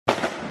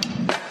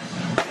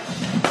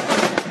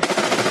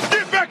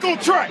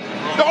track.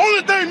 The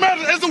only thing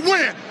matters is a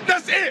win.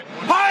 That's it.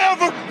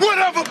 However,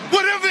 whatever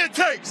it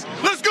takes.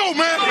 Let's go,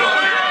 man.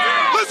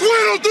 Let's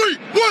win on 3.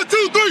 1,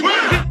 2, 3,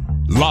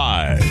 win.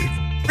 Live.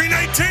 Green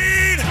 18.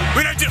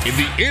 In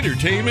the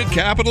entertainment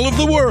capital of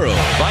the world.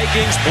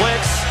 Vikings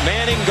blitz.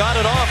 Manning got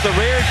it off the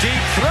rare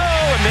deep throw,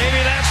 and maybe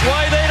that's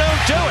why they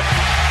don't do it.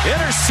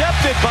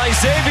 Intercepted by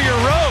Xavier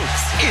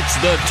Rhodes. It's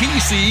the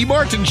T.C.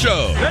 Martin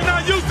Show. They're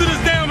not used to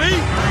this damn heat.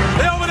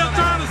 They're over there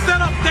trying to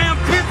set up damn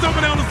tents over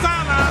there on the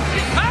sideline.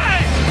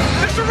 Hey,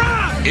 it's a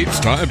ride. It's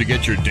time to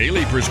get your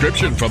daily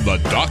prescription from the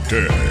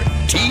doctor,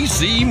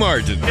 T.C.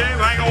 Martin. Okay,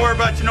 I ain't gonna worry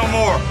about you no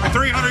more.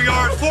 300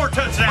 yards, 4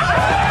 touchdowns.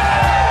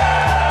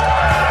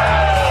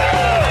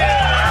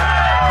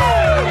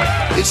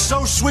 It's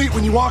so sweet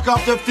when you walk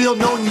off that field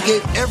knowing you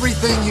gave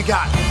everything you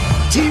got.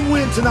 Team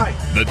win tonight.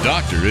 The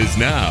doctor is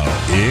now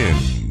in.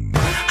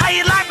 How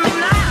you like me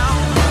now?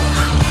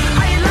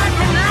 How you like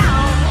me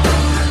now?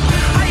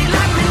 How you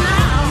like me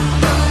now?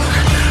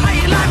 How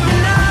you like me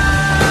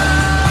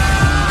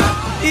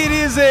now? It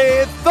is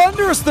a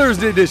thunderous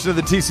Thursday edition of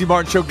the TC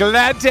Martin Show.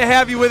 Glad to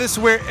have you with us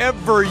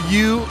wherever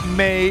you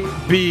may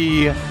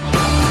be.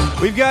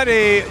 We've got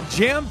a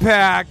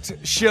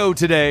jam-packed show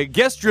today,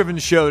 guest-driven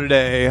show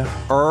today,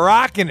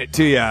 rocking it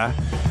to you.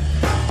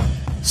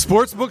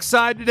 Sportsbook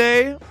side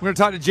today, we're going to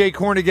talk to Jay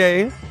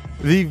Kornegay,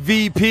 the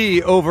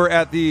VP over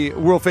at the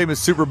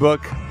world-famous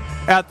Superbook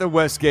at the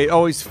Westgate.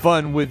 Always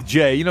fun with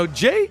Jay. You know,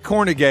 Jay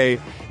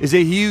Kornegay is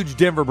a huge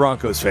Denver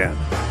Broncos fan.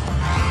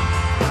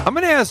 I'm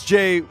going to ask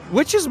Jay,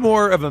 which is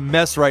more of a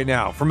mess right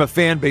now from a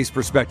fan base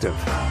perspective?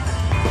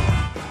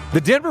 The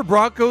Denver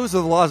Broncos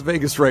or the Las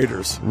Vegas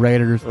Raiders?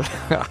 Raiders.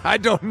 I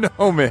don't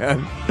know,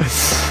 man.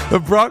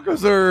 The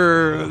Broncos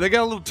they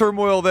got a little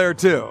turmoil there,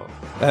 too.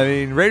 I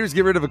mean, Raiders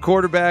get rid of a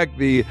quarterback.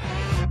 The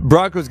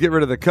Broncos get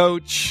rid of the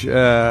coach.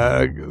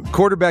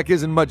 Quarterback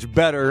isn't much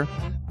better.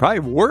 Probably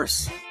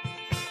worse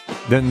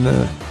than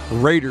the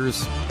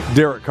Raiders'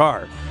 Derek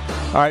Carr.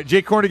 All right,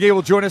 Jay Kornegay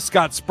will join us.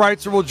 Scott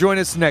Spreitzer will join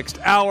us next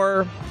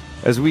hour.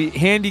 As we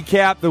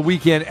handicap the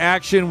weekend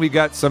action, we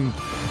got some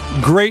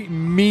great,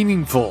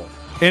 meaningful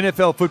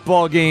NFL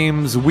football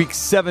games, Week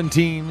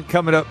 17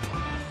 coming up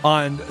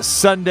on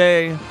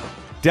Sunday.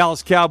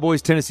 Dallas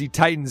Cowboys, Tennessee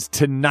Titans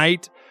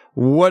tonight.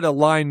 What a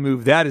line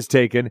move that has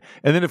taken.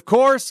 And then, of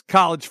course,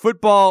 college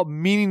football,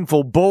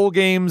 meaningful bowl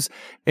games.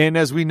 And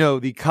as we know,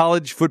 the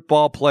college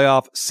football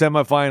playoff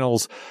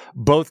semifinals,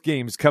 both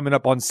games coming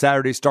up on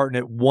Saturday starting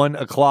at 1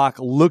 o'clock.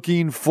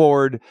 Looking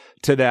forward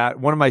to that.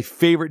 One of my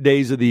favorite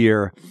days of the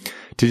year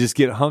to just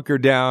get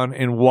hunkered down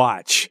and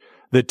watch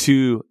the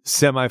 2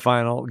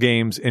 semifinal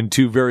games and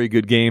 2 very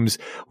good games.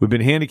 We've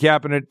been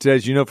handicapping it,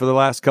 as you know, for the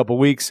last couple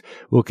weeks.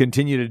 We'll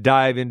continue to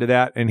dive into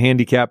that and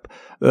handicap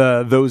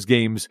those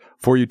games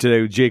for you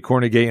today with Jay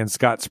Kornegay and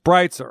Scott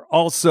Spreitzer.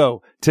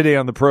 Also today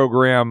on the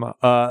program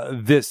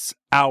this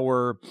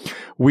hour,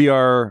 we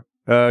are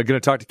going to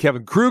talk to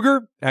Kevin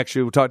Kruger.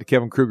 Actually, we'll talk to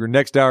Kevin Kruger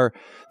next hour,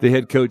 the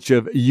head coach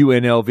of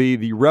UNLV.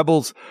 The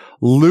Rebels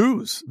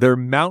lose their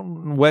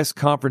Mountain West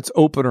Conference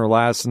opener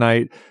last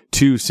night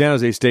to San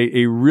Jose State.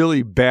 A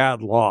really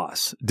bad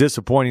loss,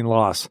 disappointing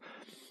loss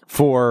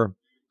for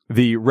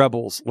the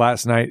Rebels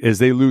last night as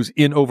they lose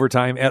in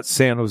overtime at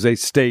San Jose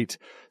State,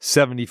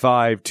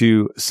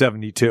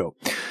 75-72.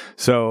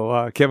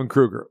 So Kevin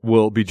Kruger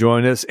will be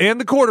joining us. And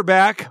the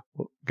quarterback,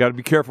 got to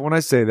be careful when I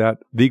say that,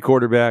 the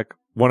quarterback,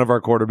 one of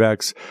our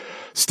quarterbacks,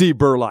 Steve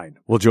Berline,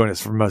 will join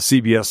us from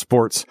CBS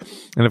Sports.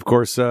 And, of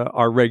course,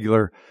 our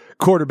regular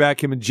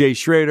quarterback, him and Jay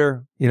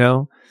Schrader, you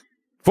know,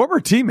 former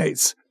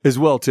teammates as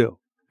well, too.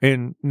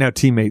 And now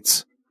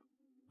teammates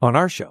on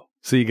our show.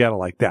 So you got to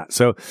like that.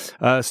 So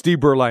Steve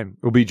Berline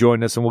will be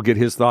joining us, and we'll get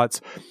his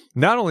thoughts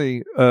not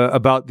only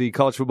about the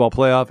college football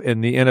playoff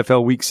and the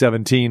NFL Week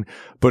 17,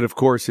 but, of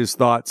course, his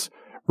thoughts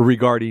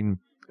regarding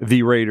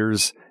the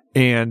Raiders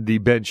and the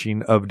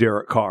benching of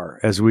Derek Carr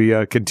as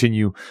we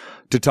continue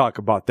to talk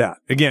about that.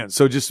 Again,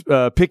 so just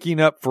picking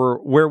up for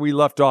where we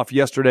left off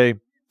yesterday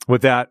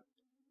with that,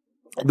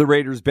 the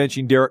Raiders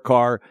benching Derek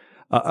Carr.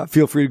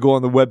 Feel free to go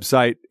on the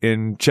website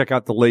and check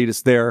out the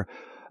latest there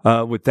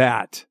with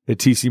that at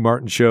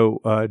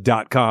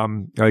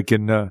tcmartinshow.com. I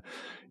can,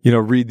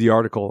 read the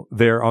article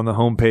there on the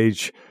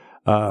homepage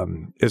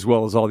as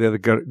well as all the other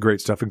great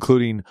stuff,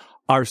 including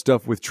our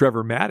stuff with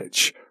Trevor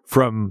Maddich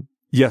from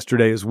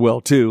yesterday as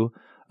well, too.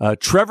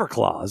 Trevor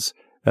Claus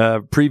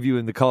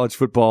previewing the college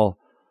football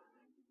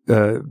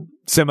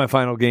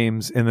semifinal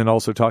games, and then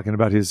also talking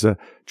about his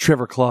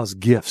Trevor Claus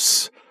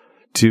gifts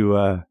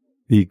to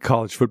the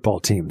college football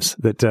teams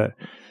that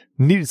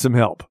needed some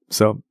help.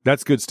 So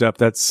that's good stuff.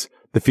 That's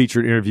the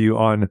featured interview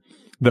on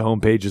the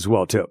homepage as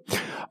well, too.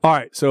 All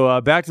right,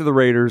 so back to the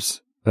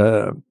Raiders.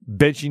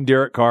 Benching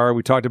Derek Carr.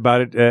 We talked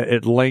about it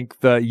at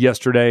length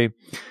yesterday,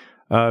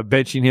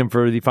 benching him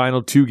for the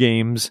final 2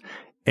 games.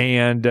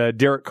 And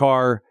Derek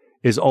Carr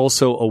is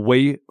also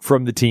away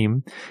from the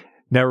team.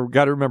 Now, we've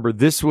got to remember,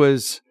 this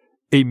was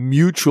a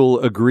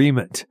mutual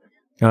agreement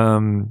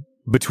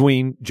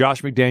between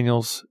Josh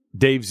McDaniels,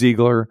 Dave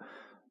Ziegler,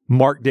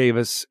 Mark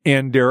Davis,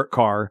 and Derek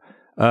Carr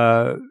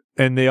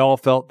and they all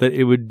felt that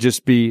it would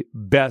just be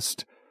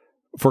best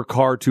for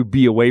Carr to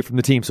be away from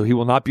the team. So he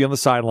will not be on the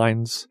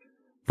sidelines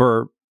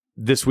for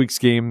this week's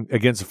game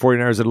against the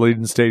 49ers at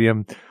Allegiant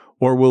Stadium,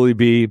 or will he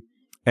be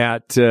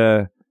at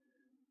the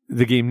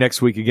game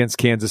next week against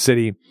Kansas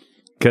City,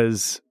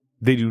 because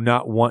they do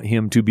not want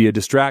him to be a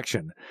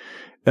distraction.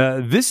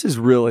 This is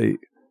really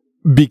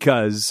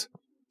because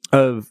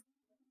of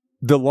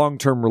the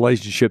long-term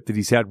relationship that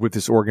he's had with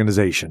this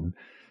organization.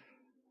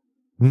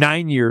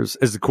 9 years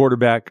as the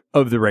quarterback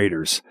of the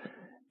Raiders.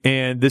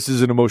 And this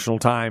is an emotional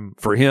time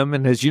for him.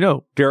 And as you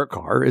know, Derek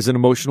Carr is an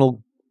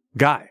emotional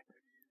guy.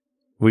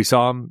 We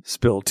saw him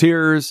spill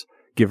tears,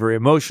 get very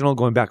emotional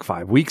going back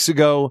 5 weeks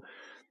ago,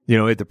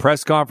 at the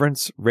press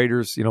conference.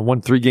 Raiders,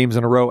 won 3 games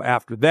in a row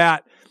after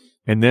that.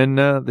 And then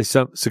they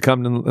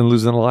succumbed and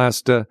losing the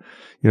last,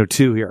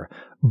 2 here.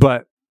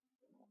 But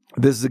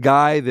this is a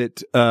guy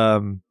that,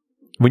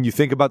 when you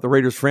think about the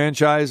Raiders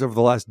franchise over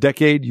the last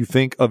decade, you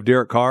think of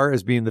Derek Carr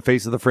as being the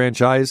face of the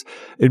franchise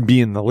and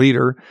being the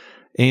leader.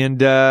 And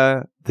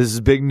this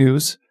is big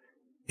news.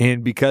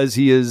 And because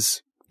he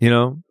is,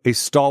 a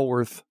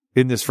stalwart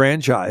in this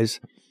franchise,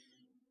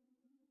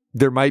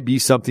 there might be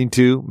something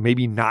to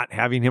maybe not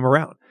having him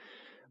around.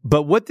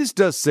 But what this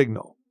does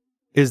signal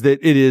is that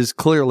it is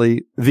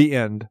clearly the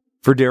end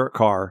for Derek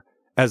Carr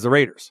as the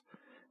Raiders.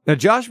 Now,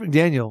 Josh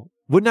McDaniel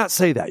would not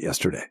say that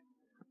yesterday.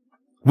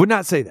 Would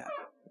not say that.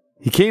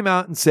 He came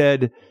out and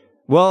said,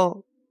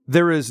 well,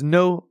 there is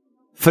no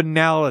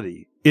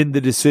finality in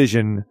the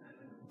decision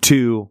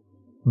to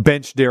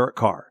bench Derek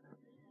Carr.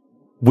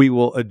 We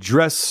will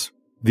address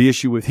the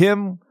issue with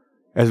him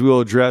as we will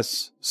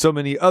address so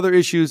many other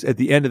issues at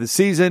the end of the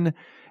season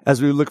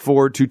as we look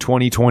forward to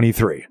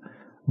 2023.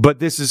 But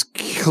this is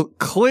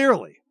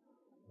clearly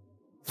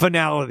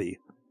finality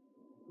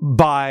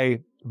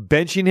by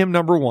benching him,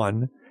 number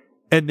one,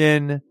 and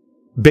then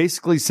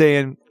basically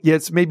saying, yeah,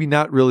 it's maybe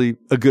not really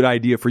a good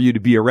idea for you to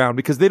be around,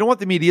 because they don't want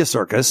the media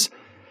circus.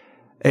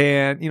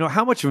 And,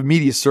 how much of a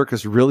media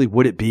circus really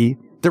would it be?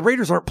 The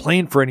Raiders aren't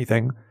playing for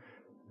anything.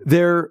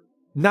 They're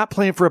not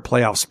playing for a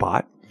playoff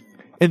spot.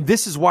 And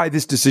this is why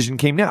this decision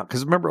came now.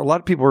 Because remember, a lot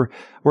of people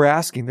were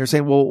asking, they're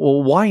saying,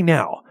 well, why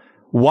now?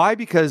 Why?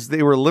 Because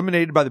they were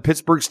eliminated by the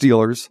Pittsburgh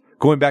Steelers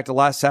going back to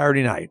last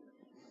Saturday night.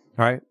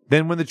 All right.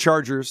 Then when the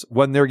Chargers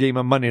won their game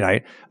on Monday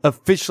night,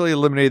 officially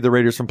eliminated the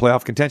Raiders from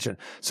playoff contention.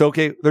 So,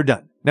 okay, they're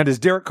done. Now, does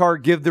Derek Carr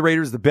give the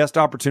Raiders the best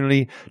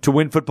opportunity to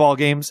win football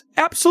games?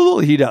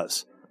 Absolutely he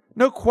does.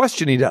 No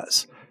question he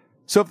does.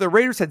 So if the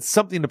Raiders had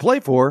something to play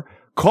for,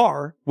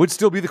 Carr would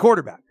still be the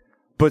quarterback.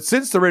 But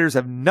since the Raiders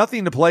have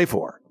nothing to play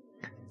for,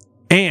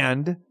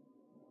 and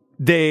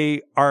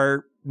they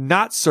are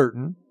not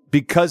certain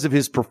because of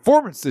his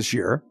performance this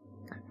year,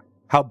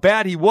 how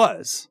bad he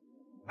was,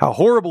 how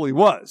horrible he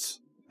was,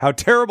 how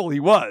terrible he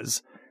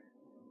was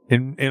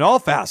in all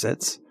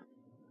facets,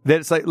 that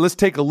it's like, let's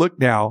take a look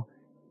now,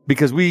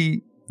 because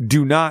we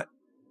do not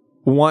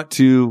want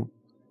to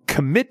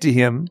commit to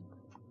him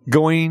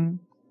going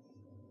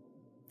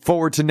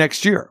forward to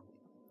next year.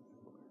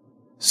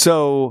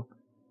 So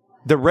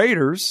the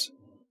Raiders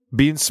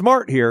being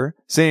smart here,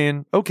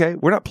 saying, okay,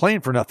 we're not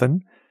playing for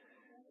nothing.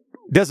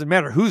 Doesn't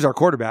matter who's our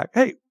quarterback.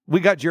 Hey, we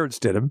got Jarrett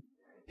Stidham.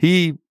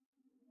 He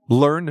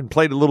learned and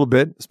played a little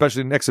bit,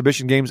 especially in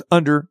exhibition games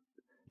under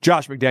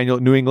Josh McDaniel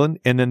at New England,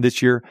 and then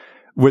this year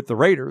with the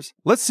Raiders.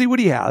 Let's see what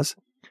he has.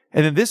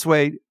 And then this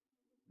way,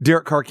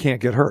 Derek Carr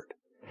can't get hurt.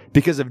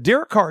 Because if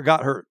Derek Carr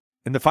got hurt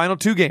in the final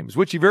 2 games,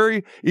 which he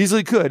very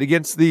easily could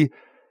against the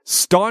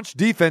staunch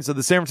defense of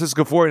the San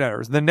Francisco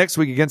 49ers, and then next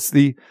week against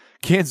the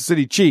Kansas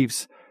City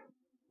Chiefs,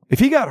 if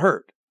he got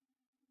hurt,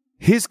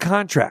 his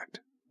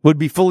contract would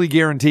be fully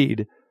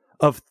guaranteed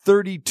of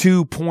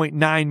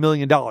 $32.9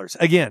 million.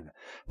 Again,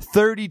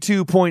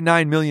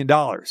 $32.9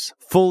 million,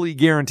 fully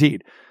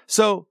guaranteed.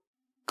 So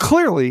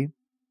clearly,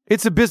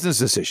 it's a business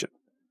decision.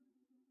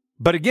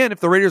 But again, if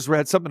the Raiders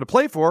had something to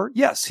play for,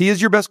 yes, he is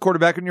your best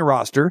quarterback on your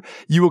roster.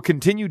 You will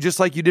continue just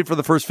like you did for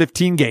the first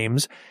 15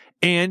 games,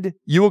 and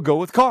you will go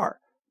with Carr.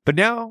 But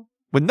now,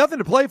 with nothing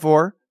to play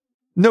for,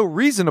 no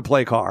reason to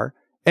play Carr,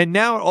 and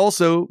now it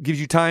also gives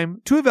you time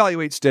to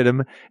evaluate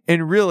Stidham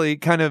and really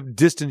kind of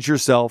distance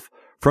yourself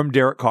from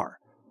Derek Carr.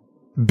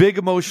 Big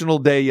emotional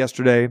day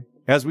yesterday,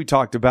 as we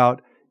talked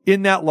about,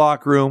 in that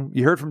locker room.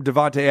 You heard from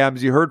Devontae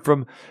Adams. You heard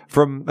from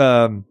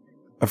Darren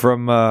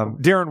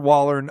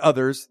Waller and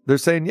others. They're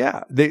saying,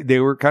 yeah, they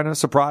were kind of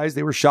surprised.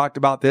 They were shocked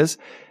about this.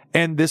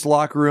 And this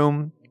locker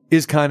room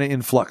is kind of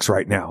in flux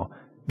right now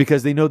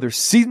because they know their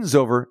season's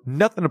over,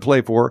 nothing to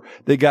play for.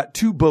 They got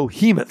 2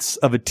 behemoths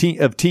of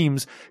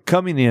teams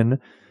coming in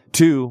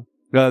to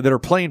that are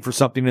playing for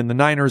something in the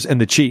Niners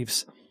and the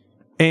Chiefs.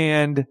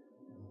 And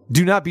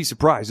do not be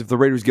surprised if the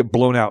Raiders get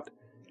blown out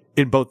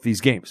in both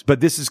these games. But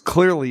this is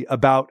clearly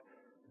about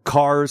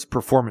Carr's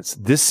performance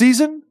this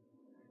season,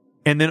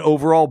 and then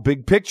overall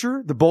big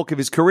picture, the bulk of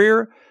his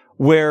career,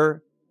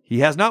 where he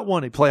has not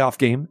won a playoff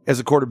game as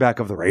a quarterback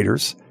of the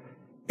Raiders.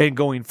 And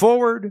going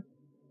forward,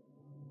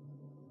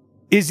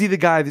 is he the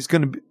guy that's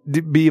going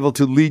to be able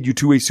to lead you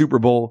to a Super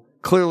Bowl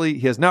Clearly,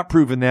 he has not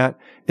proven that.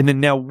 And then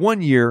now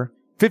 1 year,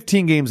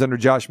 15 games under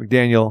Josh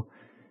McDaniel,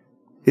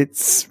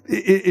 it's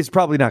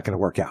probably not going to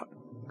work out.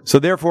 So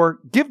therefore,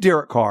 give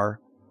Derek Carr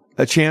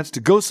a chance to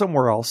go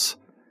somewhere else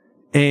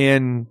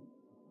and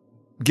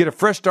get a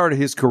fresh start of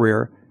his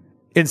career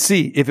and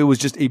see if it was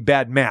just a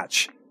bad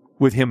match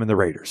with him and the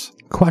Raiders.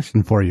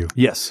 Question for you.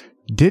 Yes.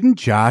 Didn't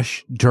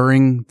Josh,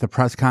 during the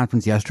press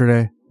conference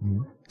yesterday,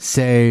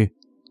 say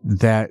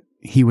that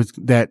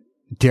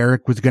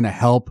Derek was going to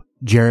help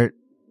Jarrett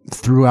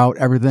throughout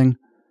everything?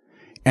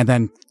 And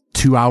then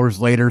 3 hours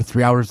later,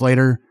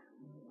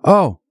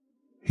 oh,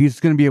 he's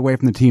going to be away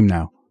from the team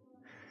now.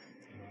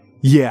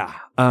 Yeah.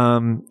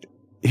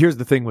 Here's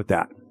the thing with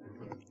that.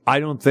 I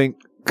don't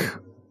think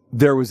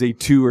there was a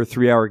 2 or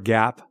 3 hour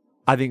gap.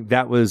 I think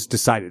that was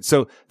decided.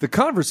 So the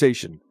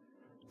conversation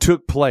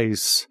took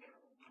place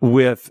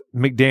with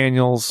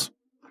McDaniels,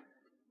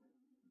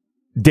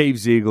 Dave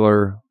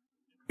Ziegler,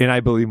 and I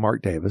believe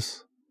Mark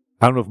Davis.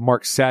 I don't know if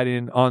Mark sat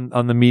in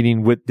on the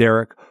meeting with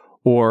Derek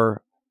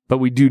but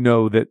we do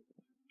know that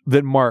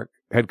Mark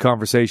had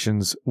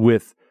conversations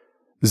with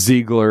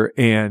Ziegler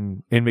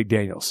and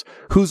McDaniels.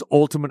 Whose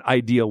ultimate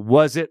idea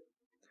was it?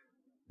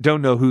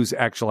 Don't know whose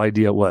actual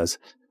idea was,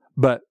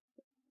 but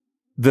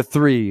the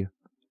three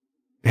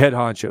head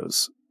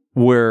honchos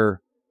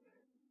were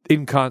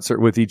in concert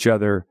with each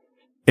other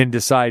in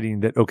deciding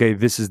that, okay,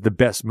 this is the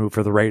best move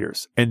for the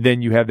Raiders. And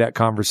then you have that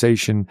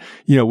conversation,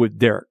 with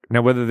Derek.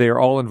 Now, whether they are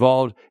all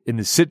involved in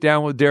the sit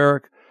down with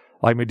Derek,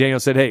 like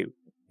McDaniel said, hey,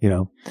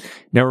 now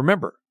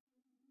remember,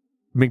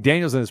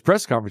 McDaniels in his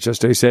press conference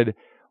yesterday said,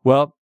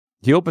 well,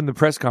 he opened the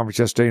press conference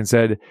yesterday and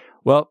said,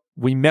 well,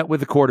 we met with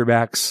the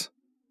quarterbacks,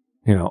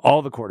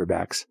 all the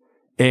quarterbacks,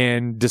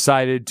 and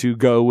decided to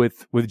go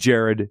with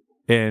Jared,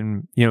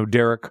 and,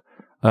 Derek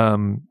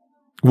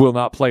will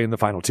not play in the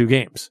final 2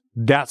 games.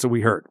 That's what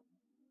we heard.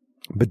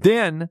 But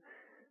then,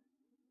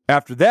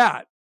 after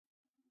that,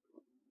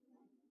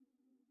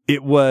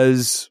 it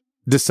was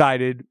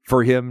decided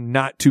for him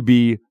not to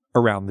be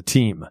around the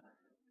team,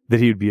 that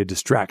he would be a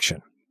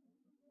distraction.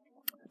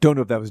 Don't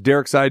know if that was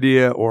Derek's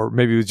idea or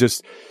maybe it was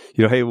just,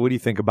 hey, what do you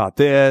think about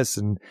this?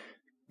 And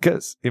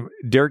because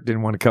Derek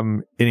didn't want to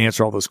come and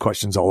answer all those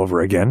questions all over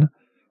again,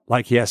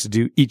 like he has to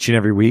do each and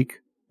every week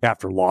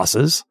after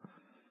losses.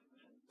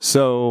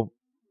 So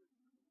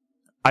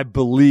I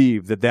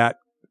believe that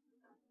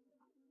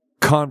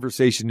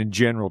conversation in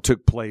general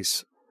took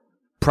place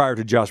prior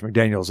to Josh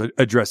McDaniels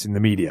addressing the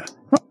media.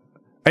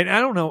 And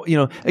I don't know,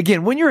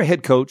 again, when you're a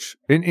head coach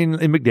in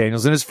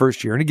McDaniels in his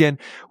first year, and again,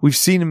 we've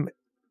seen him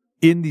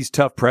in these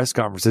tough press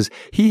conferences,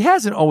 he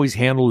hasn't always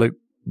handled it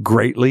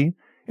greatly.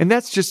 And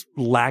that's just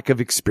lack of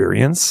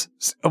experience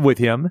with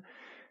him.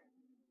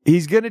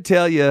 He's going to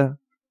tell you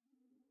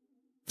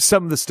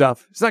some of the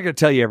stuff. He's not going to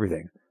tell you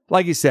everything.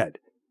 Like he said,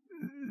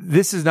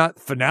 this is not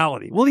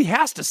finality. Well, he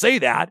has to say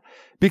that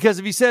because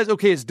if he says,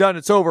 okay, it's done,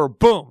 it's over,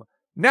 boom.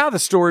 Now the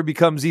story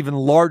becomes even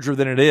larger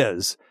than it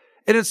is.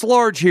 And it's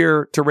large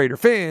here to Raider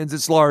fans.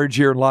 It's large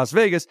here in Las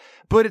Vegas,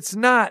 but it's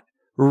not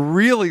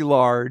really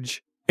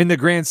large in the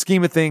grand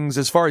scheme of things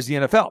as far as the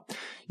NFL.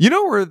 You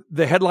know where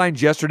the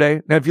headlines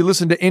yesterday? Now, if you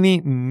listen to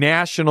any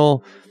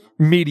national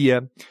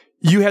media,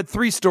 you had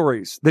 3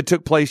 stories that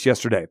took place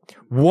yesterday.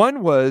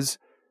 One was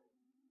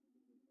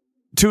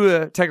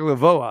Tua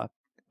Tagovailoa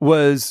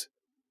was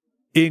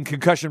in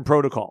concussion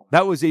protocol.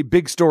 That was a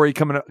big story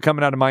coming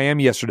out of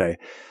Miami yesterday.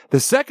 The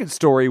second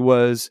story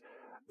was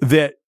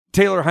that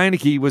Taylor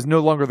Heineke was no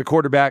longer the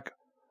quarterback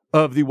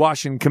of the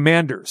Washington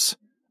Commanders.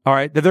 All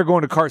right, that they're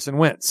going to Carson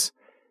Wentz.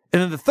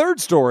 And then the third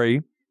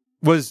story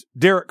was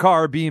Derek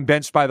Carr being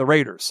benched by the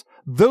Raiders.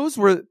 Those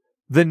were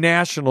the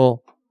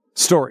national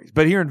stories.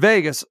 But here in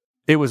Vegas,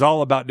 it was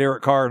all about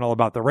Derek Carr and all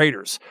about the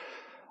Raiders.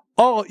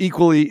 All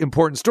equally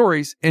important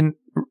stories, and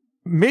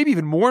maybe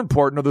even more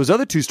important are those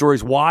other 2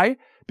 stories. Why?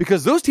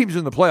 Because those teams are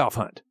in the playoff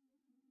hunt.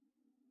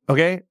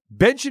 Okay?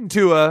 Benching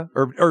Tua,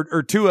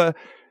 or Tua,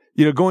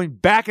 going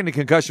back into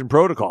concussion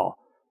protocol.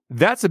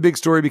 That's a big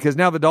story because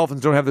now the Dolphins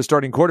don't have their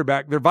starting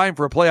quarterback. They're vying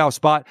for a playoff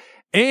spot.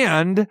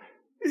 And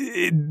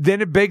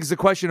then it begs the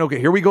question, okay,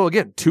 here we go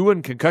again. Tua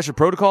in concussion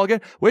protocol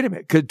again? Wait a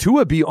minute. Could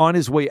Tua be on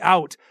his way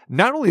out,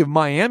 not only of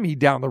Miami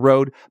down the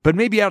road, but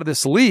maybe out of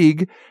this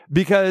league?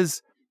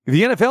 Because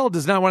the NFL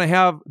does not want to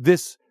have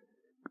this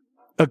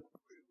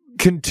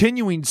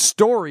continuing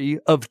story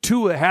of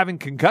Tua having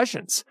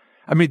concussions.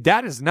 I mean,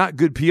 that is not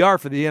good PR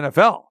for the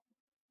NFL.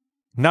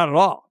 Not at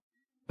all.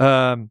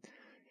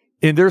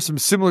 And there's some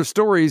similar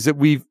stories that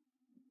we've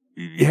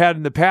had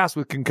in the past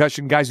with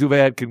concussion guys who've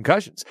had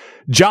concussions.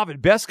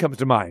 Javid Best comes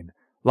to mind.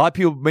 A lot of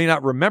people may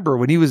not remember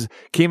when he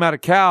came out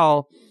of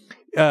Cal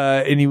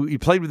and he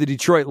played with the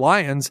Detroit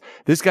Lions.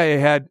 This guy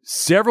had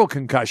several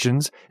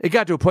concussions. It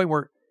got to a point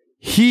where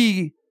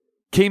he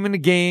came in the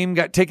game,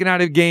 got taken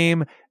out of the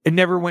game, and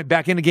never went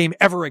back in the game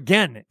ever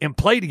again and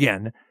played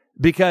again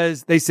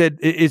because they said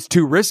it's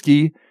too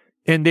risky,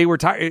 and they were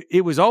tired.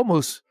 It was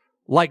almost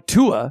like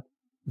Tua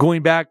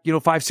going back,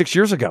 5-6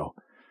 years ago.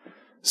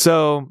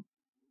 So,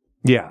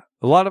 yeah,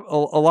 a lot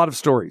of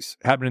stories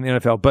happening in the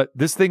NFL. But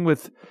this thing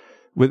with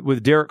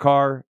with Derek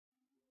Carr,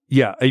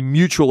 yeah, a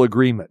mutual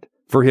agreement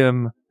for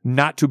him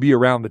not to be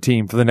around the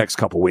team for the next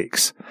couple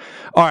weeks.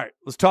 All right,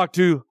 let's talk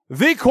to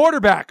the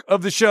quarterback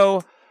of the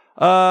show,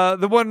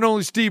 the one and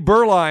only Steve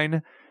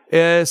Berline.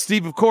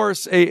 Steve, of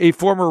course, a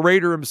former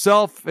Raider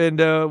himself,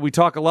 and we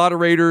talk a lot of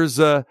Raiders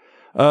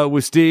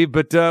with Steve.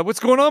 But what's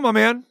going on, my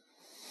man?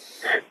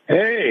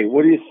 Hey,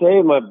 what do you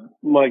say,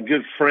 my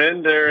good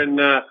friend there in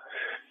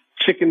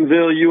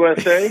Chickenville,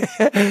 USA?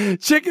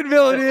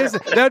 Chickenville it is.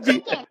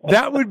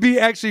 That would be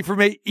actually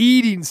from a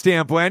eating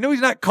standpoint. I know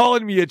he's not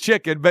calling me a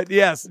chicken, but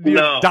yes,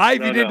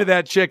 diving into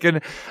that chicken,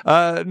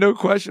 no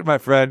question, my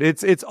friend.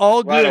 It's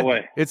all good. Right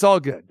away. It's all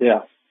good.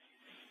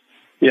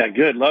 Yeah,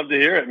 good. Love to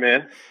hear it,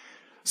 man.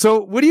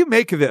 So what do you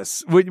make of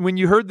this? When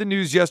you heard the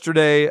news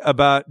yesterday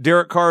about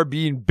Derek Carr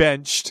being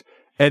benched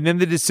and then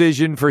the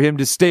decision for him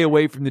to stay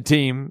away from the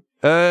team,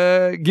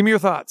 give me your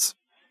thoughts.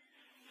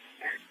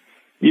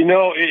 You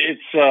know,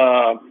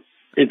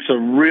 it's a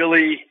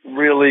really,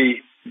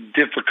 really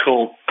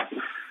difficult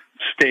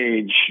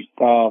stage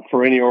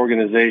for any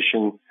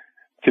organization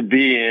to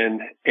be in,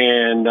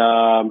 and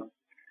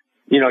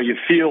you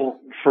feel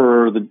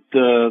for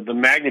the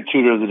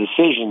magnitude of the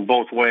decision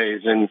both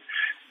ways, and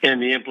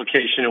the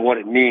implication of what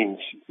it means.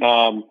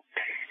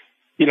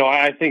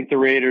 I think the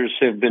Raiders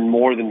have been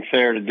more than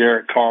fair to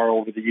Derek Carr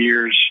over the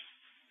years.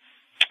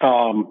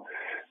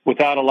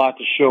 Without a lot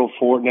to show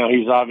for it. Now,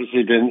 he's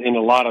obviously been in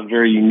a lot of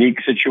very unique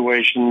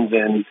situations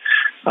and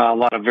a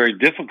lot of very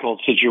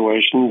difficult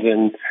situations.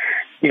 And,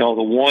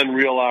 the one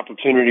real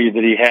opportunity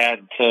that he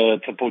had to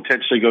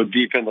potentially go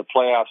deep in the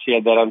playoffs, he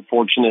had that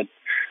unfortunate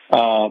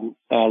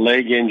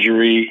leg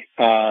injury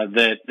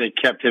that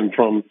kept him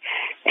from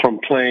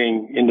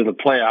playing into the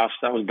playoffs.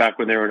 That was back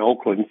when they were in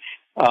Oakland.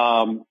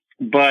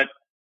 But,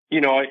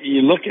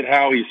 you look at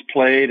how he's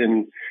played,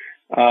 and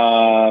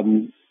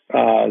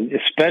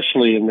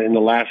especially in the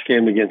last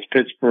game against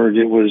Pittsburgh,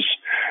 it was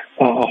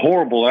a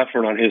horrible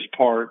effort on his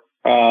part.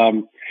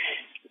 And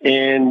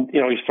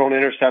he's thrown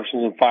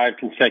interceptions in 5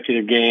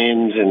 consecutive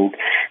games, and,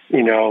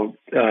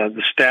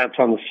 the stats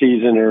on the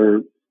season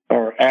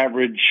are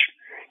average,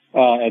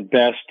 at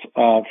best,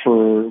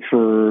 for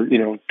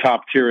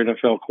top tier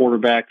NFL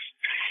quarterbacks.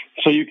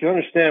 So you can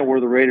understand where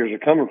the Raiders are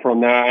coming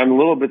from. Now, I'm a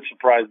little bit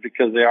surprised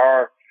because they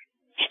are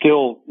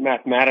still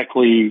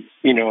mathematically,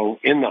 in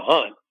the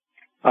hunt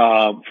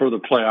for the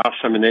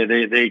playoffs. I mean,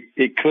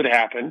 it could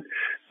happen,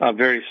 a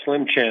very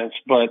slim chance,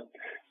 but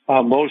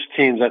most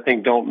teams, I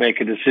think, don't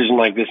make a decision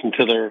like this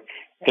until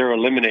they're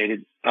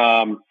eliminated.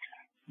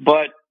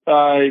 But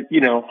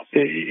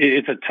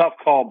it's a tough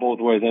call both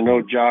ways. I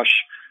know Josh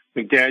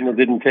McDaniel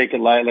didn't take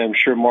it lightly. I'm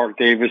sure Mark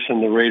Davis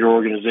and the Raider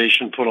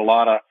organization put a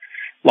lot of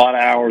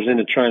hours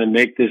into trying to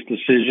make this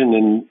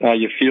decision,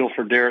 and you feel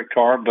for Derek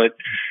Carr, but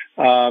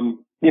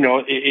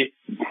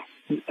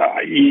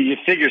you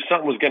figure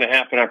something was going to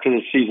happen after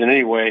this season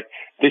anyway.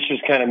 This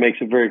just kind of makes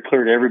it very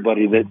clear to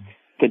everybody that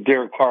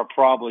Derek Carr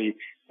probably is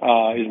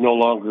no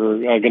longer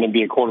going to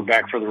be a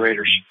quarterback for the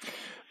Raiders.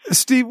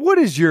 Steve, what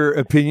is your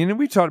opinion? And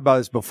we talked about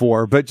this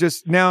before, but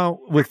just now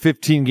with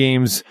 15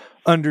 games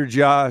under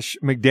Josh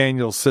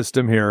McDaniel's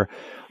system here,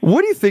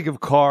 what do you think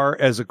of Carr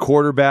as a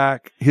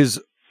quarterback,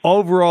 his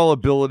overall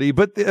ability,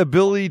 but the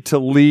ability to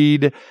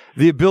lead,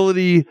 the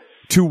ability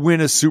to win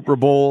a Super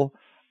Bowl?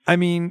 I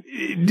mean,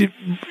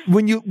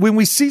 when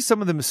we see some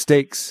of the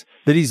mistakes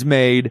that he's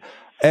made,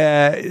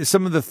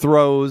 some of the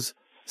throws,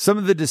 some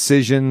of the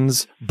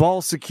decisions,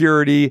 ball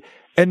security,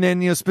 and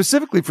then,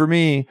 specifically for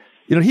me,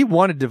 he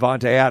wanted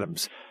Davante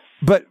Adams.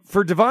 But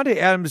for Davante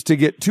Adams to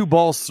get 2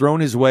 balls thrown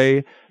his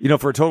way,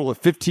 for a total of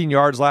 15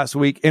 yards last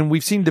week, and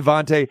we've seen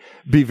Davante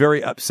be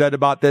very upset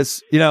about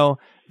this,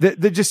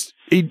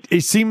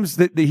 it seems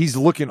that he's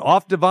looking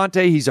off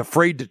Davante. He's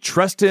afraid to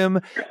trust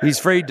him. He's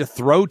afraid to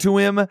throw to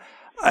him.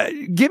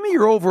 Give me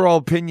your overall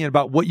opinion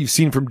about what you've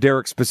seen from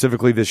Derek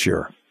specifically this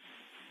year.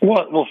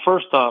 Well,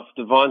 first off,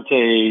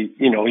 Davante,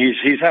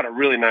 he's had a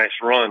really nice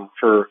run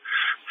for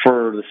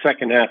the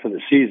second half of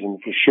the season,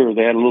 for sure.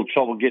 They had a little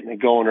trouble getting it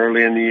going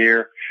early in the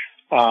year.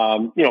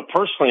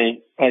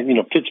 Personally,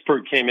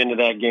 Pittsburgh came into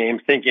that game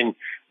thinking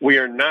we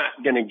are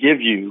not going to give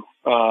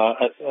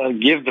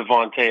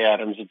Davante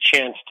Adams a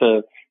chance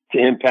to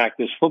impact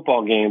this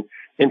football game.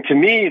 And to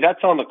me,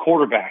 that's on the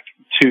quarterback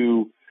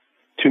to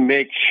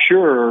make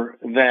sure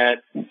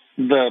that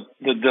the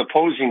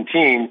opposing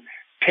team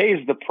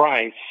pays the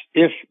price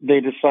if they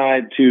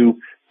decide to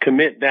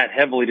commit that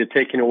heavily to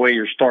taking away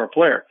your star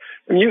player.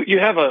 I mean, you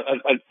have a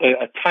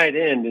tight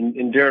end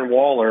in Darren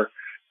Waller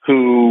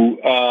who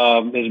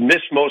has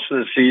missed most of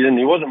the season.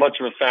 He wasn't much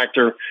of a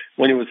factor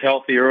when he was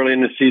healthy early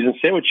in the season.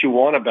 Say what you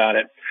want about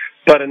it.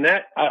 But in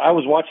that, I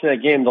was watching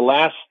that game, the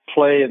last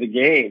play of the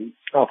game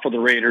for the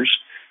Raiders,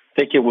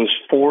 I think it was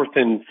 4th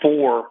and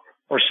 4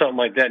 or something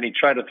like that, and he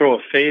tried to throw a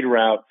fade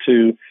route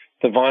to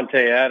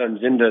Davante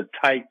Adams into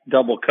tight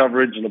double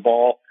coverage, and the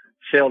ball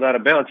sailed out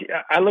of bounds.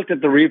 I looked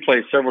at the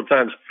replay several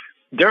times.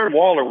 Darren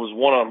Waller was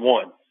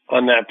one-on-one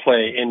on that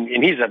play, and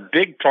he's a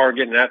big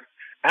target and that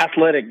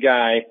athletic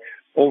guy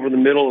over the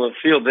middle of the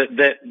field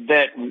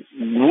that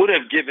would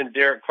have given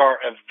Derek Carr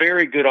a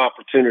very good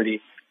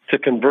opportunity to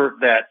convert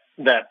that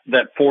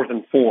 4th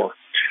and 4.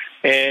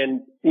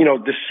 And,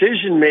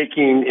 decision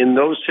making in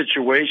those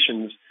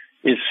situations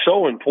is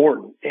so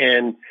important.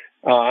 And,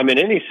 in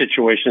any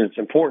situation, it's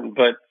important,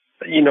 but,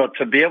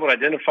 to be able to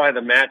identify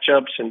the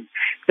matchups and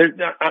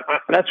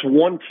that's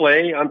one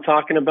play I'm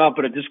talking about,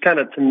 but it just kind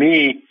of, to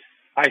me,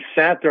 I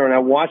sat there and I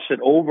watched it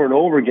over and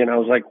over again. I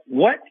was like,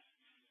 what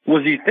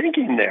was he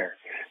thinking there?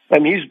 I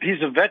mean,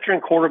 he's a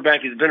veteran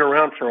quarterback. He's been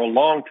around for a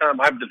long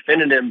time. I've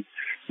defended him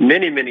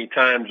many, many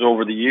times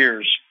over the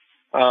years,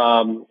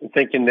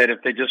 thinking that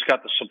if they just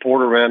got the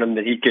support around him,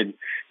 that he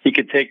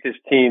could take this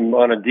team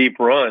on a deep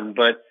run.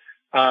 But,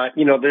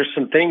 there's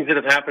some things that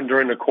have happened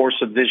during the course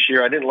of this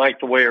year. I didn't like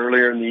the way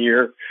earlier in the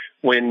year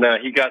when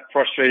he got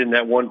frustrated in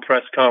that one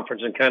press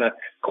conference and kind of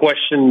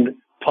questioned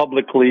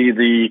publicly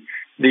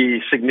the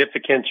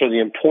significance or the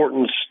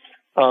importance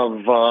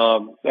of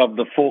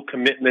the full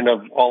commitment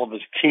of all of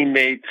his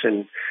teammates.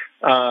 And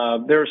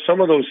there are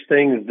some of those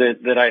things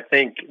that I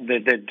think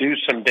that do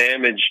some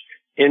damage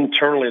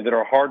internally that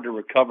are hard to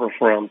recover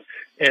from,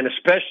 and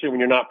especially when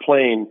you're not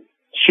playing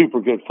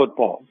super good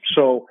football.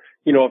 So,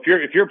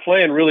 if you're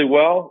playing really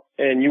well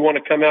and you want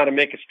to come out and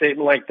make a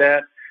statement like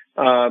that,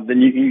 then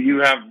you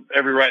have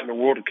every right in the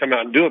world to come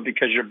out and do it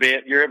because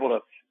you're able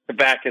to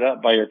back it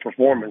up by your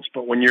performance.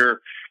 But when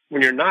you're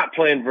not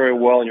playing very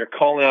well and you're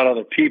calling out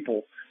other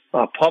people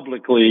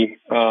publicly,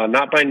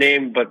 not by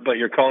name, but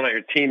you're calling out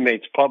your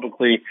teammates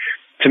publicly,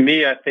 to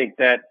me, I think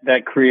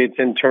that creates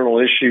internal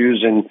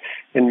issues.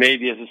 And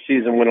maybe as the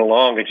season went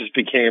along, it just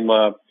became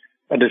a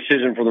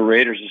decision for the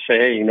Raiders to say,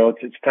 hey,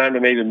 it's time to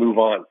maybe move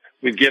on.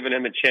 We've given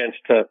him a chance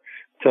to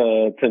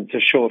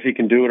show if he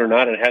can do it or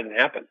not. And it hasn't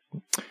happened.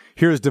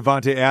 Here's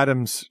Davante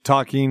Adams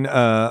talking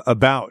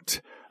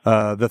about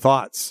the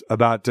thoughts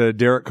about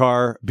Derek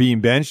Carr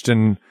being benched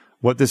and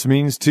what this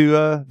means to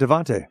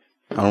Davante.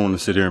 I don't want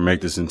to sit here and make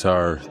this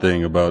entire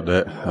thing about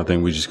that. I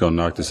think we just gonna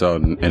knock this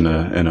out in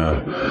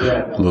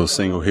a little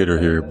single hitter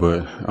here.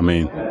 But I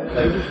mean,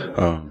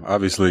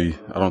 obviously,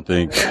 I don't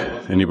think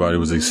anybody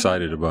was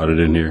excited about it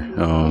in here.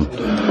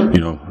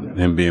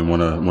 Him being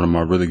one of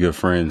my really good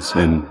friends,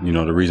 and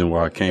the reason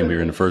why I came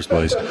here in the first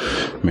place.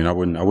 I mean, I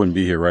wouldn't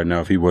be here right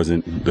now if he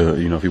wasn't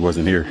if he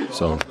wasn't here.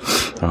 So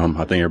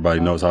I think everybody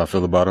knows how I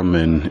feel about him,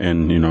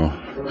 and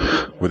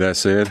with that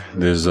said,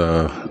 there's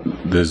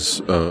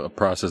a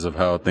process of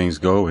how things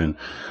go, and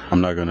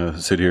I'm not going to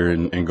sit here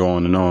and go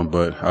on and on,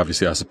 but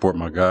obviously I support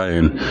my guy,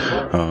 and,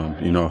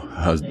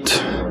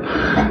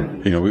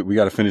 we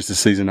got to finish the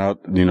season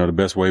out, the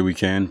best way we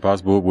can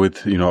possible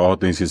with, all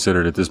things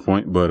considered at this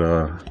point, but,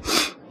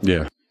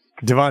 yeah.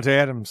 Davante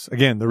Adams,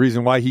 again, the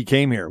reason why he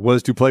came here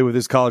was to play with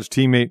his college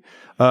teammate,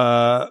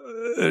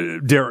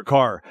 Derek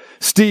Carr.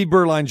 Steve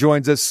Berline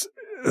joins us,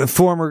 a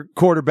former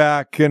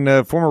quarterback and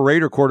a former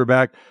Raider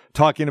quarterback,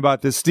 talking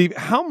about this. Steve,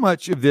 how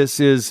much of this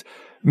is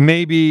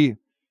maybe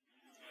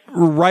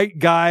right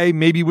guy,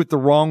 maybe with the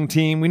wrong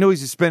team? We know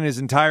he's spent his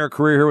entire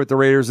career here with the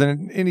Raiders,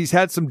 and he's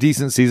had some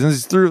decent seasons.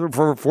 He's threw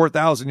for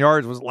 4,000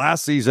 yards was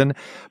last season,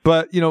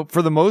 but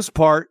for the most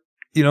part,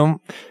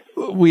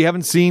 we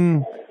haven't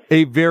seen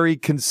a very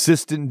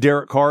consistent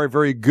Derek Carr, a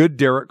very good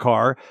Derek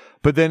Carr.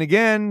 But then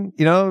again,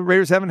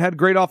 Raiders haven't had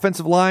great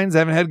offensive lines,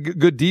 haven't had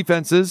good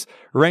defenses,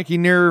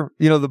 ranking near,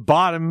 the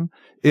bottom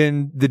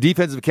in the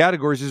defensive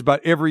categories just about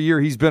every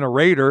year he's been a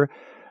Raider.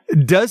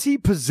 Does he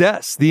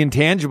possess the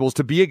intangibles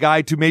to be a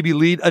guy to maybe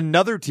lead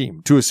another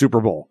team to a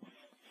Super Bowl?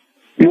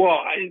 Well,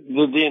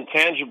 the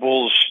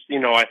intangibles,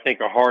 I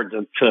think are hard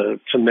to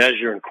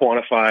measure and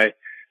quantify.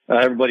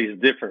 Everybody's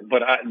different,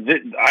 but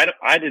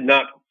I did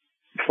not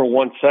for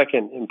 1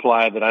 second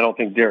imply that I don't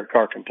think Derek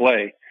Carr can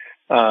play.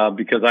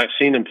 Because I've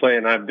seen him play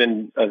and I've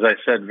been, as I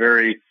said,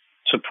 very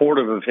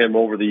supportive of him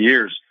over the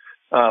years.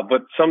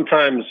 But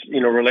sometimes,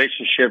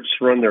 relationships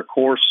run their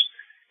course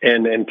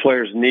and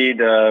players need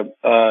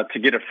to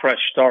get a fresh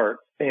start.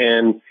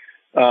 And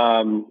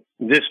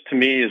this, to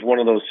me, is one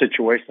of those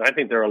situations. I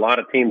think there are a lot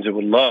of teams that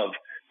would love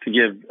to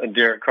give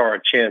Derek Carr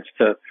a chance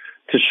to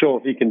show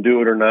if he can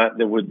do it or not.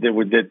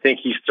 That think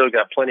he's still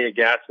got plenty of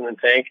gas in the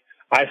tank.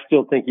 I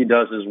still think he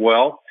does as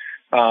well.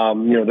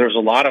 There's a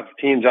lot of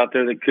teams out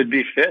there that could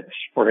be fits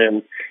for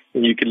him.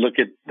 And you could look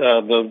at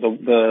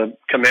the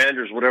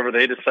Commanders, whatever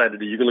they decided to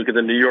do. You can look at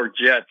the New York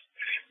Jets.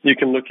 You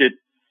can look at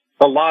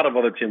a lot of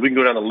other teams. We can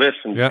go down the list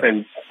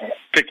and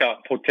pick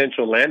out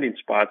potential landing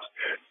spots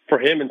for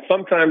him. And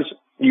sometimes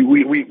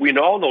we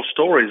all know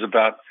stories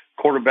about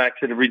quarterbacks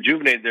that have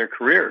rejuvenated their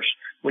careers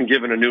when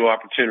given a new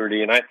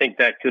opportunity. And I think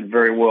that could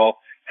very well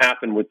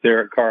happen with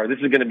Derek Carr. This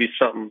is going to be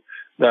something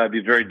that would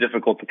be very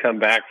difficult to come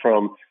back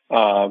from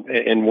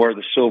and wear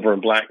the silver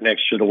and black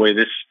next to the way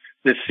this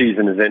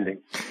season is ending.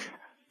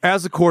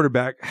 As a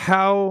quarterback,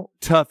 how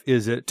tough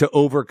is it to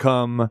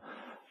overcome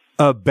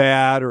a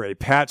bad or a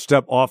patched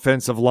up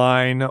offensive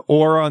line?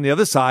 Or on the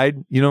other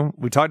side,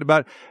 we talked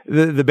about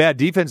the bad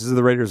defenses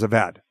the Raiders have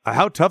had.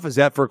 How tough is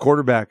that for a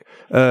quarterback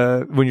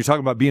when you're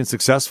talking about being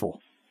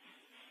successful?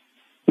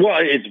 Well,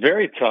 it's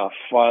very tough.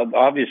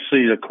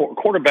 Obviously, the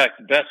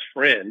quarterback's best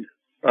friend,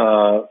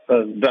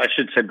 I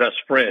should say best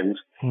friends,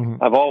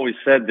 I've always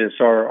said this,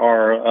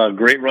 are a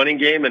great running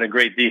game and a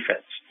great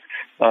defense.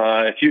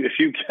 If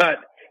you got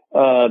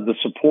the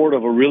support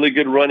of a really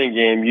good running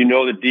game, you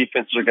know the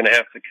defenses are going to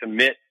have to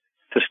commit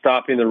to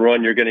stopping the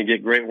run. You're going to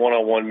get great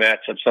one-on-one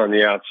matchups on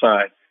the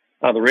outside.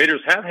 The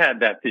Raiders have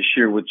had that this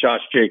year with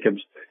Josh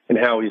Jacobs and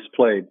how he's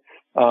played.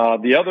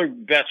 The other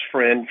best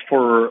friend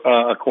for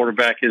a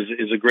quarterback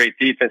is a great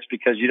defense,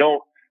 because you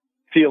don't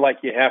feel like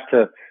you have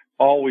to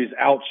always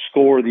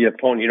outscore the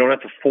opponent. You don't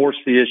have to force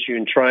the issue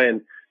and try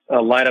and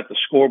light up the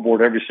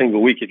scoreboard every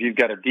single week if you've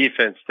got a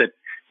defense that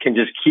can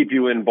just keep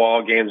you in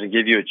ball games and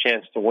give you a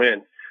chance to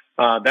win.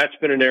 That's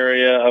been an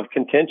area of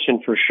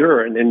contention for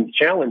sure, and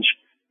challenge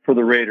for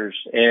the Raiders.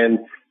 And,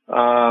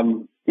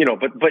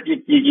 but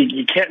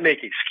you can't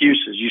make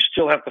excuses. You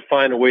still have to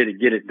find a way to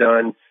get it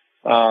done.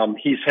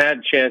 He's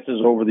had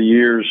chances over the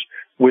years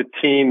with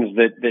teams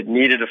that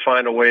needed to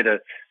find a way to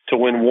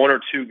win one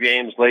or two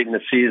games late in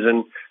the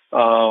season,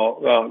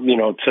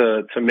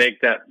 to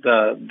make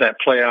that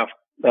playoff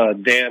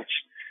dance.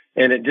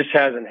 And it just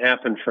hasn't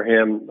happened for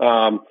him.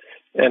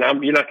 And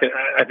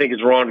I think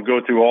it's wrong to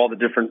go through all the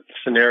different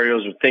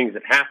scenarios or things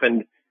that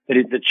happened,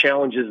 the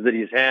challenges that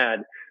he's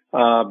had,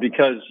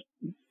 because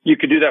you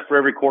could do that for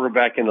every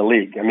quarterback in the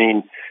league. I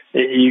mean,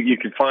 you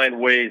could find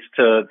ways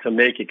to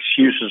make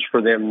excuses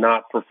for them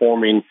not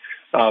performing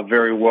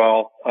very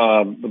well.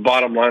 The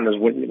bottom line is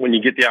when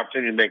you get the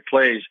opportunity to make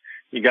plays,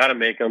 you got to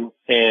make them,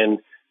 and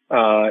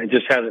it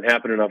just hasn't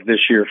happened enough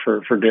this year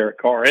for Derek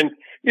Carr. And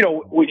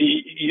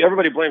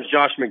everybody blames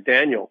Josh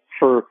McDaniel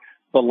for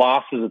the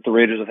losses that the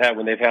Raiders have had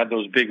when they've had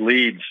those big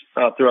leads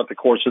throughout the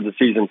course of the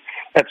season.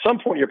 At some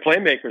point, your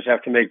playmakers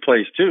have to make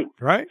plays too,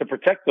 right, to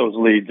protect those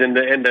leads and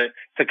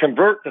to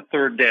convert the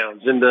third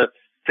downs and to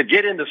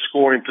get into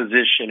scoring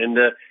position and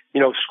to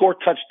score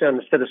touchdown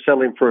instead of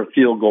settling for a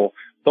field goal.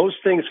 Those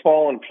things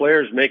fall on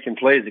players making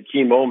plays at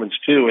key moments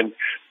too. And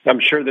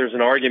I'm sure there's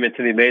an argument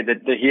to be made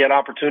that he had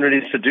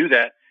opportunities to do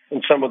that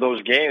in some of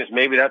those games.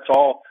 Maybe that's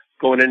all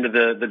going into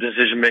the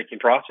decision-making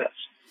process.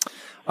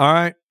 All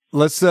right.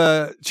 Let's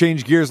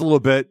change gears a little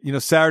bit.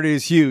 Saturday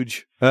is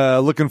huge.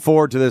 Looking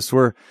forward to this.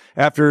 We're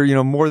after,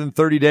 more than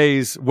 30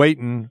 days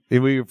waiting,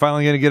 we're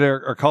finally going to get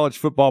our college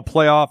football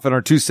playoff and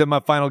our 2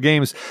 semifinal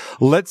games.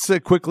 Let's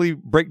quickly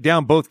break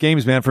down both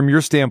games, man, from your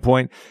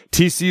standpoint.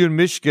 TCU and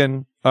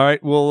Michigan. All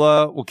right.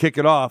 We'll kick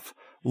it off.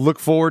 Look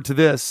forward to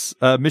this.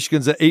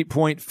 Michigan's an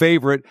 8-point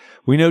favorite.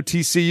 We know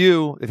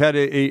TCU, they've had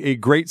a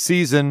great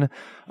season,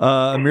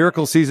 a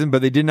miracle season,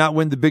 but they did not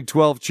win the Big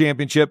 12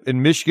 championship.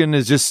 And Michigan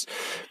has just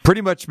pretty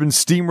much been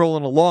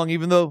steamrolling along,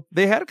 even though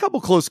they had a couple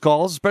close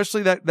calls,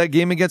 especially that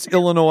game against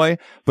Illinois,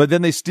 but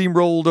then they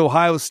steamrolled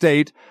Ohio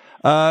State.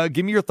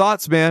 Give me your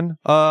thoughts, man,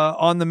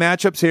 on the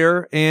matchups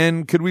here.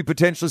 And could we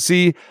potentially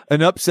see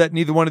an upset in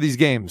either one of these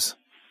games?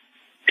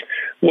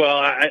 Well,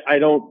 I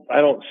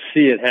don't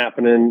see it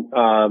happening.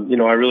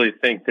 I really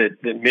think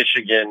that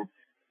Michigan,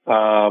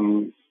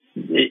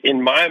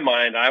 in my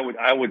mind,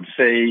 I would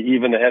say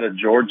even ahead of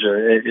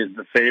Georgia is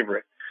the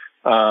favorite,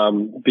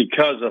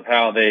 because of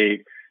how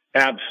they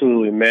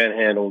absolutely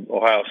manhandled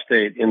Ohio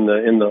State in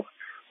the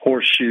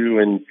horseshoe,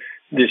 and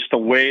just the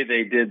way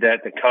they did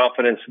that, the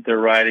confidence that they're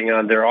riding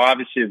on. They're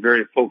obviously a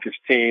very focused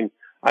team.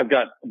 I've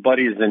got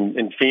buddies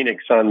in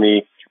Phoenix on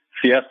the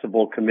Fiesta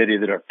Bowl committee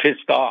that are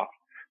pissed off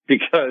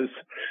because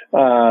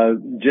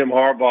Jim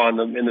Harbaugh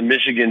and the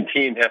Michigan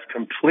team have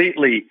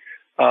completely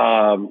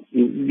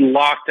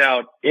locked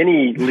out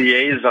any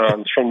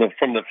liaisons from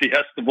the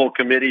Fiesta Bowl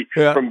committee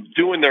from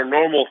doing their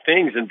normal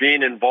things and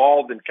being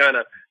involved and kind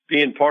of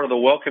being part of the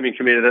welcoming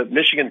committee. That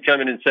Michigan come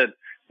in and said,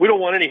 we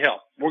don't want any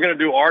help. We're going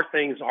to do our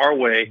things our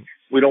way.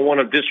 We don't want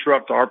to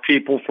disrupt our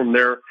people from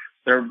their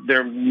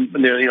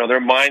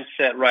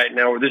mindset right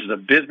now, where this is a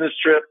business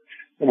trip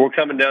and we're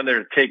coming down there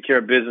to take care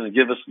of business,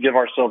 give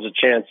ourselves a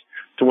chance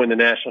to win the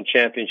national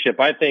championship.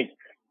 I think,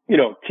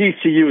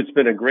 TCU, it's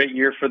been a great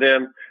year for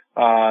them.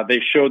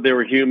 They showed they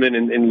were human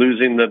in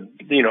losing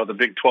the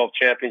Big 12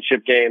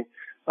 championship game.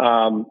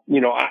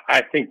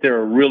 I think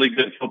they're a really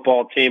good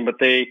football team, but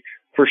they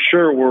for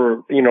sure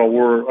were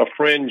a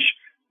fringe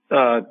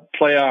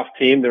playoff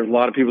team. There's a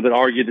lot of people that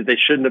argue that they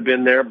shouldn't have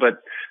been there,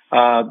 but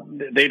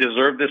they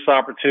deserve this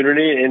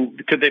opportunity.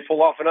 And could they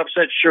pull off an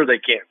upset? Sure they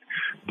can.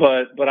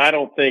 But I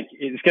don't think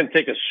it's going to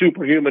take a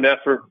superhuman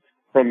effort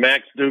from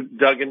Max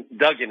Duggan.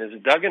 Is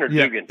it Duggan or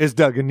Dugan? It's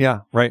Duggan.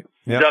 Yeah. Right.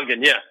 Yeah.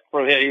 Duggan. Yeah.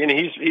 And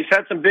he's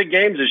had some big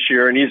games this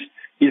year, and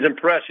he's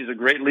impressed. He's a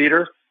great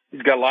leader.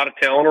 He's got a lot of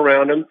talent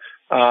around him.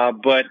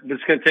 But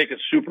it's going to take a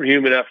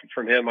superhuman effort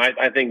from him.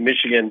 I think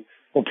Michigan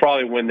will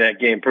probably win that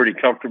game pretty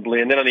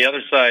comfortably. And then on the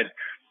other side,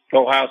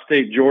 Ohio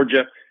State,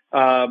 Georgia.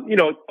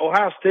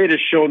 Ohio State has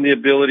shown the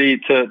ability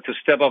to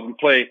step up and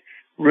play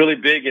really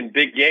big in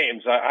big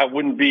games. I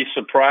wouldn't be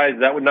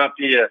surprised. That would not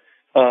be a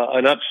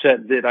an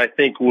upset that I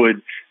think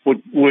would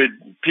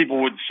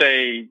people would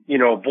say,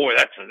 boy,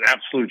 that's an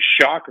absolute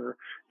shocker,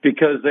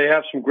 because they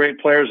have some great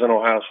players in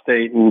Ohio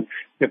State. And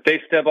if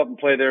they step up and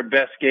play their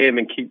best game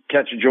and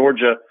catch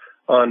Georgia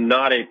on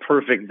not a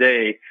perfect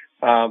day,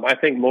 I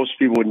think most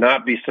people would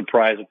not be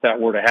surprised if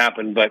that were to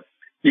happen. But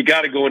you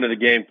got to go into the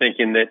game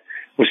thinking that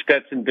with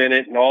Stetson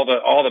Bennett and all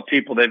the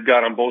people they've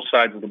got on both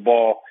sides of the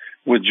ball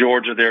with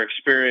Georgia, their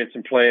experience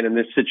in playing in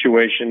this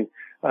situation,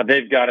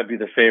 they've got to be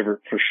the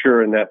favorite for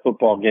sure in that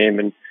football game.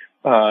 And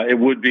it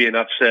would be an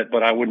upset,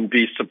 but I wouldn't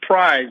be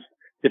surprised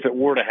if it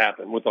were to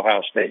happen with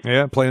Ohio State.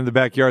 Yeah, playing in the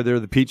backyard there,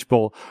 the Peach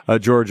Bowl,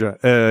 Georgia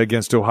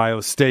against Ohio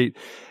State.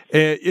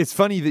 It's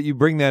funny that you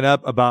bring that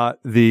up about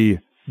the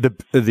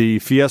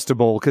Fiesta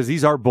Bowl, because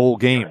these are bowl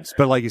games,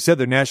 but like you said,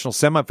 they're national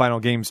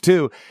semifinal games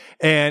too.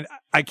 And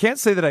I can't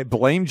say that I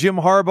blame Jim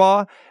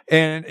Harbaugh,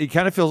 and it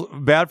kind of feels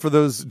bad for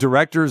those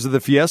directors of the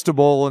Fiesta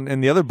Bowl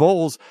and the other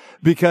bowls,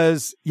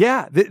 because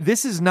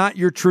this is not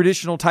your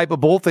traditional type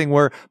of bowl thing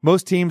where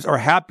most teams are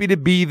happy to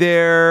be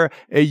there.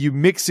 You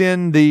mix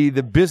in the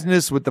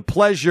business with the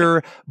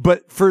pleasure,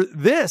 but for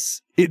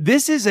this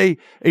is a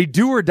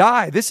do or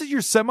die. This is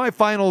your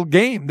semifinal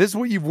game. This is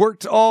what you've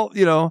worked all,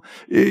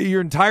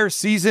 your entire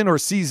season or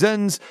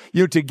seasons,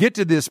 to get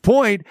to this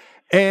point.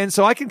 And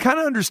so I can kind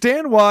of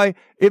understand why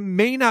it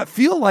may not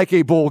feel like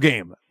a bowl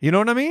game. You know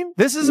what I mean?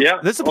 This is a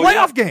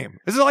playoff game.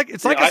 This is like a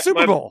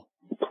Super Bowl.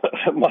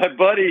 My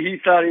buddy, he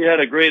thought he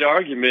had a great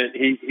argument.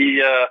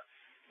 He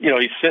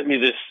sent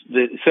me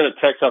sent a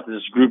text out to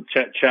this group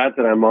chat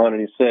that I'm on,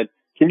 and he said,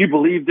 "Can you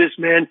believe this,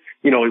 man?"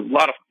 A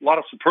lot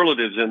of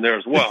superlatives in there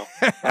as well.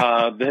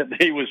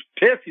 He was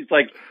pissed. He's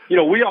like,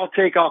 we all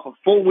take off a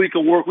full week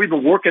of work. We've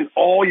been working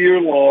all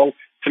year long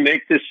to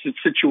make this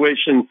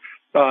situation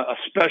a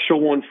special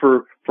one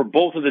for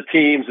both of the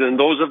teams, and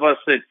those of us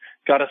that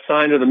got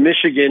assigned to the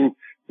Michigan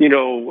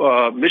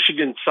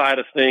side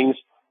of things,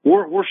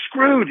 we're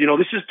screwed.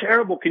 This is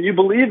terrible. Can you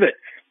believe it?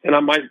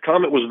 And my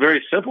comment was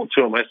very simple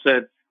to him. I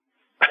said,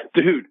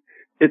 dude,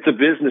 it's a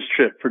business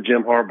trip for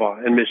Jim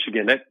Harbaugh in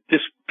Michigan.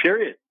 This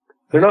period.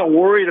 They're not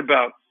worried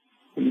about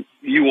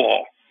you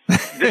all.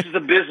 This is a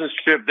business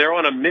trip. They're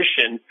on a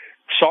mission.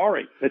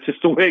 Sorry. That's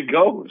just the way it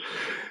goes.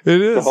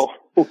 It is. So,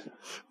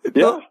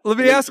 let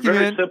me ask you,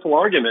 man. Simple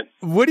argument.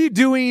 What are you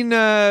doing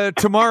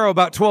tomorrow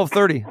about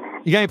 12:30?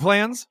 You got any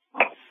plans?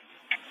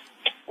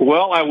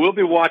 Well, I will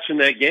be watching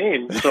that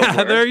game.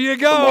 There you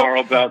go.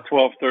 Tomorrow about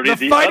 12:30.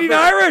 The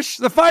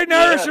Fighting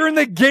Irish are in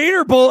the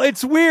Gator Bowl.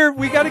 It's weird.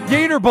 We got a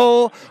Gator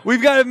Bowl.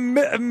 We've got a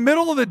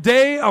middle of the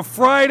day, a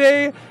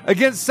Friday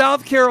against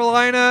South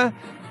Carolina.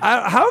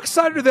 How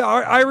excited are the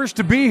Irish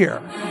to be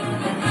here?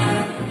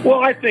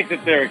 Well, I think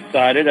that they're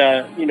excited.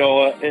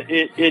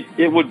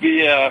 It would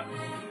be a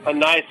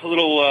nice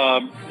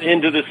little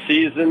end of the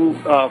season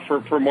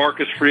for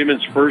Marcus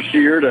Freeman's first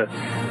year to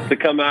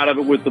come out of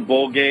it with the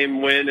bowl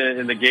game win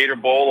in the Gator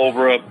Bowl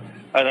over a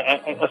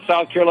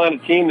South Carolina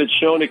team that's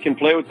shown it can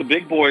play with the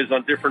big boys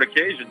on different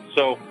occasions.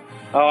 So,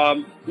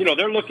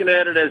 they're looking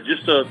at it as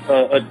just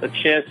a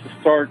chance to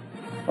start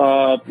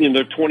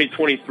their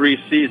 2023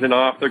 season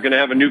off. They're going to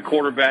have a new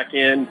quarterback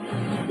in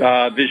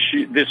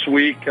this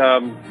week.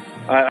 I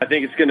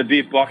think it's going to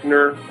be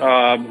Buckner,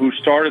 who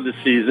started the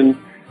season.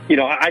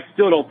 I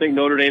still don't think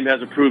Notre Dame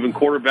has a proven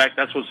quarterback.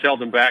 That's what's held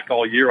them back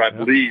all year, I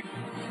believe.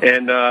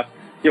 And,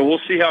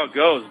 we'll see how it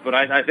goes. But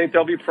I think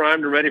they'll be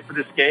primed and ready for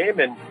this game.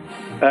 And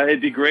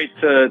it'd be great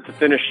to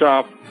finish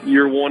off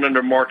year one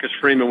under Marcus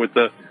Freeman with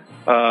a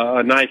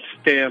nice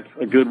stamp,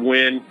 a good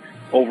win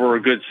over a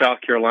good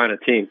South Carolina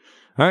team.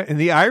 All right, and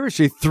the Irish,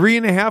 a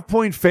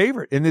 3.5-point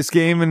favorite in this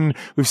game, and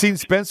we've seen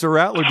Spencer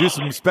Rattler do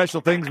some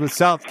special things with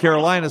South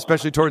Carolina,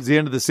 especially towards the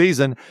end of the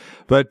season.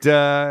 But,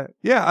 I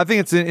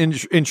think it's an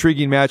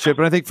intriguing matchup,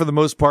 and I think for the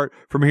most part,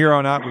 from here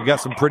on out, we've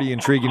got some pretty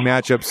intriguing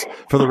matchups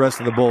for the rest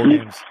of the bowl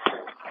games.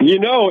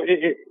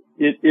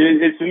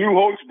 It's the Lou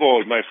Holtz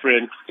Bowl, my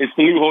friend. It's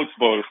the Lou Holtz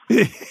Bowl.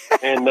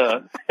 And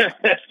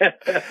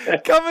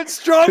coming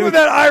strong with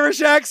that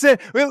Irish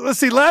accent. Let's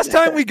see, last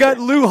time we got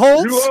Lou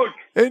Holtz.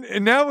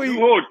 And now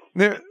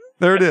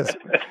there it is.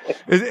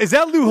 Is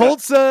that Lou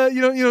Holtz?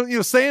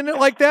 Saying it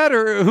like that,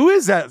 or who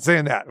is that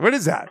saying that? What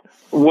is that?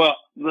 Well,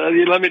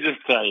 let me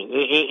just tell you,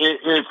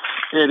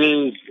 it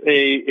is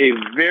a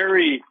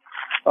very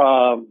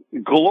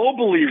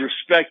globally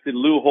respected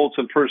Lou Holtz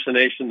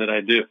impersonation that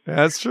I do.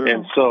 That's true.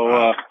 And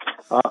so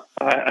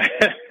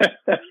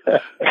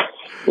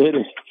it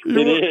is.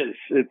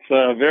 It's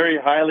very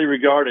highly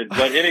regarded.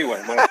 But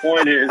anyway, my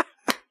point is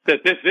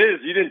that this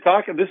is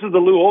the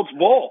Lou Holtz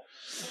Bowl.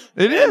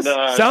 It is.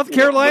 South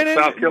Carolina.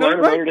 South Carolina,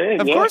 right? Notre Dame.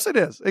 Of course it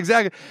is.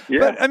 Exactly. Yeah.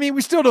 But, I mean,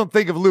 we still don't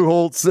think of Lou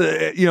Holtz,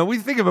 we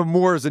think of him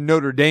more as a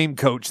Notre Dame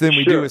coach than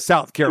we do as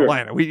South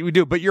Carolina. Sure. We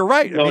do. But you're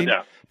right. No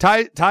doubt.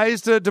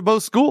 Ties to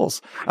both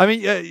schools. I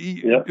mean,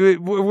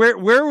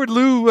 where would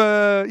Lou,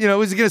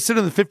 is he going to sit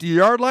on the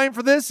 50-yard line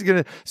for this? He's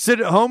going to sit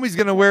at home. He's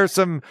going to wear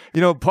some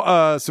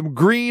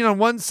green on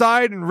one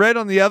side and red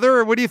on the other.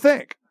 Or what do you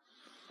think?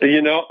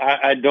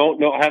 I don't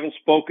know. I haven't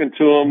spoken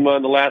to him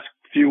in the last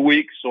few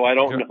weeks, so I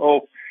don't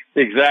know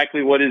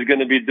exactly what he's going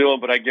to be doing,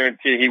 but I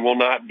guarantee he will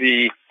not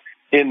be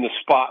in the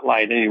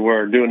spotlight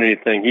anywhere doing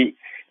anything.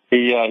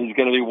 He's going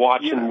to be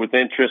watching with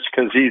interest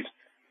because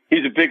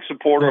he's a big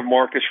supporter of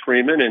Marcus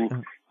Freeman,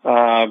 and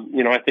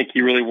I think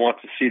he really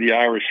wants to see the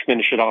Irish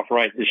finish it off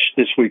right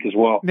this week as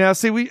well. Now,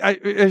 see, we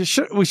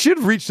should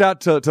have reached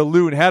out to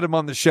Lou and had him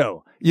on the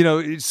show,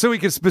 so he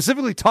could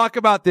specifically talk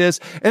about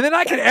this, and then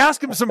I could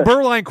ask him some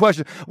Beuerlein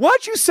questions. Why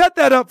don't you set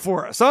that up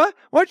for us, huh?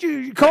 Why don't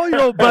you call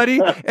your old buddy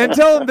and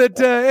tell him that,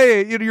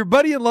 hey, your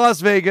buddy in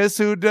Las Vegas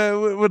who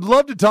would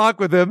love to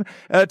talk with him,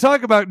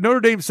 talk about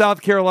Notre Dame,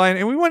 South Carolina,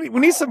 and we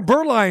need some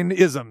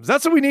Beuerlein-isms.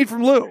 That's what we need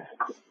from Lou.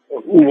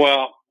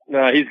 Well,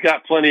 he's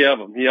got plenty of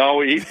them.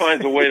 He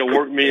finds a way to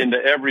work me into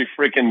every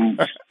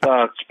freaking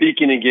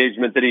speaking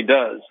engagement that he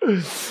does.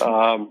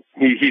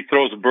 He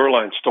throws a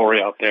Beuerlein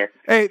story out there.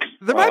 Hey,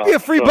 there might be a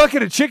free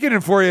bucket of chicken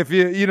in for you if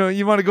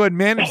you want to go ahead and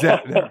manage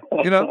that.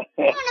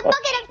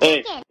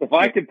 Hey, if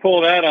I could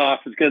pull that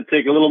off, it's going to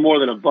take a little more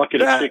than a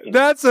bucket of chicken.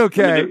 That's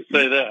okay.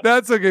 Say that.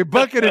 That's okay.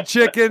 Bucket of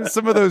chicken,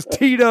 some of those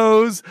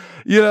Tito's,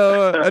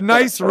 a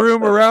nice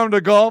room around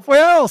a golf.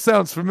 Well,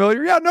 sounds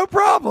familiar. Yeah, no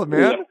problem,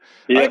 man.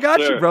 Yes, I got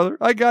sir. you, brother.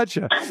 I got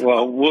you.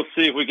 Well, we'll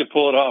see if we can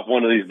pull it off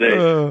one of these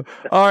days.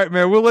 All right,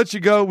 man. We'll let you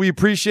go. We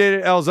appreciate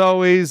it as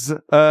always.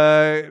 Have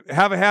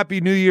a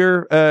happy New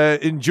Year.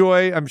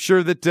 Enjoy. I'm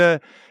sure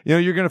that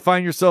you're going to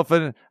find yourself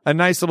a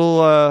nice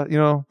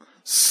little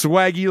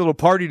swaggy little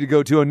party to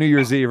go to on New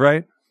Year's Eve,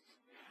 right?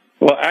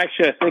 Well,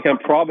 actually, I think I'm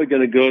probably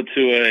going to go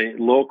to a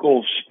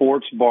local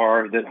sports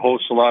bar that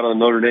hosts a lot of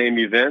Notre Dame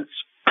events.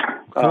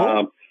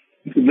 Cool.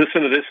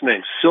 Listen to this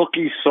name,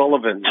 Silky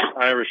Sullivan's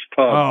Irish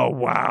Pub. Oh,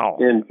 wow.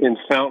 In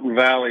Fountain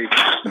Valley,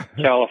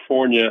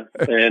 California.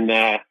 And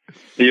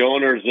the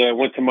owners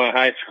went to my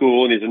high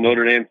school, and he's a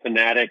Notre Dame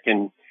fanatic,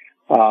 and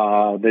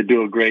they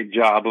do a great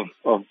job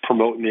of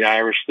promoting the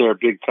Irish there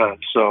big time.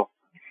 So,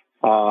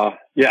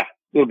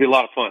 it'll be a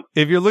lot of fun.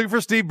 If you're looking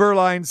for Steve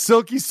Beuerlein,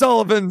 Silky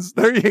Sullivan's,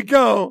 there you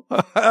go.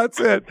 That's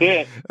it.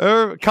 Silky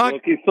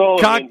Sullivan.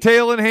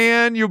 Cocktail in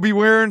hand. You'll be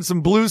wearing some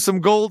blue,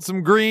 some gold,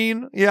 some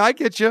green. Yeah, I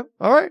get you.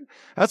 All right.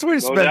 That's the way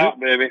to spend doubt, it.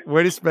 Baby.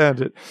 Way to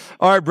spend it.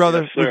 All right,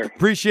 brother. Yes, sir. We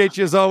appreciate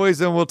you as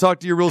always, and we'll talk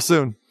to you real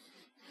soon.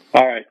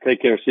 All right.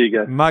 Take care. See you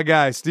guys. My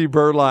guy, Steve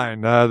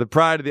Beuerlein, the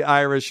pride of the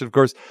Irish, of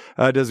course,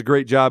 does a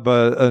great job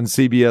on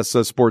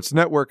CBS Sports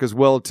Network as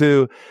well,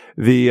 too.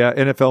 The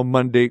NFL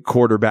Monday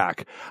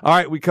quarterback. All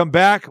right, we come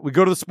back. We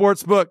go to the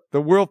sports book,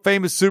 the world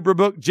famous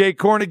Superbook, Jay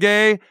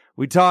Kornegay.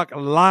 We talk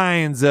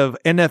lines of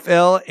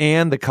NFL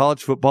and the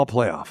college football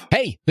playoff.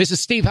 Hey, this is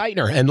Steve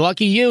Heitner, and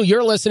lucky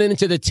you're listening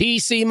to the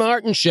T.C.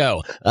 Martin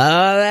Show.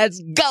 That's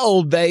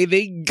gold,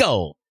 baby,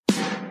 gold.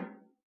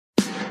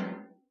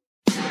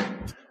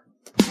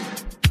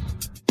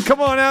 Come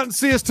on out and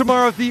see us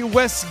tomorrow at the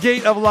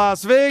Westgate of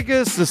Las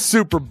Vegas, the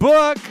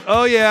Superbook.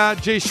 Oh, yeah,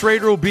 Jay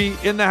Schrader will be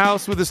in the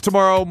house with us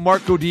tomorrow,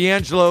 Marco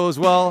D'Angelo as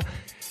well.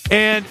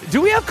 And do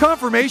we have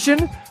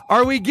confirmation?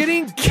 Are we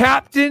getting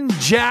Captain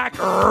Jack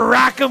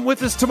Rackham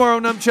with us tomorrow,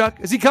 Numchuck?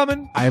 Is he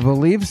coming? I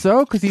believe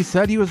so, because he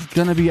said he was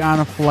going to be on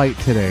a flight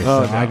today.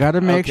 So I got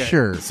to make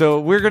sure.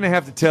 So we're going to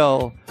have to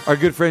tell our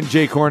good friend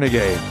Jay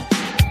Kornegay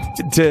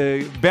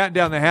to batten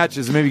down the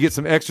hatches and maybe get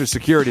some extra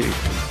security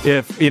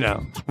if,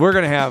 we're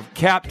going to have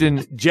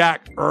Captain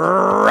Jack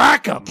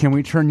Rackham. Can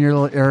we turn your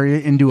little area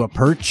into a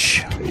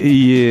perch?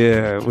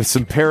 Yeah, with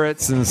some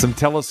parrots and some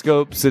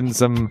telescopes and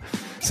some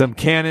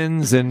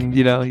cannons and,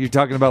 you're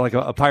talking about like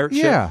a pirate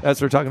ship? Yeah. That's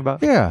what we're talking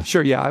about? Yeah.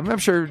 Sure, yeah. I'm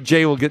sure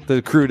Jay will get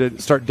the crew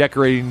to start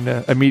decorating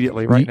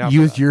immediately right now.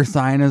 Use your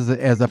sign as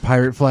a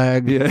pirate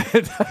flag. Yeah,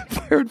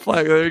 pirate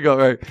flag. There you go.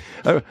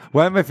 Right.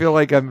 Why am I feel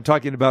like I'm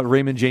talking about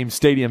Raymond James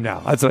Stadium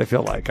now? That's what I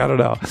feel like. I don't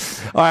know.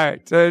 All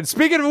right.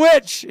 Speaking of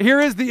which, here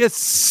is the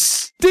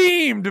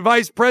esteemed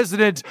Vice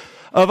President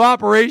of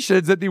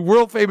Operations at the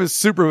world famous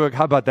Superbook.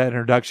 How about that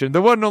introduction?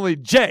 The one and only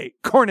Jay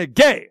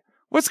Kornegay.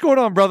 What's going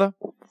on, brother?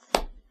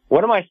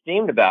 What am I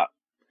steamed about?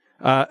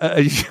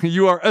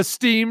 You are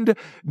esteemed.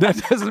 That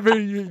doesn't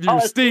mean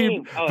you're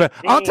steamed. But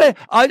esteemed.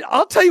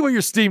 I'll tell you what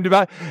you're steamed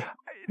about.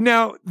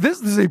 Now,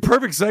 this is a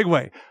perfect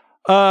segue.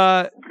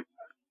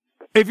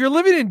 If you're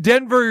living in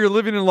Denver, or you're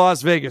living in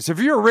Las Vegas. If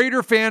you're a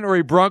Raider fan or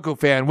a Bronco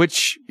fan,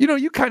 which,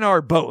 you kind of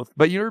are both,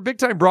 but you're a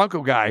big-time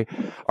Bronco guy,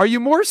 are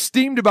you more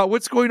steamed about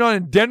what's going on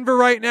in Denver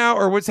right now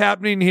or what's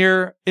happening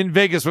here in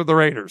Vegas with the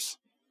Raiders?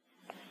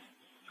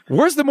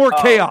 Where's the more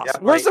chaos?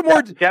 Where's the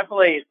more...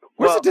 Definitely...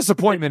 Where's the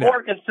disappointment? It's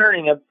more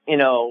concerning,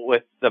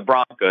 with the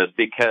Broncos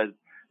because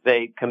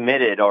they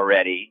committed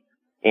already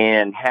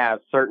and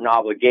have certain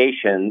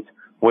obligations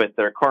with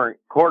their current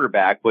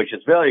quarterback, which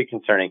is very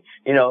concerning.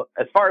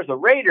 As far as the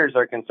Raiders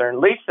are concerned,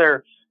 at least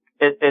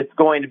it's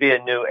going to be a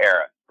new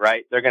era,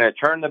 right? They're going to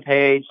turn the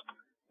page.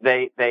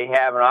 They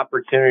have an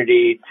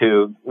opportunity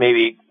to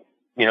maybe,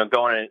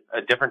 go in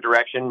a different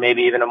direction,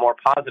 maybe even a more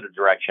positive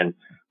direction.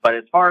 But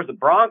as far as the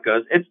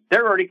Broncos,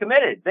 they're already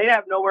committed. They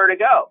have nowhere to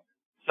go.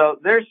 So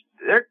they're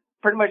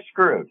pretty much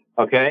screwed.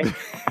 Okay.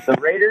 The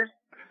Raiders,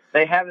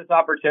 they have this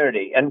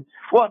opportunity. And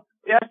I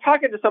was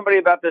talking to somebody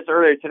about this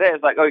earlier today.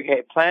 It's like,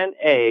 okay, plan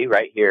A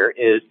right here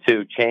is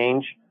to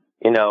change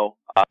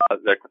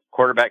the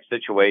quarterback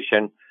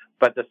situation.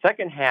 But the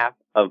second half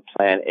of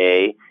Plan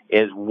A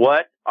is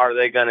what are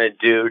they going to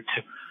do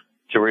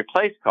to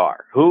replace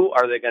Carr? Who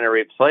are they going to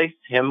replace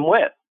him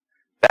with?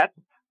 That's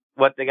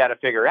what they got to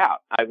figure out.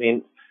 I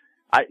mean,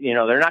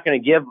 they're not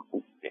going to give,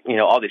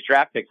 all these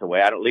draft picks away.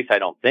 At least I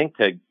don't think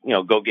to,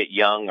 go get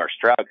Young or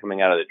Stroud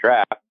coming out of the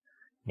draft.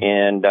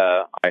 And,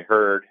 I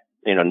heard,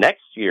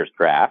 next year's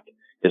draft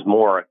is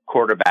more a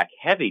quarterback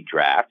heavy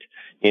draft,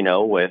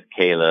 with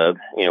Caleb,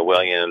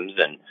 Williams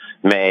and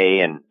May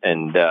and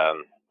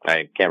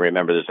I can't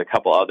remember. There's a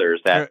couple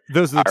others that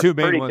those are the two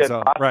main ones.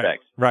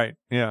 Right.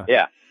 Yeah.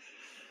 Yeah.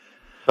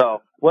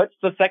 So what's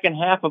the second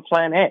half of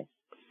Plan A?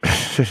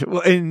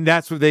 Well, and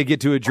that's what they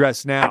get to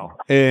address now,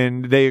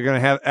 and they're going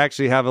to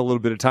actually have a little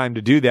bit of time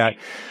to do that.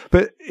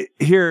 But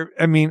here,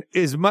 I mean,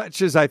 as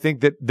much as I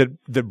think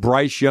that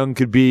Bryce Young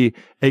could be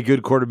a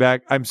good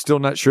quarterback, I'm still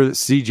not sure that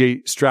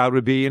CJ Stroud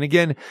would be. And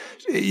again,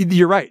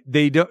 you're right.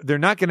 They're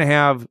not going to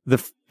have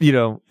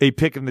a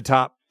pick in the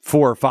top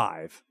 4 or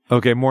 5.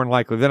 Okay, more than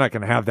likely they're not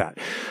going to have that.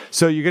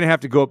 So you're going to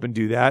have to go up and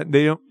do that.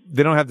 They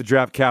don't have the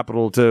draft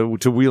capital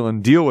to wheel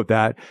and deal with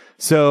that.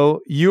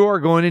 So you are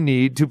going to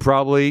need to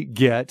probably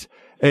get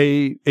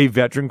a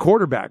veteran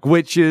quarterback,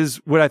 which is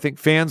what I think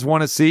fans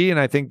want to see, and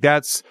I think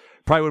that's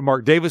probably what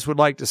Mark Davis would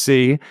like to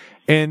see,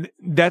 and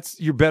that's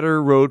your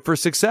better road for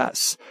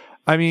success.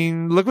 I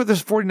mean, look what the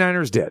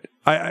 49ers did.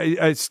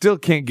 I still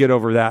can't get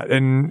over that.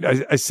 And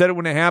I said it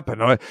when it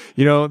happened.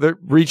 They're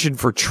reaching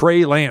for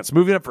Trey Lance,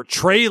 moving up for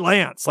Trey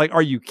Lance. Like,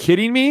 are you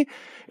kidding me?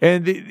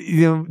 And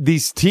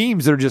these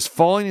teams that are just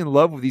falling in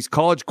love with these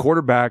college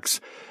quarterbacks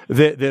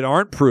that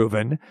aren't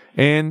proven.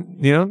 And,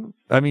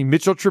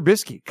 Mitchell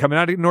Trubisky coming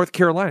out of North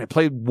Carolina,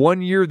 played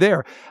 1 year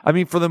there. I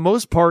mean, for the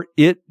most part,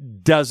 it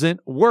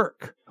doesn't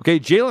work. Okay,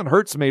 Jalen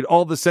Hurts made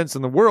all the sense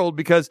in the world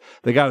because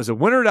the guy was a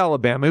winner at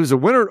Alabama. He was a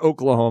winner at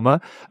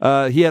Oklahoma.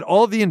 He had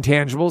all the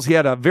intangibles. He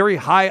had a very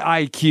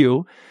high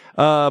IQ,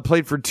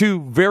 played for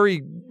 2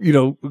 very,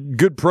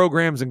 good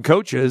programs and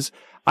coaches.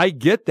 I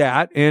get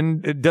that,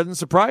 and it doesn't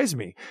surprise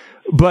me.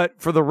 But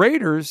for the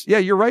Raiders, yeah,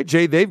 you're right,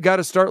 Jay. They've got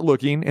to start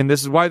looking, and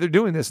this is why they're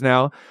doing this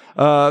now.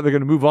 They're going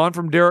to move on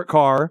from Derek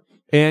Carr,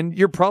 and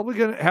you're probably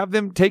going to have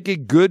them take a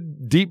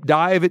good deep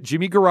dive at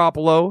Jimmy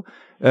Garoppolo,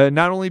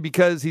 not only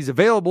because he's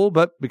available,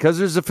 but because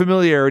there's a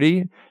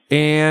familiarity,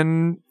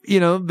 and,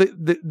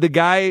 the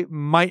guy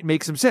might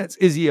make some sense.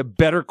 Is he a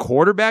better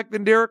quarterback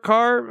than Derek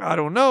Carr? I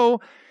don't know.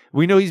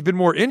 We know he's been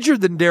more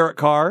injured than Derek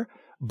Carr.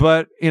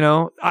 But, I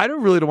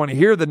don't want to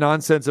hear the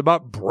nonsense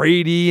about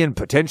Brady and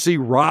potentially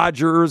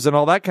Rodgers and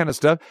all that kind of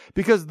stuff,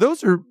 because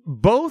those are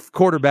both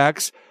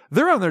quarterbacks.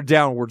 They're on their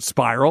downward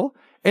spiral,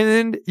 and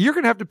then you're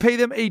going to have to pay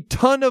them a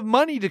ton of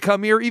money to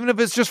come here, even if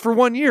it's just for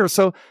 1 year.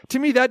 So to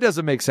me, that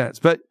doesn't make sense.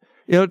 But,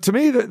 to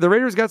me, the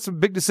Raiders got some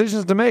big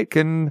decisions to make,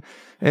 and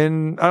I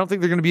don't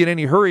think they're going to be in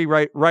any hurry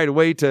right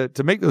away to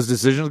make those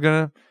decisions. They're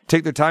going to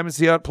take their time and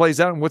see how it plays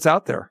out and what's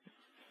out there.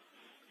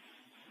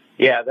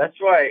 Yeah, that's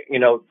why,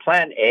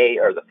 Plan A,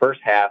 or the first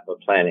half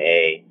of Plan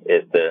A,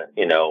 is to,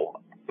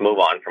 move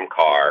on from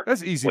Carr.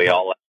 That's easy. We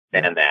all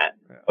understand that.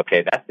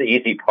 Okay, that's the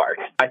easy part.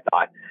 I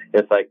thought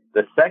it's like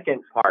the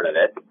second part of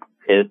it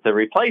is to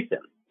replace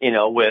him,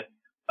 with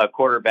a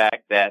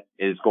quarterback that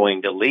is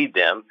going to lead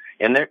them.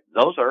 And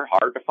those are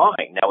hard to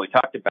find. Now, we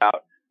talked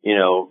about,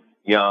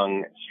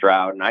 Young,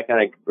 Stroud, and I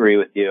kind of agree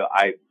with you.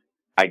 I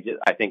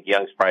think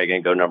Young's probably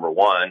going to go number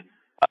 1.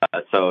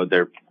 So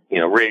they're,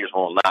 Raiders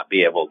will not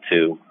be able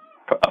to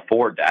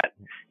afford that.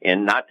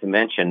 And not to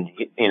mention,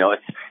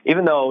 it's,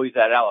 even though he's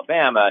at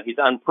Alabama, he's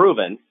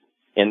unproven,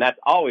 and that's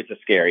always a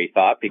scary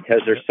thought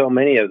because there's so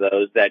many of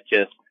those that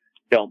just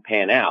don't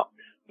pan out.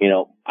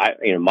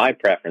 My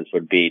preference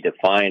would be to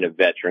find a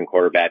veteran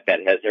quarterback that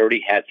has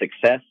already had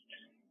success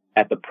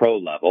at the pro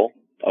level.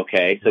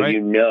 Okay. So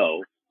right.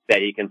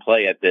 That he can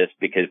play at this,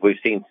 because we've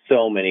seen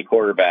so many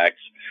quarterbacks,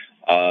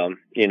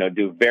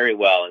 do very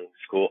well in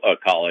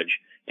college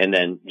and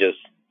then just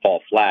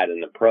fall flat in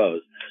the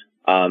pros.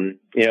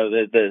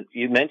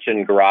 You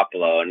mentioned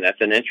Garoppolo, and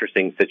that's an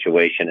interesting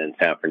situation in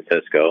San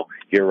Francisco.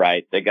 You're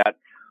right. They got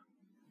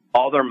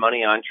all their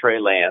money on Trey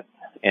Lance,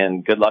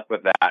 and good luck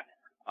with that.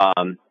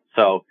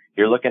 So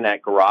you're looking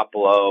at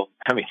Garoppolo.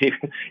 I mean,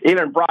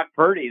 even Brock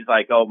Purdy's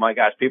like, oh my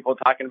gosh, people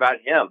are talking about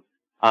him.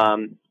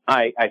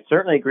 I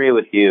certainly agree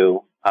with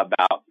you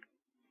about,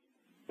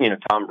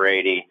 Tom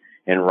Brady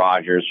and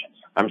Rodgers.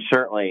 I'm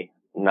certainly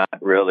not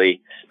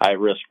really, I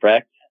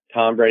respect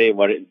Tom Brady,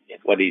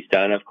 what he's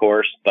done, of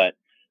course, but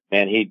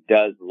man, he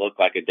does look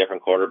like a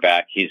different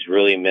quarterback. He's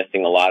really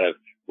missing a lot of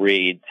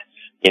reads,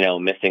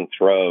 missing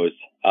throws.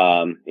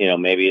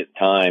 Maybe it's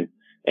time.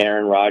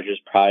 Aaron Rodgers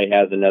probably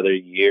has another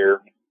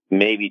year,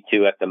 maybe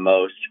 2 at the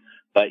most.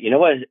 But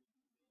what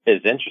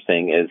is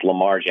interesting is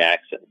Lamar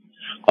Jackson.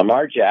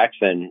 Lamar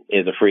Jackson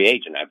is a free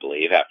agent, I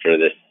believe, after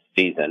this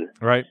season.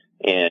 Right.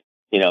 And,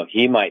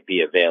 he might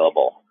be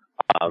available,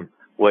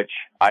 which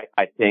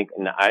I think,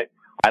 and I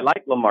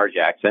like Lamar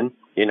Jackson.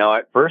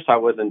 At first I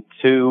wasn't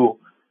too,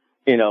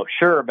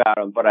 sure about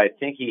him, but I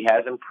think he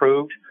has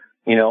improved.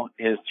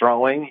 his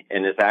throwing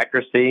and his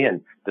accuracy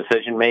and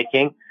decision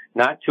making,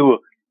 not to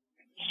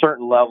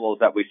certain levels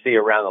that we see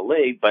around the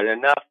league, but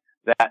enough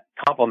that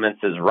complements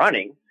his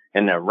running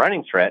and their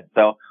running threat.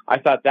 So I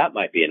thought that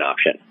might be an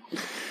option.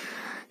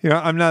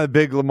 I'm not a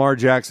big Lamar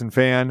Jackson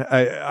fan.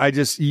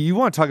 You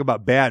want to talk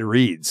about bad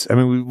reads. I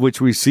mean,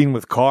 which we've seen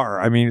with Carr.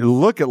 I mean,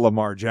 look at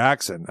Lamar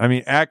Jackson. I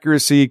mean,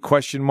 accuracy,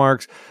 question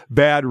marks,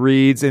 bad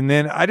reads. And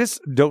then I just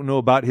don't know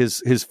about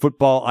his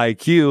football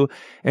IQ.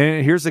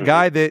 And here's a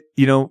guy that,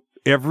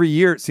 every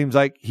year it seems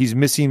like he's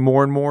missing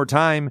more and more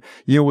time,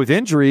 with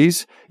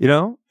injuries,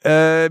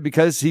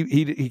 because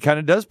he kind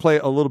of does play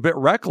a little bit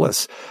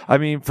reckless. I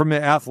mean, from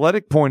an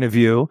athletic point of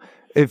view,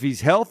 if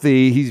he's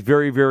healthy, he's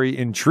very, very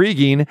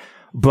intriguing.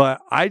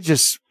 But I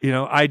just,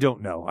 I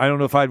don't know. I don't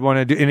know if I'd want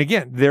to do. And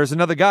again, there's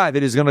another guy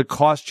that is going to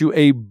cost you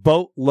a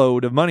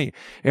boatload of money.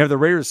 And if the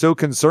Raiders are so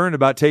concerned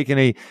about taking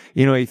a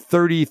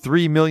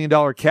 $33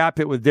 million cap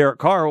hit with Derek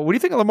Carr, what do you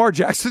think Lamar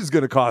Jackson is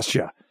going to cost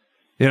you?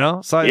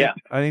 So I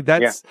think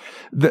that's,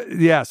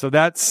 so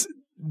that's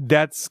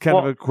kind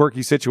of a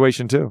quirky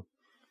situation too.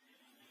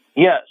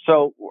 Yeah,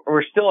 so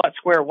we're still at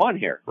square one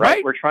here,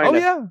 right? We're trying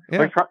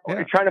we're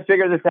trying to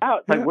figure this out.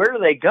 It's like, where do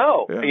they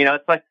go? Yeah.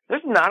 It's like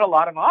there's not a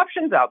lot of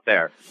options out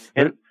there,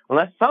 and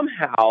unless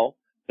somehow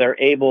they're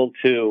able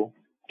to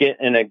get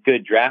in a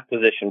good draft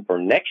position for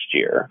next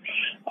year,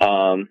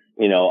 I'm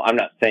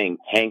not saying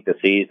tank the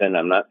season.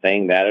 I'm not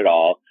saying that at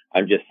all.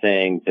 I'm just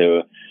saying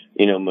to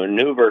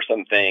maneuver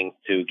some things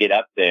to get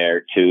up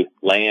there to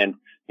land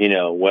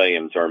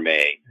Williams or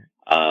May.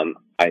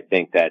 I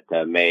think that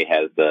May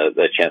has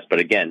the chance, but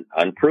again,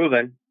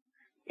 unproven.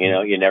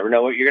 You never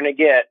know what you're going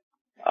to get.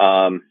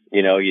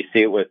 You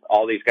see it with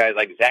all these guys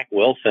like Zach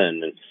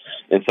Wilson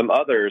and some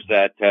others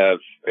that have,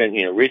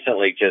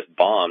 recently just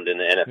bombed in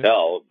the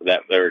NFL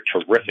that they're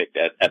terrific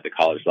at the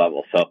college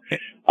level. So,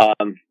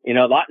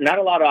 not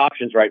a lot of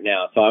options right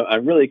now. So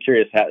I'm really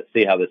curious to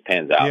see how this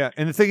pans out. Yeah.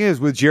 And the thing is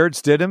with Jarrett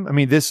Stidham, I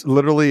mean, this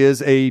literally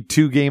is a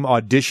 2-game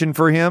audition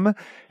for him.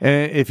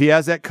 And if he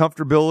has that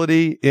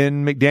comfortability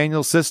in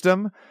McDaniel's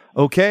system,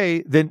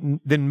 okay, then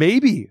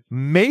maybe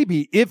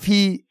if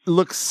he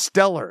looks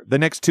stellar the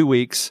next 2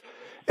 weeks,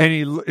 and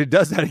he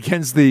does that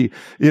against the,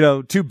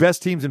 two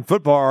best teams in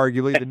football,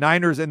 arguably, the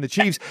Niners and the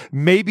Chiefs,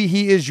 maybe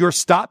he is your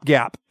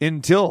stopgap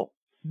until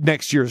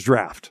next year's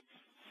draft.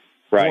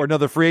 Right. Or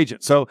another free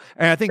agent. So,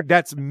 and I think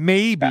that's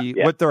maybe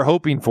what they're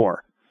hoping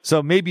for.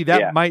 So maybe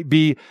that might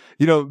be,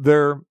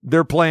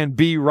 their plan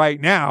B right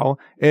now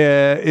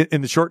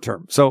in the short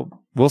term. So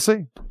we'll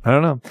see. I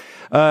don't know.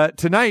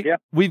 Tonight,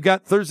 we've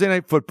got Thursday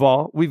Night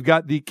Football. We've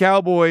got the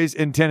Cowboys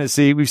in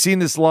Tennessee. We've seen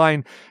this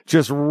line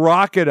just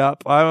rocket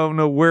up. I don't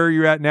know where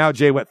you're at now,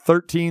 Jay. What,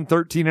 13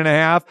 and a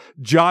half?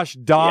 Josh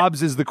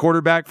Dobbs is the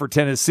quarterback for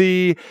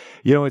Tennessee.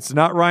 It's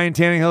not Ryan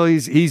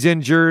Tannehill. He's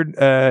injured.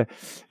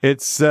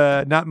 It's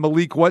not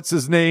Malik. What's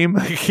his name?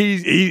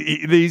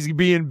 He's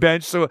being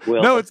benched. So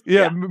Willis. No, it's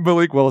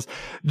Malik Willis.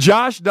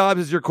 Josh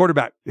Dobbs is your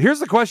quarterback. Here's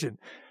the question.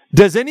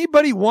 Does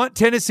anybody want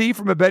Tennessee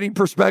from a betting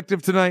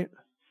perspective tonight?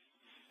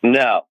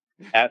 No,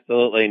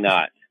 absolutely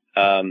not.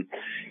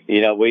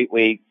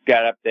 We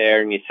got up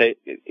there and we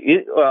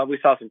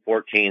saw some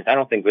 14s. I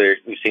don't think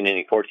we've seen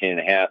any 14 and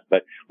a half,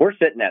 but we're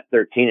sitting at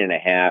 13 and a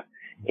half.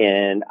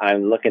 And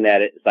I'm looking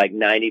at it. It's like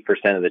 90%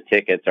 of the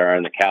tickets are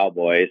on the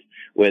Cowboys,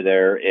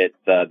 whether it's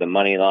the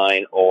money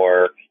line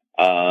or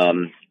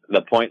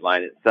the point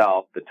line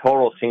itself. The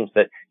total seems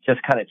to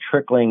just kind of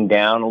trickling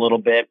down a little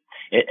bit.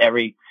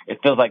 It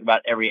feels like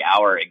about every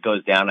hour it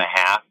goes down a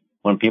half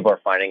when people are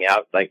finding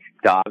out like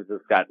Dobbs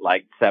has got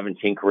like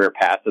 17 career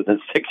passes in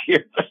 6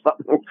 years or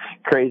something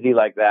crazy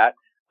like that.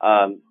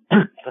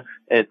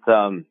 It's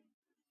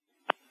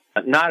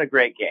not a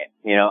great game.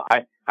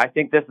 I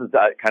think this is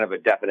kind of a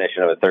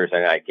definition of a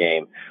Thursday night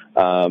game.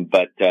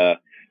 But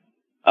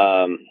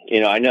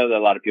I know that a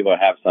lot of people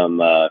have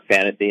some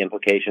fantasy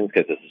implications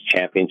because this is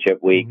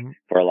championship week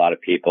for a lot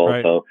of people.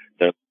 Right. So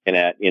they're looking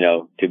at,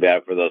 too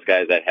bad for those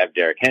guys that have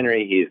Derrick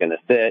Henry. He's going to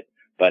sit.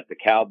 But the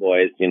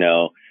Cowboys,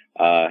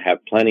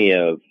 have plenty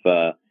of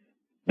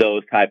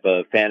those type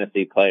of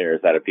fantasy players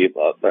that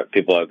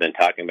people have been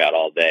talking about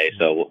all day.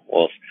 So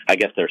I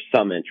guess there's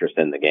some interest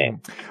in the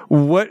game.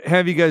 What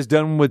have you guys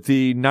done with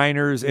the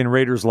Niners and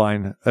Raiders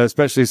line,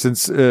 especially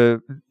since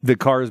the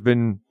Carr has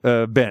been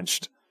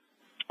benched?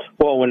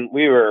 Well, when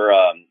we were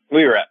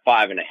at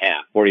 5.5,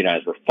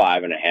 49ers were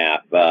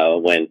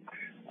 5.5 when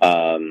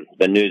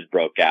the news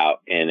broke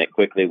out, and it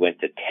quickly went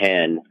to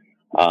 10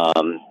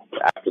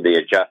 after the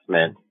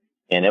adjustment,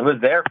 and it was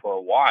there for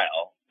a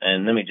while.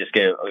 And let me just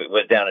it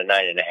went down to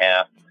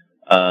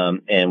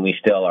 9.5, and we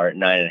still are at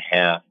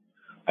 9.5.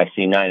 I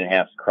see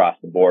 9.5 across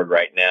the board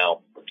right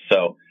now.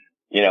 So,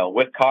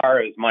 with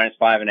Carr it was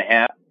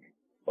 -5.5,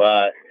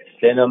 but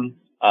Stidham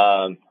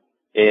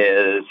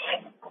is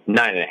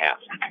 9.5.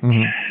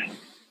 Mm-hmm.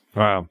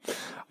 Wow.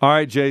 All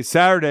right, Jay.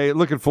 Saturday,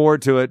 looking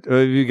forward to it.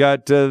 You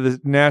got the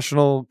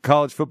National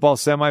College Football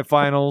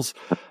semifinals,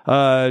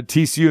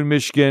 TCU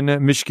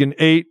and Michigan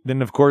 8.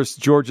 Then, of course,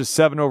 Georgia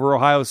 7 over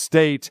Ohio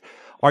State.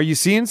 Are you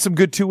seeing some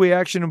good two-way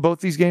action in both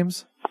these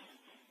games?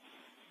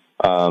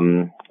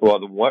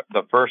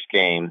 The first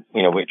game,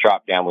 we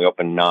dropped down. We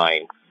opened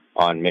 9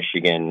 on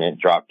Michigan. It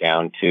dropped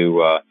down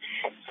to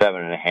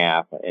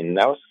 7.5, and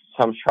that was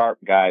some sharp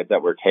guys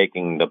that were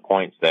taking the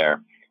points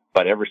there.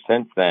 But ever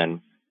since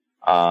then,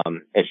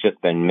 it's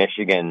just been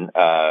Michigan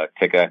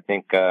took, I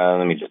think,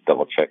 let me just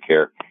double check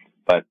here,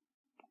 but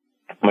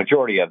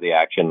majority of the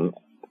action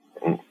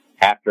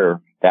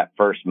after that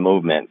first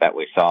movement that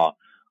we saw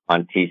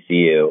on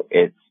TCU,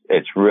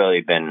 it's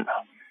really been,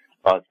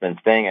 it's been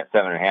staying at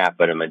 7.5,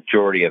 but a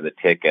majority of the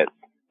tickets,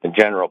 the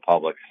general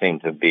public seem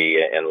to be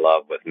in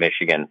love with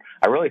Michigan.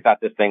 I really thought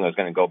this thing was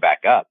going to go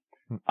back up.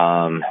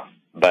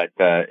 But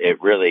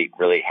it really,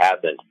 really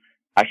hasn't.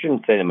 I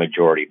shouldn't say the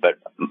majority, but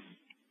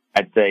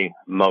I'd say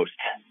most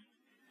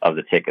of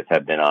the tickets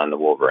have been on the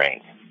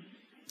Wolverines.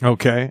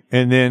 Okay.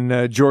 And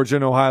then Georgia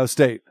and Ohio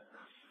State.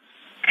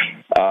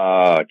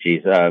 Oh,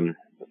 geez. No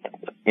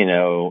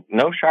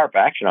sharp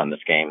action on this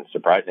game,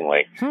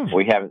 surprisingly.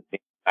 We haven't seen,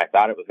 I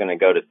thought it was going to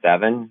go to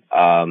 7.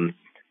 I'm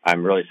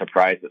really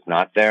surprised it's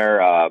not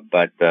there.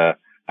 But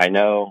I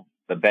know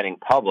the betting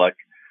public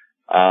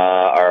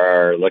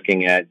are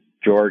looking at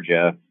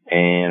Georgia,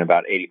 and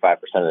about 85%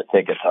 of the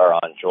tickets are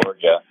on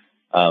Georgia.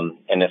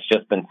 And it's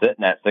just been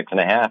sitting at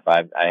 6.5.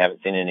 I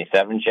haven't seen any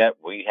 7s yet.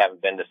 We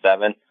haven't been to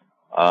 7.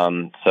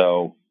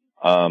 So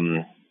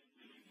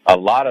a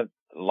lot of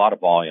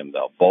volume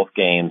though. Both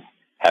games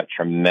have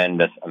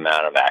tremendous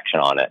amount of action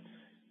on it.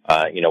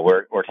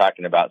 We're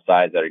talking about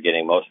sides that are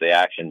getting most of the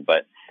action,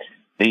 but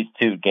these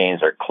two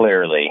games are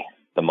clearly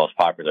the most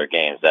popular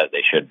games, as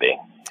they should be.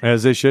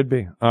 As they should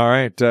be. All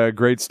right.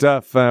 Great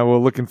stuff. We're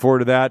looking forward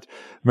to that.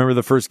 Remember,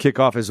 the first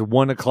kickoff is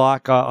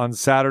 1:00 on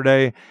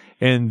Saturday,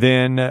 and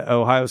then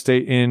Ohio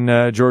State in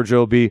Georgia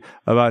will be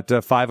about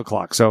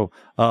 5:00. So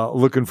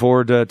looking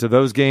forward to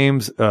those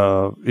games.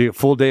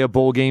 Full day of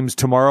bowl games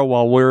tomorrow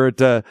while we're at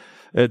the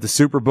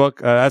Superbook.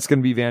 That's going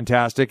to be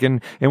fantastic.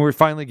 And we're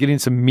finally getting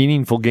some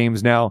meaningful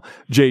games now,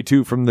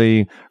 J2, from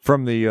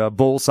the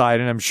bowl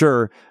side. And I'm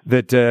sure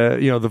that,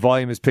 the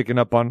volume is picking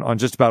up on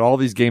just about all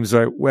these games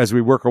as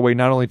we work our way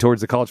not only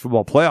towards the college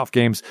football playoff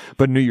games,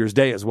 but New Year's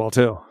Day as well,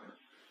 too.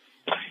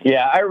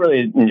 Yeah, I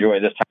really enjoy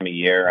this time of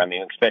year. I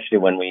mean, especially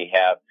when we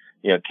have,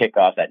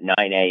 kickoffs at 9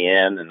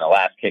 a.m. and the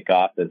last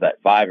kickoff is at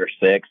 5 or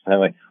 6.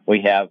 And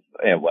we have,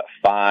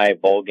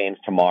 5 bowl games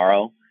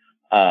tomorrow.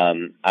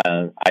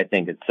 I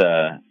think it's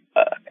a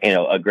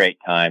great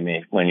time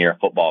when you're a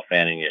football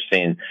fan and you're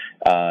seeing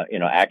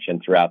action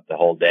throughout the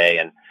whole day,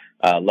 and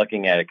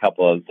looking at a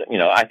couple of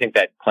I think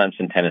that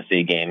Clemson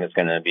Tennessee game is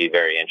going to be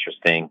very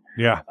interesting.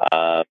 Yeah.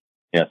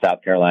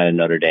 South Carolina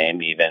Notre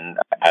Dame, even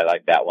I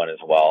like that one as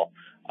well.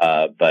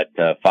 But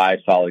 5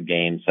 solid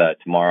games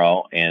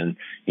tomorrow, and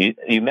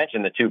you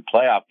mentioned the 2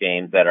 playoff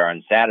games that are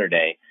on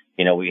Saturday.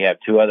 We have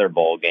 2 other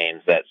bowl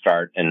games that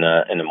start in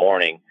the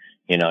morning.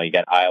 You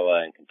got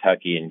Iowa and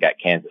Kentucky, and you got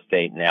Kansas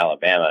State and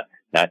Alabama.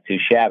 Not too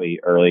shabby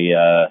early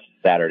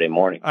Saturday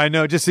morning. I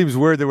know. It just seems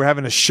weird that we're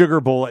having a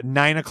Sugar Bowl at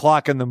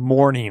 9:00 in the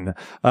morning,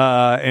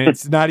 and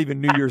it's not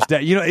even New Year's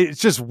Day. It's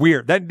just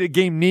weird. That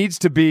game needs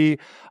to be,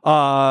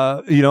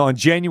 on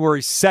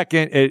January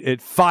 2nd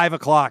at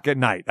 5:00 at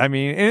night. I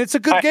mean, and it's a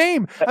good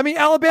game. I mean,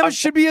 Alabama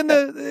should be in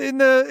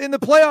the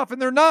playoff,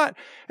 and they're not.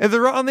 And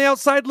they're on the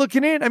outside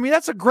looking in. I mean,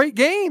 that's a great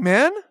game,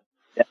 man.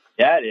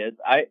 Yeah, it is.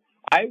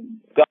 I've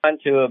gone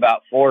to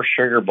about 4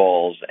 Sugar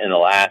Bowls in the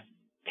last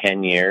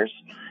 10 years.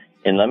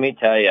 And let me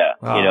tell you,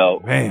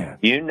 man.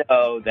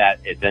 That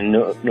it's in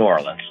New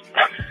Orleans.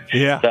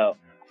 Yeah. So,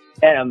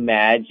 and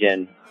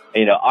imagine,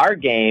 our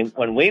game,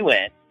 when we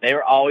went, they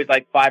were always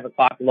like 5:00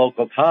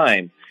 local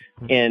time.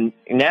 And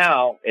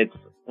now it's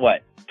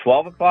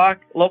 12:00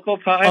 local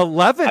time?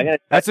 11.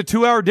 That's a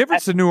 2-hour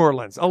difference to New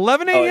Orleans.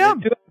 11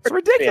 a.m. It's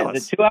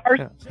ridiculous. Yeah, 2 hours?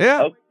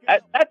 Yeah.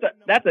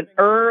 That's an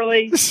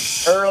early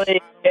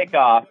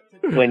kickoff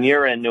when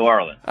you're in New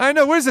Orleans. I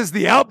know. What is this?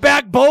 The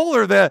Outback Bowl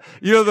or the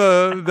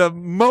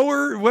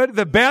mower?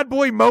 The Bad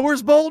Boy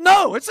Mowers Bowl?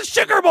 No, it's a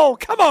Sugar Bowl.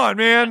 Come on,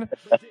 man.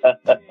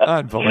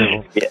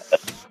 Unbelievable. Yeah.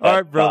 All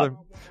right, brother.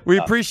 We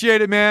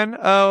appreciate it, man.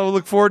 We'll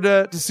look forward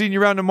to seeing you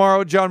around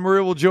tomorrow. John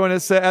Murray will join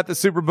us at the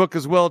Superbook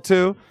as well,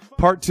 too.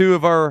 Part 2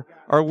 of our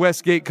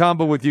Westgate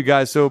combo with you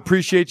guys. So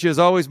appreciate you as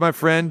always, my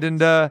friend,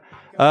 and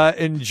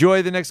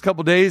enjoy the next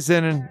couple days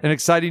and an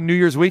exciting New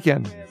Year's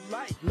weekend.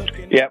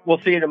 Yeah, we'll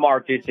see you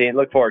tomorrow, TC.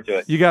 Look forward to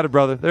it. You got it,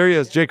 brother. There he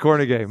is, Jay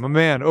Cornegay, my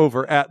man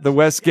over at the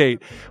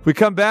Westgate. We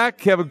come back.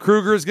 Kevin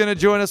Kruger is going to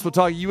join us. We'll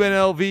talk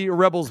UNLV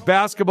Rebels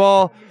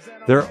basketball.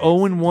 They're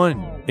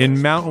 0-1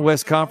 in Mountain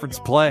West Conference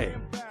play.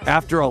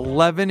 After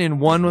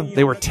 11-1,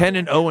 they were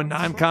 10-0 in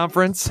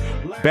non-conference.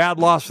 Bad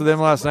loss for them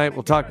last night.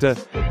 We'll talk to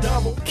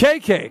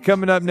KK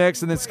coming up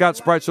next, and then Scott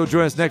Sprites will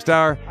join us next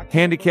hour,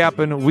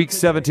 handicapping Week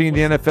 17,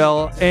 the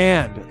NFL,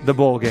 and the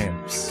bowl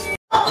games.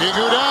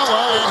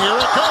 Iguodala, and here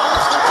it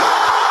comes.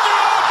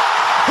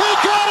 He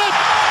got it!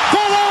 The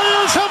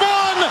Warriors have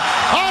won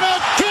on a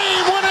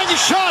game-winning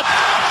shot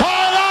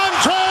by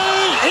Andre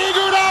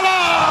Iguodala!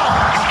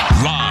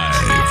 Live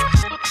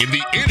in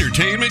the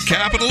entertainment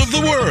capital of the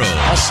world.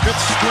 A Smith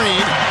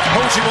screen.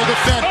 Posey will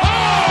defend.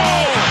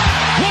 Oh!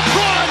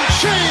 LeBron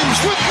James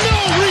with no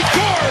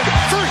regard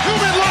for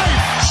human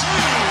life.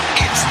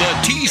 It's the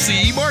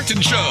TC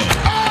Martin Show.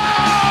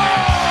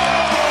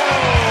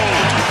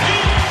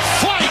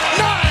 Flight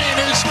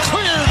 9 is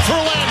cleared for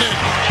landing.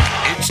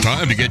 It's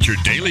time to get your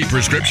daily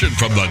prescription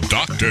from the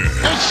doctor.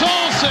 The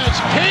soul says,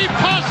 "Hey,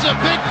 pasta,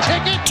 big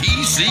ticket."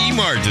 TC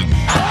Martin.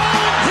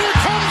 And here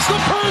comes the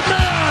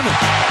Birdman,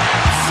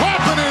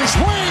 flapping his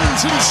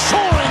wings and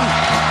soaring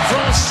for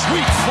a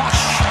sweet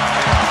flush.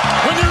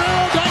 When you're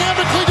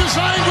aerodynamically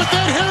designed with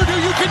that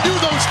hairdo, you can do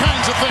those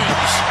kinds of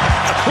things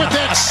with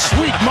that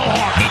sweet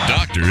mohawk. The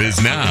doctor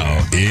is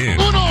now in.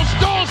 Unos,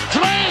 dos,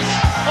 tres.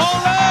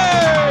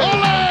 Ole!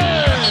 Ole!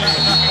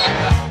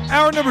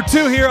 Hour number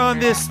 2 here on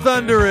this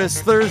thunderous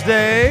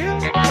Thursday.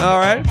 All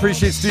right.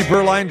 Appreciate Steve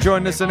Berline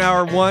joining us in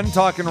hour 1,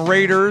 talking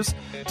Raiders,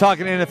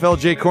 talking NFL.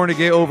 Jay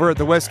Cornegay over at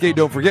the Westgate.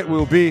 Don't forget, we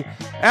will be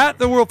at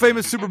the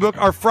world-famous Superbook,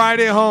 our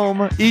Friday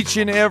home, each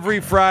and every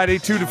Friday,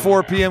 2 to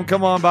 4 p.m.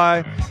 Come on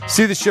by,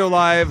 see the show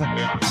live.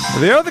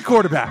 They are the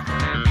quarterback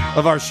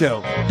of our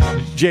show.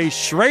 Jay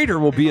Schrader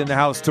will be in the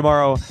house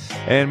tomorrow,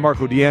 and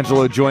Marco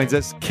D'Angelo joins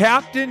us.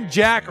 Captain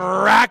Jack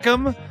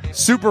Rackham,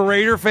 Super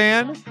Raider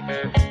fan.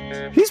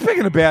 He's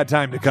picking a bad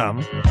time to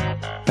come.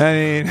 I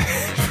mean,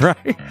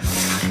 right?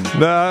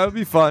 That'll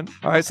be fun.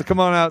 All right, so come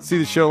on out, see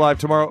the show live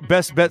tomorrow.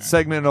 Best bet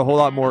segment and a whole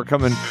lot more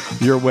coming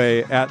your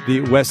way at the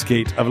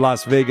Westgate of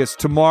Las Vegas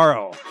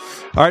tomorrow.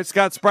 All right,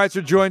 Scott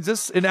Spreitzer joins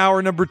us in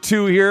hour number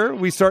 2 here.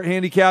 We start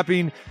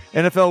handicapping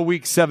NFL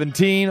Week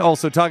 17.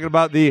 Also talking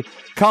about the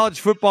college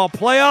football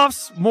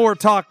playoffs. More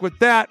talk with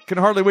that. Can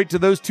hardly wait to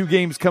those 2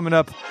 games coming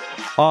up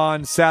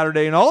on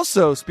Saturday. And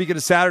also, speaking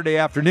of Saturday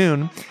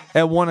afternoon,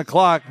 at 1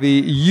 o'clock,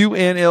 the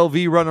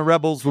UNLV Running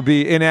Rebels will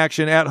be in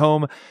action at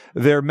home.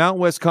 Their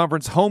Mountain West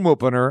Conference home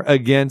opener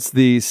against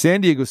the San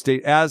Diego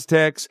State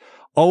Aztecs.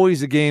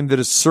 Always a game that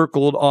is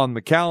circled on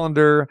the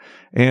calendar,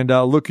 and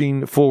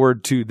looking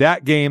forward to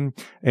that game.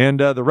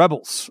 And the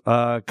Rebels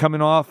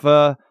coming off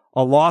a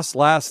loss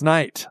last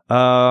night,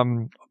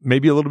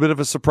 maybe a little bit of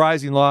a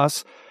surprising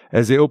loss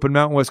as they opened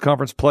Mountain West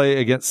Conference play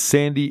against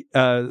San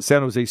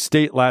Jose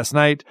State last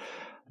night.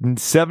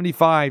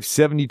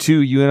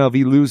 75-72,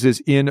 UNLV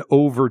loses in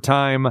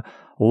overtime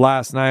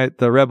last night.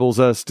 The Rebels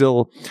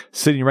still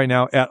sitting right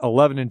now at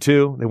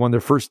 11-2. They won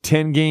their first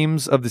 10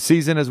 games of the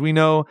season, as we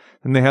know.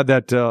 And they had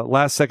that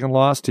last second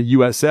loss to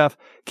USF,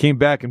 came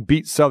back and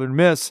beat Southern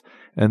Miss.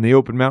 And they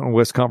opened Mountain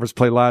West Conference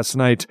play last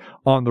night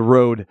on the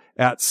road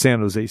at San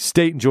Jose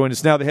State. And join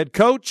us now, the head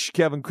coach,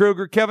 Kevin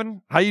Kruger.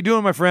 Kevin, how you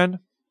doing, my friend?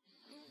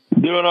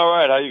 Doing all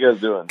right. How you guys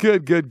doing?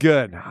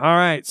 Good. All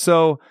right.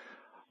 So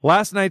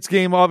last night's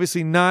game,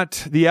 obviously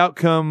not the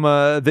outcome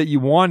that you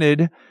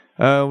wanted.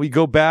 We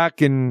go back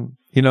and,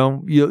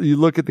 you you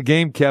look at the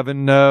game,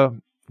 Kevin.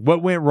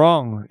 What went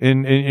wrong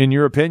in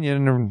your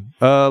opinion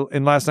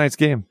in last night's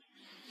game?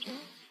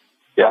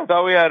 Yeah, I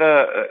thought we had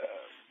a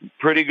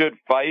pretty good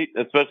fight,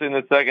 especially in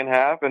the second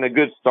half, and a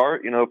good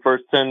start,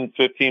 first 10,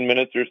 15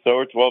 minutes or so,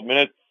 or 12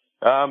 minutes.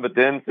 But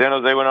then San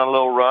Jose went on a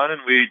little run,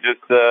 and we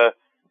just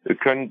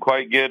couldn't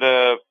quite got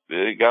a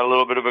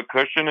little bit of a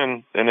cushion,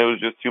 and it was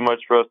just too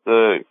much for us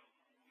to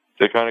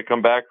kind of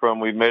come back from.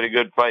 We made a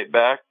good fight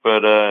back,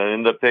 but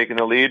ended up taking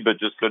the lead, but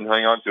just couldn't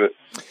hang on to it.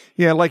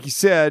 Yeah, like you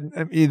said,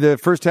 I mean, the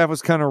first half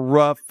was kind of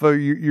rough.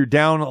 You're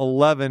down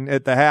 11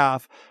 at the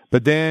half,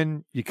 but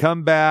then you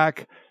come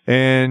back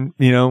and,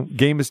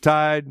 game is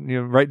tied,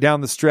 right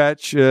down the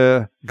stretch,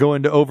 go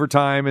into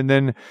overtime, and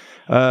then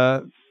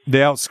they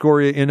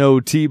outscore you in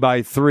OT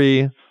by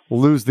 3,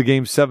 lose the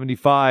game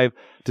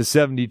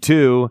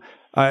 75-72.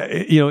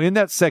 In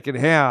that second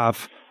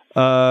half,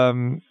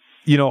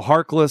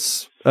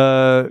 Harkless,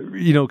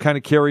 kind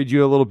of carried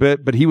you a little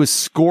bit, but he was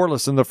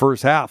scoreless in the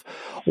first half.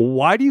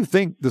 Why do you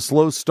think the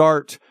slow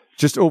start,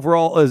 just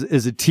overall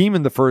as a team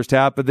in the first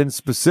half, but then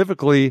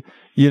specifically,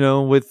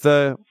 with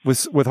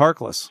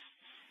Harkless?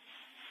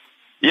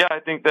 Yeah,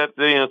 I think that's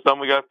something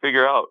we got to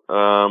figure out.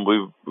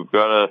 We've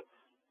got to,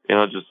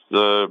 just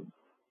do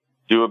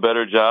a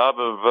better job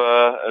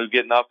of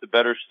getting off the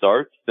better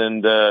starts,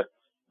 and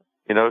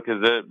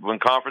because when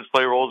conference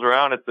play rolls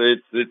around, it's a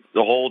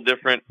whole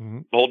different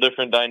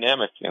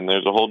dynamic, and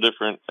there's a whole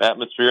different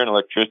atmosphere and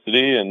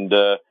electricity, and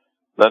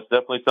that's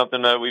definitely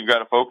something that we've got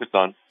to focus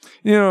on.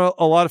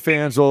 A lot of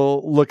fans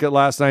will look at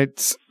last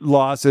night's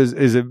loss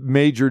as a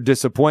major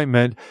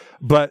disappointment,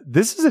 but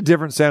this is a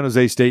different San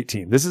Jose State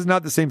team. This is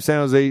not the same San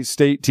Jose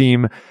State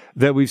team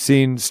that we've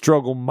seen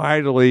struggle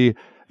mightily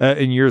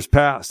in years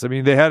past. I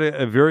mean, they had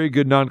a very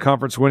good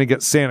non-conference win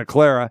against Santa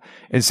Clara,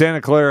 and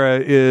Santa Clara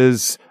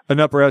is an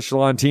upper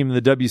echelon team in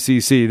the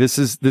WCC.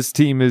 This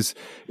team is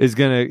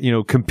going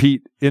to,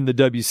 compete in the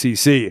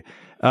WCC.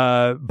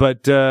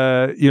 But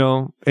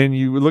and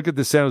you look at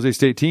the San Jose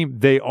State team,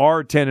 they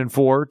are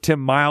 10-4. Tim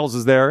Miles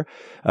is there.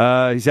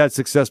 He's had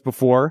success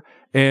before.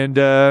 And,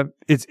 does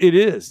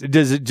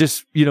it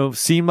just,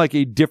 seem like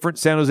a different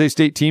San Jose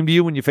State team to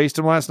you when you faced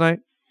them last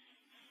night?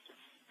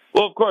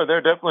 Well, of course,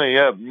 they're definitely,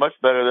 much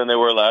better than they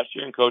were last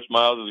year. And Coach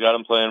Miles has got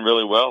them playing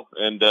really well.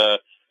 And,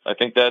 I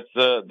think that's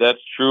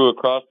true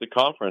across the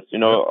conference,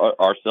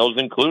 ourselves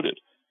included.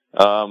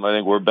 I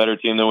think we're a better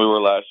team than we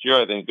were last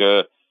year. I think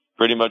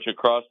pretty much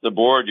across the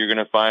board, you're going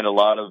to find a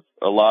lot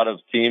of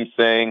teams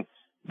saying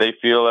they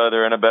feel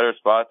they're in a better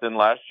spot than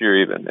last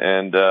year, even.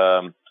 And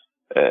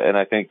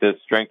I think the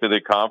strength of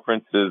the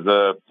conference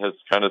has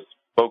kind of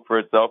spoke for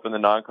itself in the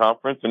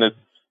non-conference, and it's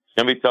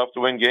going to be tough to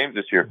win games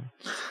this year.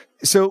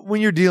 So when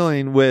you're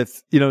dealing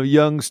with,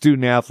 young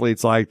student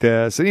athletes like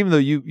this, and even though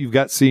you've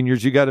got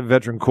seniors, you got a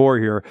veteran core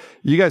here,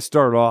 you guys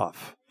start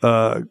off,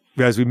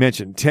 as we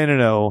mentioned,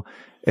 10-0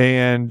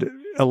 and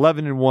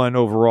 11-1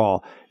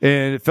 overall.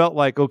 And it felt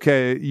like,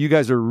 okay, you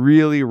guys are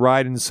really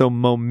riding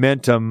some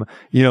momentum,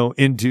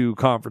 into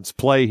conference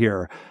play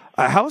here.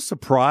 How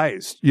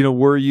surprised,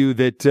 were you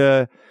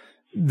that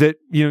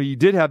you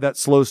did have that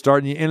slow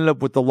start and you ended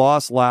up with the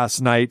loss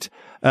last night?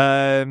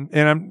 And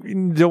I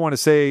don't want to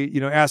say,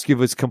 ask you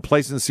if it's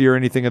complacency or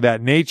anything of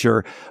that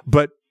nature,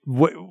 but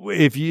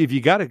if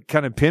you got to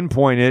kind of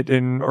pinpoint it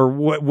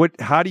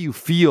how do you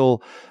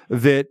feel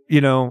that,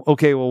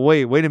 okay, well,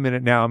 wait a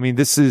minute now. I mean,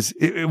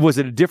 was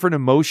it a different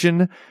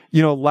emotion,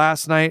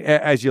 last night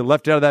as you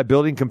left out of that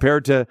building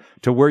compared to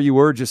where you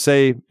were just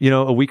say,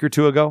 a week or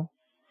two ago?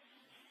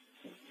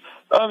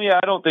 Yeah,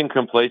 I don't think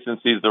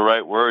complacency is the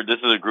right word. This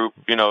is a group,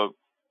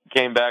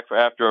 came back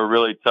after a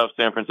really tough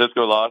San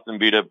Francisco loss and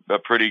beat a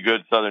pretty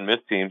good Southern Miss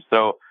team.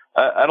 So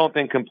I don't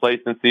think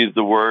complacency is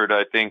the word.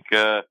 I think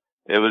it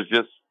was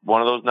just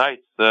one of those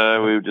nights.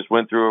 We just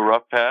went through a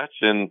rough patch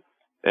and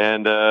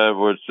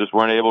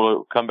weren't able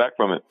to come back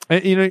from it.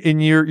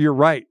 And you're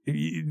right.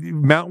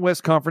 Mountain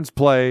West Conference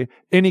play,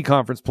 any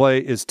conference play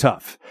is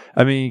tough.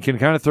 I mean, you can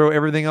kind of throw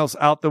everything else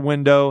out the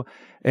window.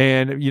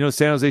 And,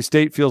 San Jose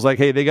State feels like,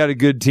 hey, they got a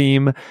good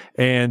team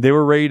and they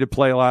were ready to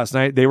play last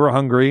night. They were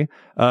hungry.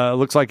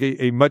 Looks like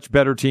a much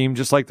better team,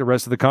 just like the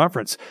rest of the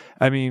conference.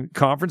 I mean,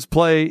 conference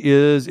play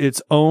is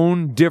its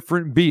own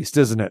different beast,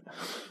 isn't it?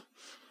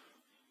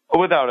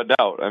 Without a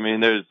doubt. I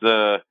mean, it's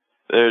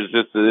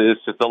just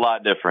a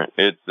lot different.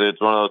 It's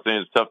one of those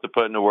things tough to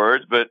put into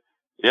words, but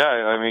yeah,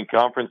 I mean,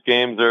 conference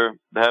games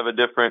have a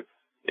different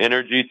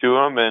energy to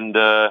them. And,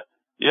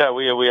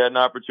 we had an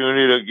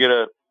opportunity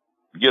to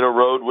get a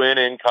road win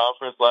in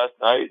conference last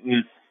night,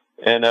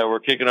 and we're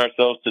kicking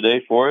ourselves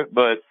today for it.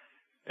 But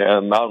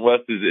Mountain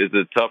West is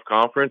a tough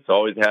conference,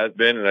 always has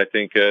been, and I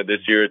think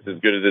this year it's as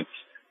good as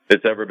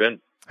it's ever been.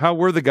 How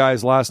were the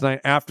guys last night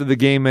after the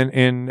game,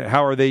 and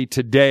how are they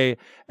today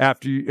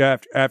after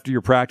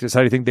your practice?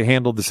 How do you think they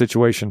handled the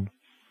situation?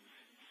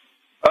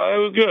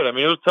 It was good. I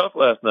mean, it was tough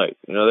last night.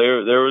 There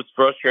was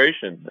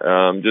frustration,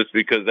 just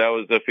because that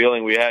was the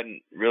feeling we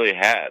hadn't really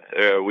had.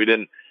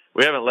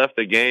 We haven't left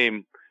the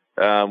game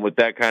with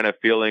that kind of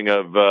feeling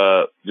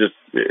of just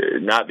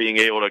not being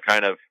able to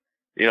kind of,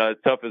 as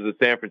tough as the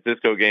San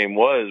Francisco game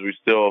was,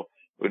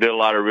 we did a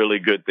lot of really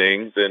good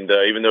things. And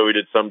even though we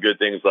did some good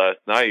things last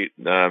night,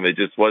 it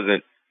just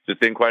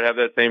didn't quite have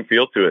that same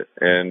feel to it.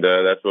 And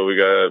that's what we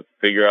got to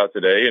figure out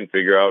today and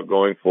figure out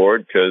going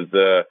forward,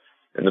 because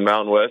in the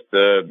Mountain West,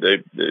 they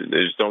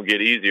just don't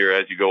get easier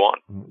as you go on.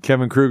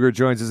 Kevin Kruger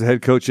joins as the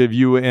head coach of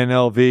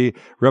UNLV.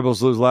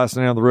 Rebels lose last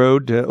night on the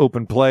road to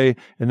open play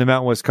in the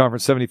Mountain West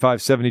Conference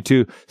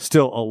 75-72,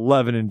 still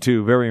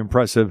 11-2. Very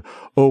impressive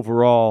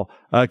overall.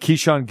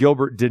 Keyshawn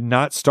Gilbert did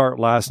not start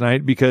last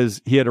night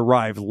because he had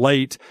arrived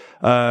late.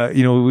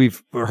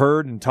 We've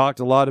heard and talked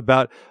a lot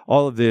about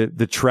all of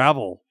the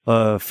travel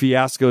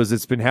fiascos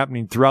that's been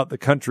happening throughout the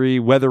country,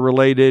 weather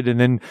related, and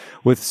then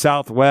with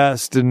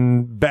Southwest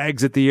and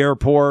bags at the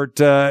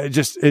airport.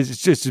 It's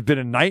just been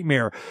a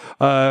nightmare.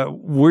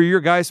 Were your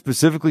guys,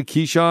 specifically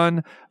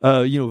Keyshawn,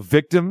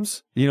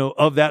 victims,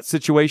 of that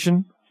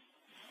situation?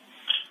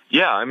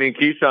 Yeah, I mean,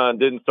 Keyshawn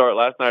didn't start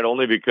last night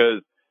only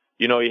because,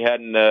 he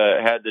hadn't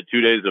had the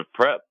 2 days of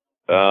prep,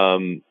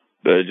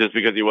 just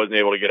because he wasn't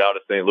able to get out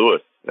of St.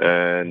 Louis.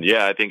 And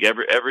yeah, I think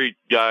every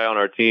guy on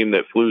our team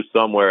that flew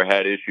somewhere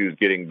had issues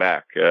getting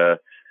back. So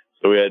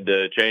we had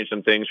to change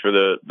some things for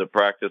the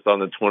practice on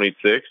the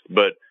 26th.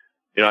 But,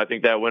 I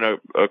think that went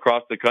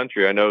across the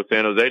country. I know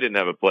San Jose didn't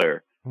have a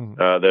player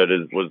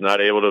that was not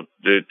able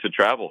to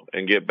travel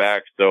and get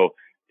back. So,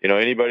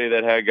 anybody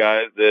that had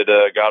guys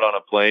that got on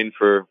a plane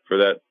for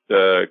that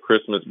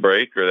Christmas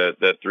break or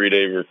that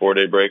 3-day or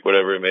 4-day break,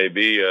 whatever it may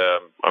be,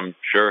 I'm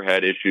sure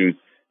had issues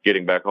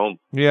getting back home.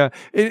 Yeah.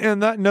 And on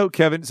that note,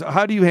 Kevin, so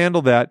how do you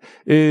handle that?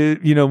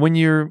 When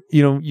you're,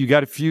 you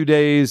got a few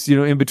days,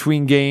 in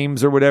between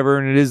games or whatever,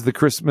 and it is the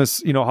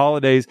Christmas,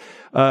 holidays,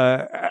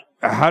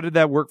 how did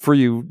that work for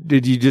you?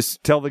 Did you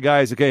just tell the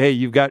guys, okay, hey,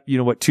 you've got,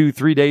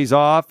 2-3 days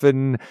off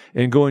and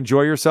go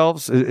enjoy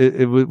yourselves?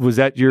 Was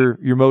that your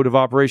mode of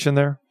operation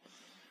there?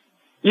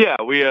 Yeah,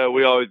 we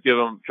always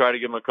try to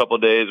give them a couple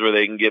of days where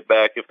they can get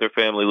back if their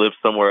family lives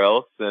somewhere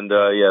else. And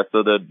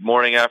so the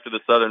morning after the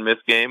Southern Miss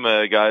game,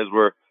 guys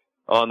were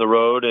on the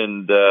road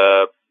and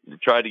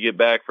tried to get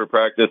back for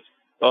practice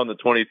on the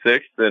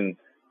 26th.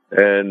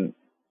 And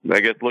I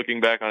guess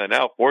looking back on it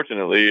now,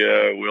 fortunately,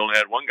 we only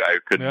had one guy who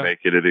couldn't make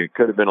it. It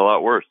could have been a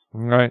lot worse.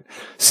 All right.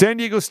 San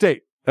Diego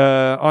State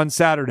on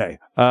Saturday,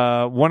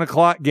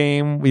 1:00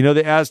 game. We know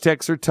the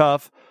Aztecs are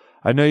tough.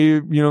 I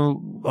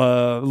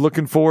know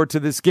looking forward to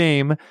this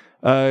game.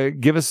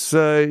 Give us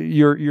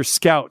your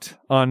scout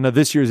on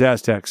this year's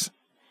Aztecs.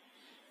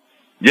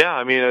 Yeah,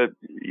 I mean,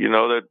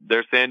 that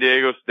they're San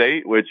Diego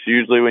State, which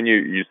usually when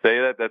you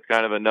say that, that's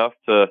kind of enough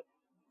to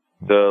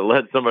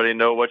let somebody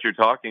know what you're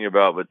talking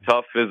about. But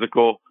tough,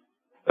 physical,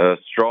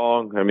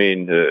 strong. I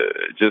mean,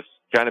 just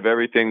kind of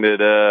everything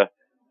that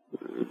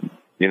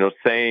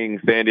saying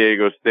San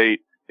Diego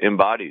State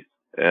embodies.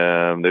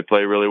 They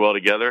play really well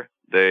together.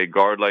 They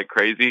guard like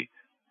crazy.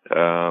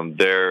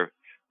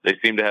 They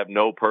seem to have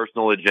no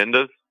personal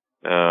agendas.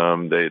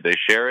 They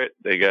share it.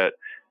 They got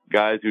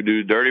guys who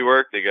do dirty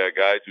work. They got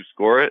guys who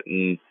score it.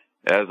 And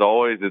as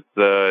always, it's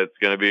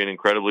going to be an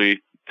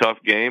incredibly tough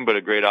game, but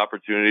a great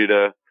opportunity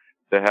to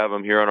have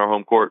them here on our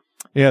home court.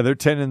 Yeah, they're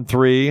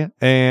 10-3.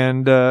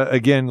 And,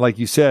 again, like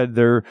you said,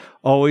 they're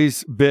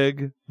always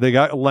big. They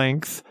got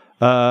length,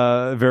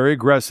 very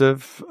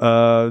aggressive.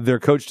 Their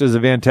coach does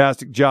a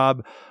fantastic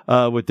job,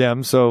 with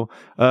them. So,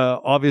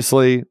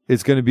 obviously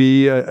it's going to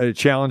be a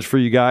challenge for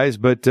you guys,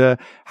 but,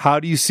 how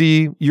do you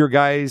see your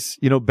guys,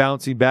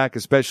 bouncing back,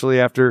 especially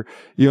after,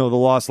 the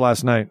loss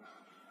last night?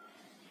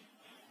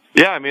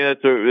 Yeah. I mean,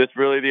 it's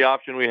really the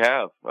option we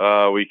have.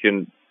 We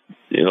can,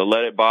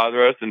 let it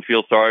bother us and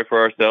feel sorry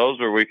for ourselves,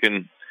 or we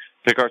can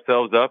pick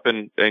ourselves up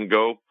and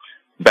go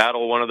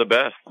battle one of the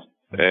best.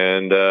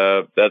 And,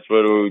 that's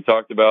what we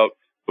talked about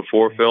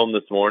before film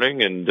this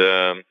morning. And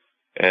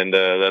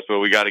that's what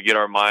we got to get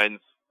our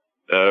minds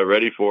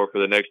ready for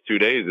the next 2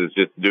 days, is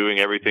just doing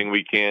everything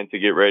we can to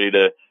get ready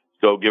to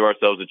go give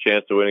ourselves a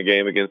chance to win a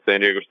game against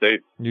San Diego State.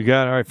 You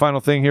got it. All right,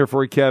 final thing here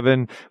for you,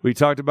 Kevin. We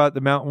talked about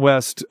the Mountain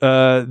West.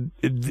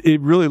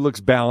 It really looks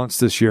balanced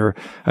this year.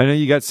 I know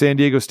you got San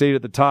Diego State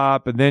at the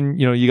top, and then,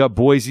 you got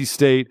Boise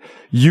State.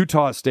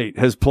 Utah State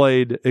has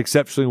played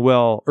exceptionally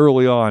well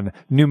early on.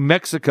 New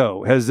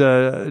Mexico has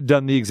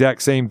done the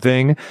exact same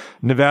thing.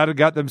 Nevada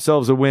got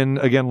themselves a win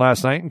again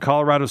last night, and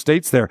Colorado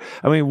State's there.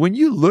 I mean, when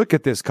you look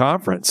at this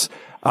conference,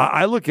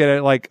 I look at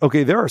it like,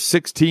 okay, there are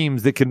 6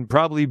 teams that can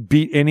probably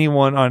beat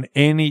anyone on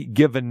any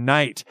given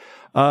night.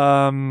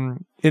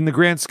 In the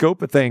grand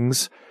scope of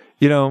things,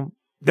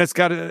 that's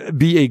got to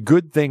be a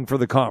good thing for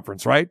the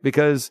conference, right?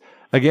 Because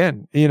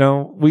again,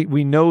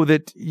 we know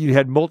that you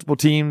had multiple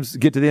teams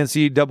get to the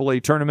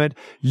NCAA tournament.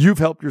 You've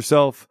helped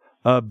yourself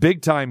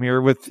big time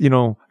here with,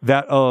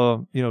 that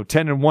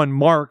 10-1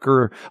 mark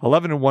or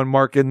 11-1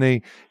 mark in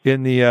the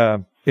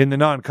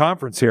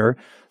non-conference here.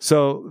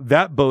 So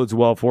that bodes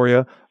well for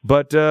you.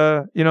 But,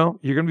 you're going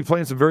to be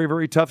playing some very,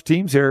 very tough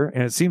teams here,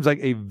 and it seems like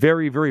a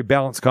very, very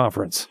balanced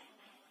conference.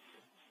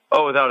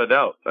 Oh, without a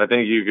doubt. I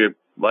think you could,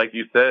 like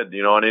you said,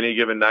 on any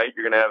given night,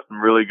 you're going to have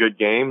some really good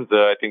games.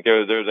 I think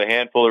there's a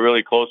handful of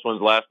really close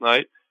ones last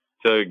night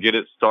to get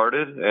it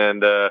started.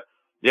 And,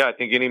 I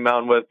think any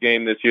Mountain West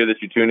game this year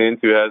that you tune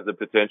into has the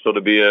potential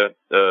to be a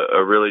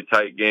really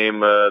tight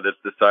game that's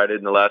decided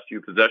in the last few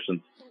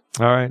possessions.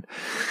 All right.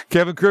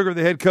 Kevin Kruger,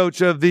 the head coach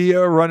of the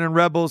Runnin'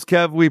 Rebels.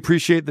 Kev, we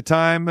appreciate the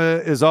time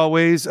as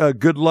always.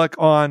 Good luck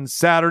on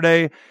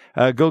Saturday.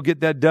 Go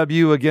get that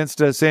W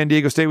against San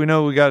Diego State. We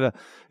know you got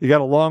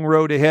a long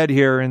road ahead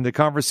here, and the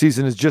conference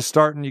season is just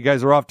starting. You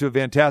guys are off to a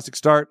fantastic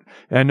start,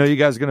 and I know you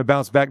guys are going to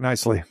bounce back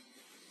nicely.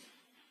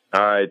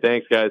 All right.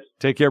 Thanks, guys.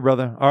 Take care,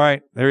 brother. All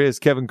right. There he is,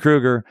 Kevin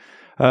Kruger,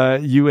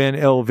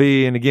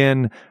 UNLV. And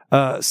again,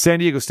 San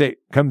Diego State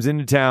comes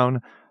into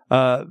town.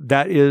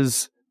 That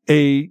is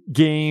a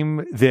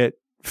game that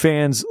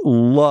fans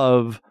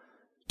love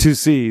to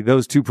see,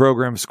 those two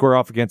programs square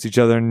off against each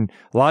other. And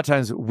a lot of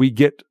times we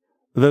get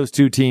those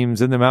two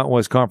teams in the Mountain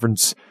West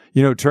Conference,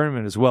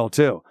 tournament as well,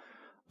 too.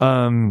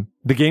 The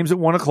game's at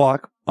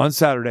 1:00 on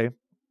Saturday.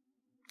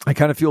 I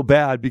kind of feel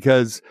bad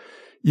because,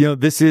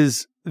 this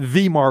is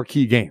the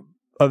marquee game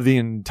of the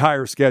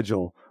entire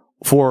schedule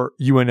for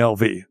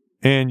UNLV.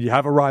 And you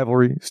have a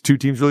rivalry. These two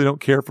teams really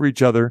don't care for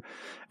each other.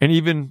 And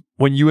even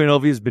when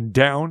UNLV has been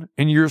down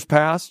in years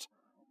past,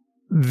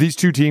 these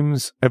two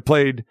teams have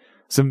played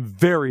some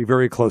very,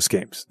 very close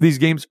games. These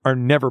games are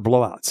never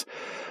blowouts.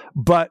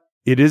 But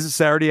it is a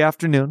Saturday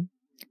afternoon.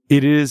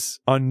 It is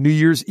on New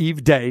Year's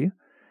Eve day.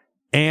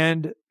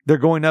 And they're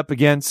going up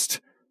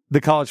against the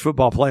college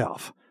football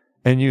playoff.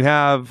 And you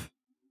have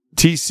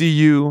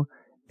TCU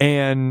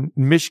and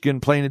Michigan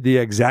playing at the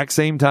exact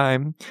same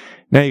time.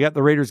 Now you got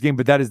the Raiders game,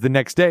 but that is the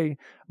next day.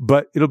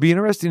 But it'll be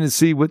interesting to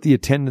see what the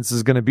attendance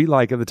is going to be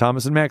like at the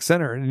Thomas and Mack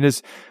Center.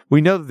 And we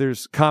know that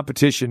there's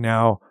competition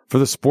now for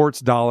the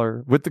sports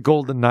dollar with the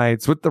Golden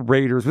Knights, with the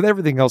Raiders, with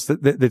everything else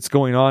that's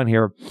going on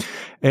here.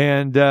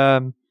 And,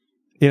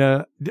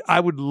 I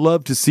would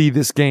love to see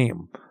this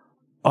game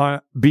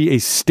be a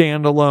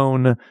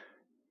standalone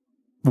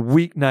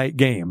weeknight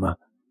game.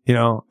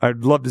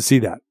 I'd love to see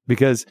that,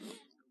 because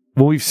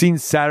when we've seen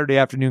Saturday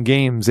afternoon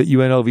games at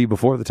UNLV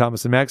before the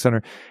Thomas and Mack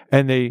Center,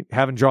 and they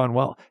haven't drawn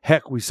well.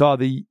 Heck, we saw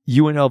the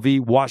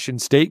UNLV Washington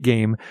State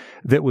game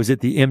that was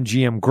at the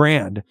MGM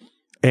Grand,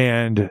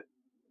 and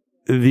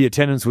the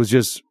attendance was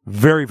just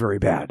very, very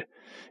bad.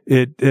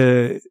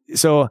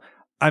 So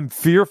I'm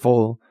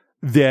fearful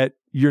that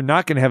you're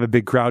not going to have a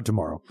big crowd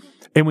tomorrow.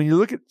 And when you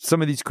look at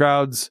some of these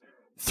crowds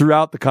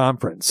throughout the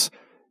conference,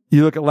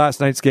 you look at last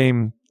night's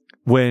game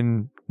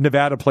when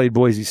Nevada played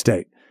Boise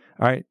State.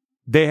 All right.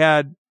 They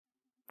had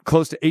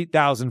close to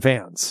 8,000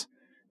 fans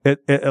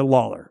at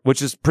Lawler,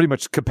 which is pretty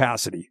much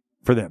capacity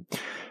for them.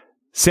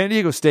 San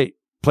Diego State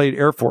played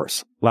Air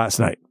Force last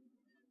night.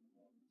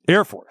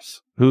 Air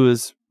Force, who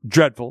is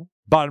dreadful,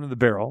 bottom of the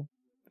barrel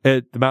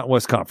at the Mountain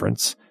West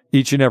Conference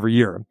each and every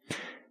year.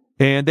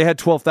 And they had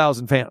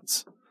 12,000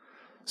 fans.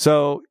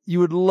 So you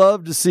would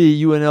love to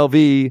see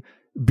UNLV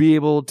be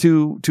able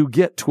to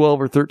get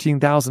 12 or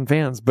 13,000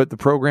 fans, but the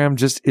program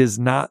just is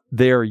not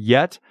there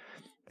yet.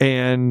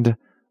 And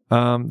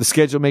the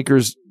schedule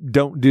makers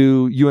don't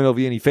do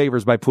UNLV any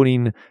favors by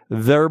putting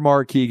their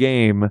marquee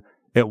game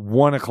at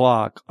 1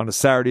 o'clock on a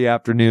Saturday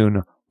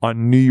afternoon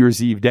on New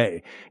Year's Eve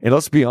day. And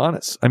let's be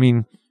honest. I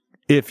mean,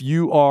 if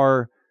you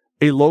are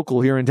a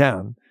local here in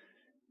town,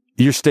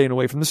 you're staying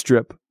away from the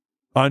Strip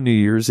on New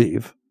Year's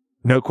Eve.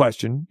 No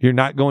question. You're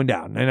not going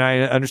down. And I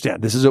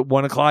understand this is at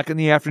 1 o'clock in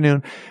the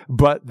afternoon,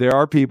 but there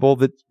are people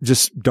that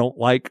just don't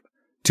like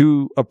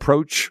to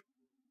approach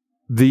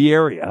the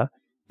area,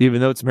 even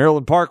though it's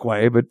Maryland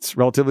Parkway, but it's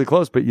relatively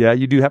close. But yeah,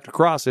 you do have to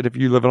cross it if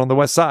you're living on the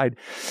west side.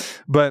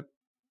 But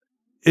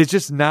it's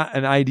just not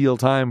an ideal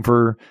time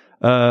for,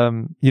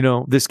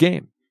 this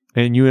game.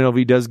 And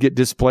UNLV does get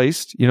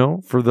displaced,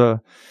 for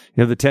the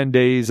 10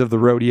 days of the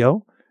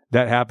rodeo.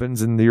 That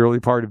happens in the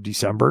early part of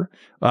December.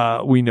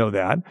 We know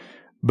that.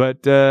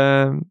 But,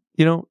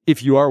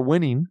 if you are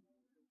winning,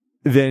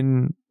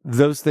 then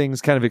those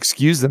things kind of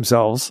excuse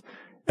themselves,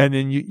 and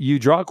then you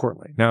draw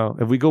accordingly. Now,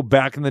 if we go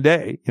back in the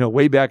day,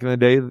 way back in the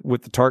day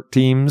with the Tark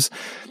teams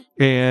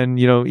and,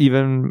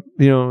 even,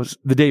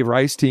 the Dave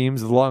Rice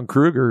teams, the Lon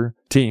Kruger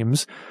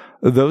teams,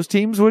 those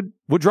teams would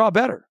draw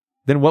better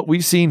than what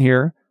we've seen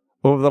here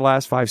over the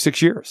last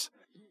 5-6 years.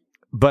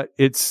 But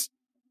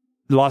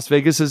Las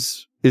Vegas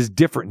is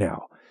different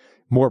now.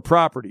 More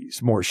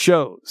properties, more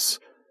shows,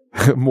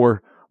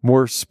 more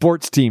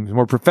sports teams,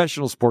 more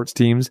professional sports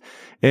teams.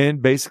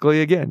 And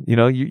basically, again,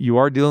 you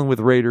are dealing with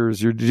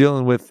Raiders, you're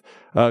dealing with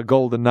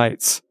Golden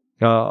Knights,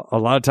 a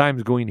lot of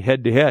times going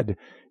head to head,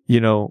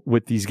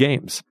 with these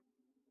games.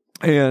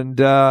 And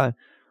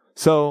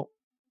so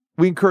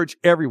we encourage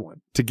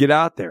everyone to get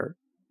out there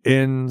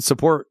and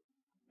support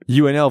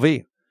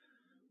UNLV.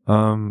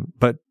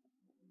 But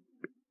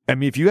I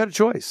mean, if you had a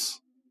choice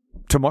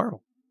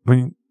tomorrow,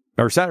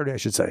 or Saturday, I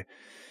should say,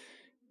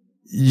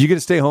 you going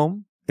to stay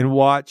home and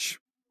watch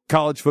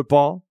college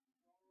football,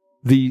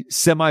 the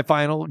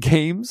semifinal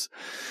games,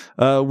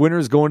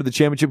 winners going to the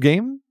championship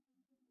game?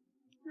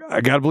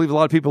 I got to believe a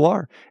lot of people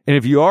are. And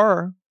if you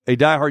are a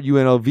diehard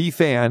UNLV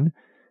fan,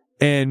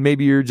 and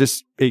maybe you're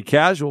just a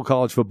casual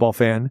college football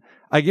fan,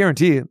 I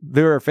guarantee you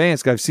there are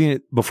fans, I've seen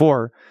it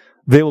before,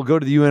 they will go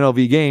to the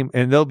UNLV game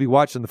and they'll be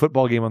watching the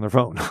football game on their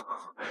phone.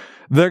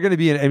 They're going to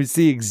be it's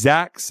the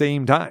exact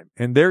same time.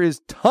 And there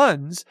is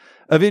tons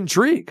of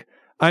intrigue.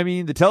 I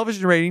mean, the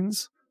television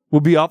ratings will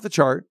be off the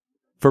chart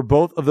for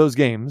both of those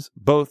games,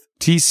 both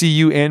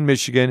TCU and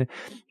Michigan,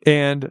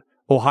 and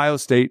Ohio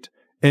State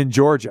and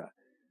Georgia.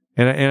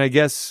 And I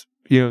guess,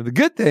 the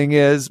good thing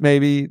is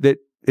maybe that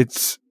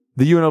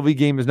the UNLV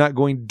game is not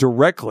going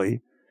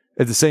directly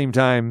at the same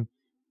time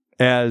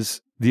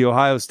as the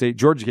Ohio State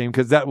Georgia game,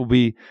 because that will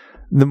be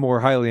the more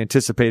highly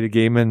anticipated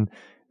game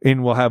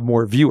and will have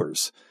more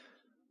viewers.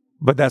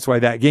 But that's why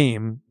that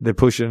game, they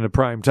push it into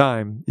prime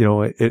time,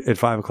 at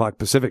 5 o'clock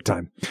Pacific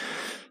time.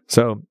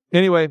 So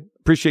anyway,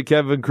 appreciate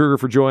Kevin Kruger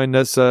for joining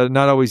us.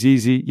 Not always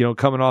easy,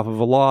 coming off of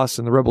a loss,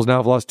 and the Rebels now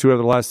have lost 2 out of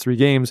the last 3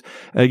 games.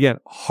 And again,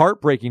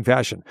 heartbreaking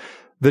fashion.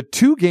 The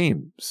 2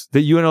 games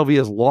that UNLV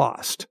has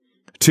lost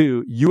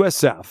to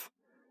USF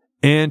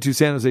and to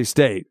San Jose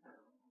State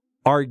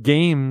are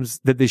games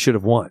that they should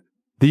have won.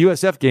 The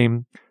USF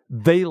game,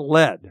 they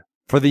led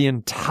for the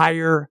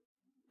entire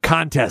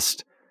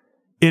contest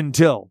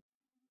until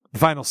the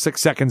final 6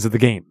 seconds of the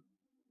game.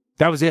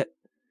 That was it.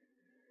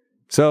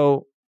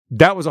 So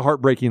that was a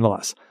heartbreaking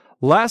loss.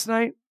 Last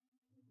night,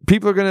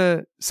 people are going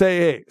to say,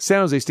 hey,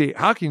 San Jose State,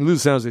 how can you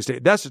lose San Jose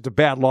State? That's just a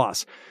bad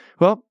loss.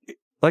 Well,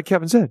 like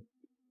Kevin said,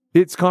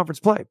 it's conference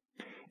play.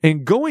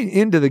 And going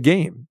into the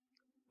game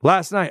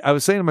last night, I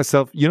was saying to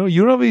myself,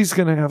 UNLV is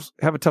going to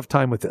have a tough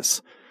time with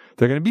this.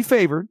 They're going to be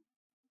favored,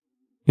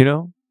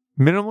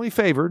 minimally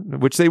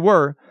favored, which they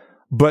were.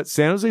 But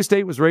San Jose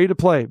State was ready to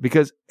play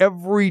because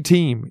every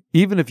team,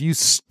 even if you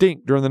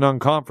stink during the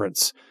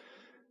non-conference,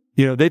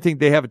 they think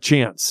they have a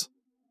chance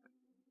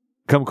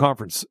come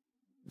conference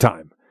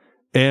time.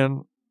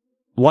 And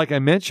like I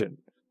mentioned,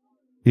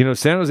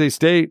 San Jose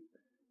State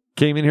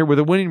came in here with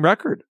a winning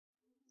record,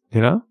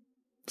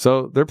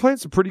 So they're playing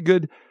some pretty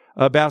good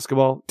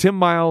basketball. Tim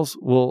Miles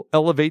will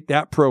elevate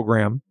that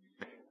program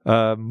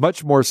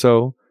much more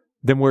so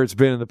than where it's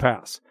been in the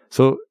past.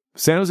 So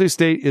San Jose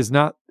State is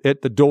not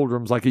at the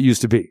doldrums like it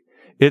used to be.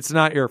 It's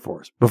not Air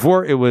Force.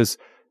 Before it was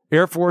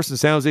Air Force and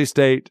San Jose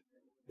State,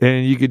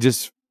 and you could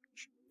just,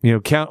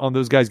 count on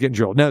those guys getting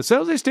drilled. Now, San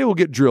Jose State will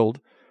get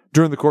drilled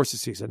during the course of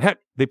the season. Heck,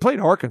 they played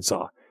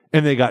Arkansas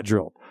and they got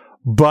drilled.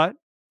 But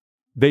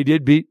they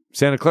did beat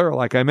Santa Clara,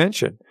 like I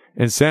mentioned.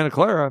 And Santa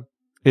Clara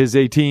is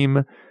a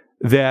team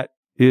that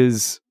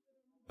is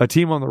a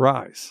team on the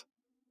rise,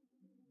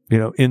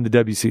 in the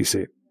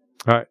WCC.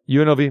 All right.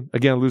 UNLV,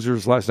 again,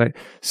 losers last night,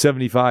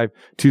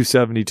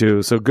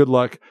 75-72. So good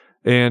luck.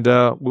 And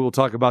we will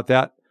talk about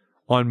that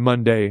on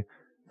Monday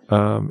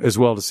as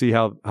well to see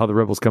how the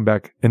Rebels come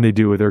back and they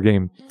do with their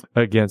game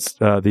against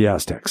the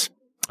Aztecs.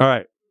 All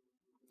right.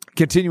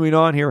 Continuing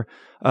on here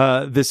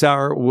this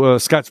hour,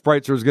 Scott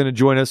Spreitzer is going to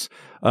join us,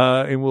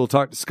 and we'll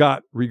talk to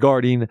Scott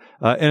regarding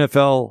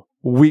NFL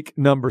week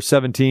number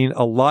 17.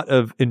 A lot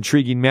of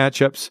intriguing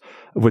matchups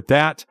with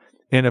that.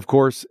 And, of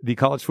course, the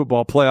college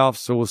football playoffs.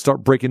 So we'll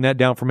start breaking that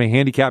down from a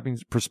handicapping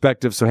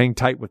perspective. So hang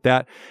tight with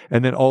that.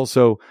 And then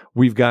also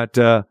we've got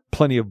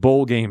plenty of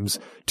bowl games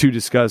to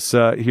discuss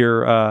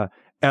here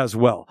as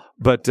well.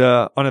 But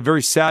on a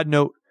very sad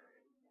note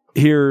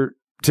here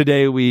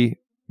today, we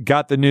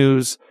got the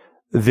news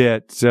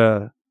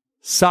that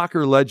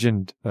soccer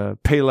legend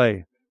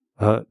Pele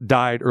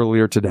died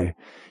earlier today.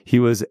 He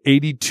was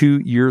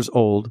 82 years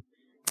old,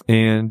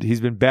 and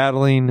he's been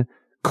battling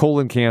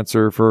colon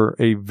cancer for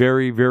a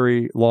very,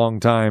 very long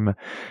time.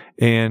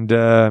 And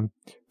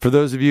for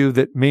those of you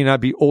that may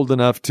not be old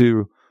enough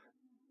to,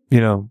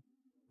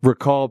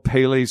 recall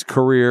Pele's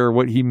career,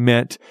 what he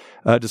meant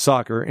to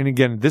soccer. And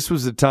again, this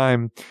was the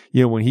time,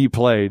 when he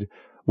played,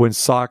 when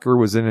soccer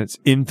was in its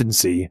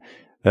infancy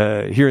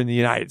here in the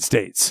United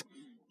States.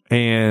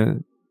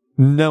 And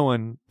no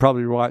one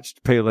probably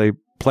watched Pele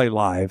play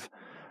live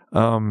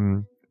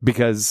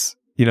because,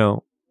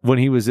 when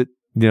he was at,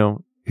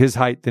 his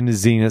height and his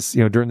zenith,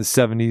 during the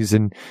 70s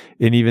and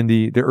even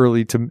the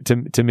early to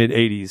mid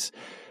 80s,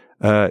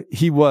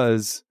 he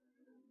was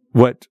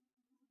what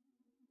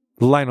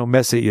Lionel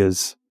Messi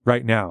is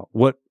right now,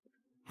 what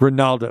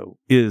Ronaldo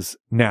is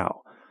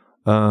now,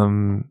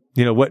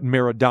 what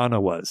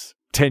Maradona was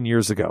 10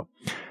 years ago.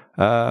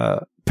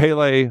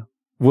 Pele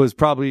was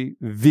probably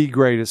the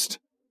greatest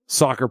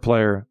soccer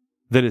player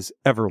that has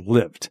ever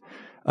lived.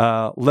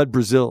 Led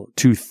Brazil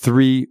to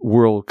 3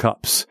 World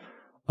Cups.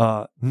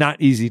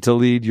 Not easy to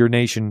lead your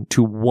nation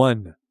to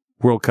 1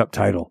 World Cup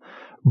title,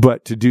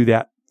 but to do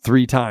that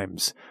 3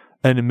 times,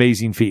 an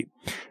amazing feat.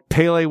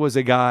 Pele was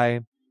a guy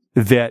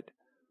that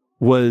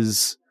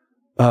was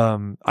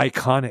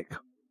iconic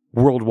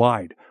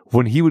worldwide.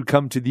 When he would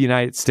come to the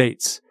United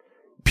States,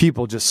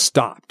 people just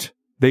stopped.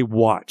 They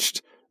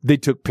watched. They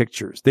took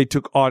pictures. They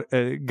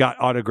got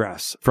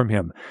autographs from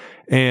him.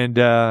 And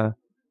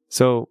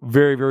so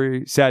very,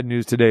 very sad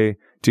news today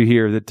to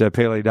hear that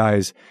Pele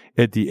dies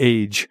at the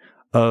age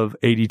of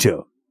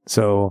 82.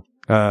 So,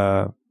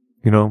 the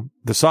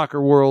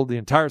soccer world, the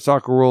entire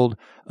soccer world,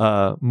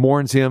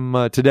 mourns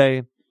him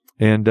today.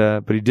 And,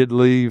 but he did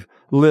live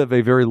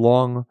a very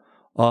long,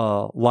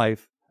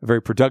 life, a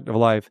very productive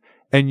life.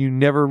 And you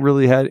never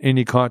really had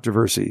any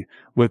controversy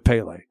with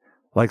Pele,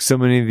 like so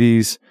many of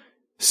these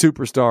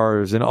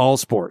superstars in all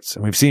sports.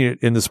 And we've seen it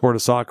in the sport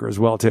of soccer as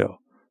well, too.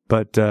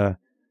 But,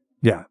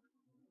 yeah.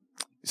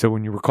 So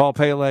when you recall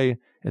Pele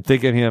and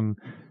think of him,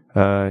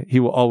 he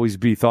will always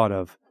be thought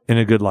of in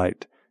a good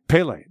light.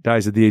 Pele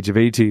dies at the age of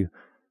 82.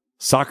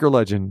 Soccer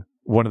legend,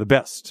 one of the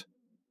best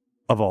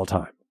of all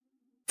time.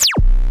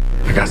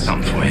 I got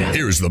something for you.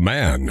 Here's the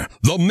man,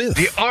 the myth,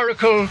 the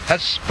oracle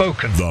has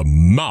spoken. The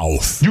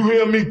mouth. You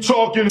hear me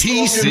talking?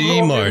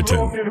 T.C. Martin.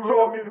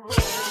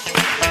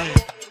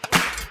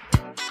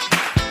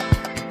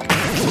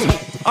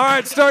 All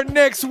right, starting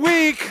next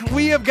week,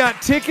 we have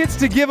got tickets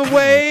to give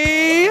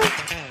away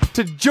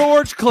to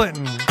George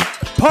Clinton,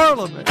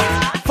 Parliament,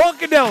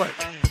 Funkadelic,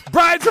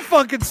 Brides of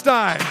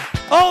Funkenstein,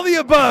 all the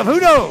above. Who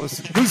knows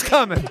who's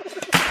coming?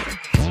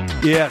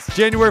 Yes,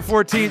 January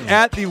 14th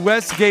at the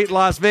Westgate,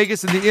 Las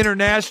Vegas in the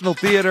International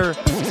Theater.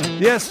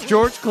 Yes,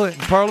 George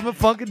Clinton, Parliament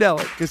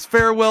Funkadelic, his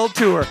farewell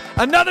tour.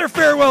 Another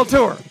farewell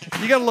tour.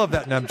 You got to love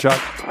that,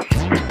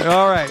 Nemchuk.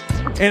 All right.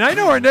 And I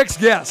know our next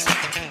guest.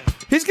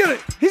 He's gonna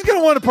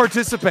want to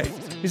participate.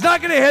 He's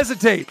not going to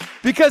hesitate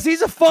because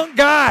he's a funk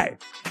guy.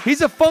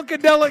 He's a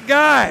Funkadelic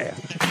guy.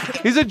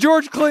 He's a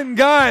George Clinton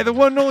guy, the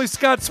one and only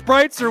Scott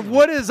Spreitzer.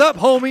 What is up,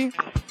 homie?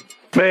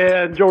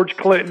 Man, George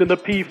Clinton and the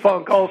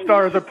P-Funk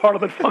All-Stars are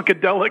Parliament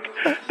Funkadelic.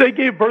 They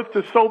gave birth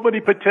to so many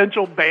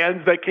potential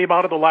bands that came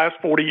out in the last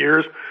 40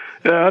 years.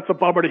 That's a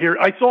bummer to hear.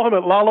 I saw him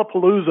at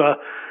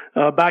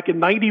Lollapalooza back in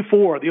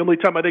 '94, the only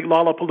time I think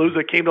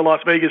Lollapalooza came to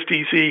Las Vegas,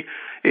 TC.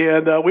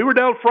 And we were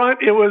down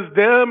front. It was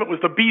them. It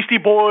was the Beastie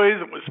Boys.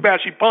 It was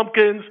Smashing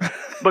Pumpkins.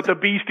 But the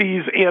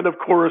Beasties and, of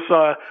course,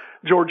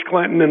 George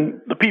Clinton and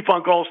the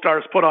P-Funk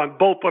All-Stars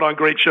both put on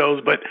great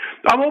shows. But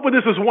I'm hoping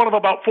this is one of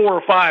about 4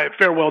 or 5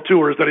 farewell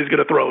tours that he's going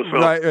to throw. So.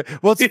 Right.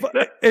 Well,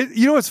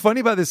 you know what's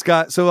funny about this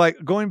guy? So, like,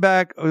 going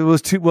back, it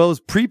was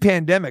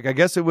pre-pandemic. I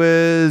guess it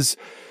was,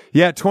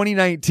 Yeah,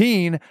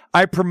 2019,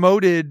 I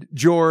promoted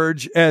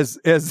George as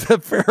a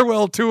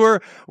farewell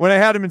tour when I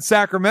had him in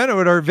Sacramento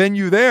at our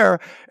venue there.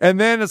 And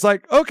then it's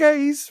like, okay,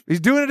 he's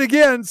doing it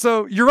again.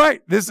 So you're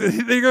right.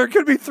 There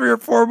could be 3 or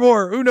 4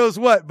 more. Who knows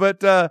what?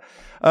 But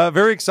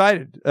very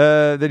excited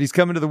that he's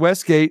coming to the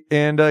Westgate.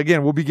 And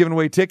again, we'll be giving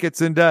away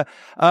tickets. And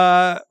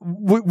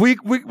we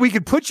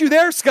could put you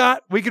there,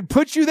 Scott. We could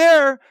put you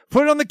there.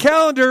 Put it on the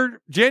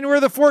calendar, January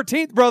the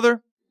 14th,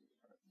 brother.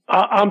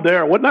 I'm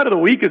there. What night of the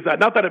week is that?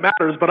 Not that it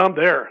matters, but I'm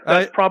there.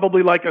 That's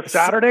probably like a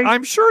Saturday.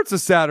 I'm sure it's a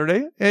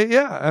Saturday.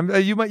 Yeah.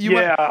 You might.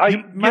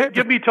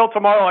 Give me till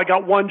tomorrow. I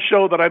got one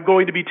show that I'm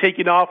going to be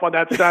taking off on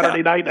that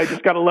Saturday night. And I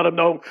just got to let him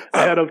know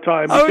ahead of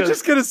time. I was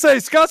just going to say,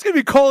 Scott's going to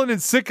be calling in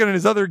sick on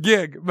his other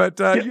gig, but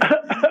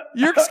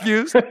you're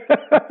excused.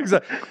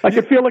 Exactly. I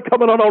can feel it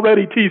coming on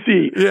already,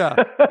 TC.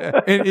 Yeah.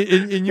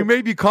 And you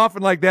may be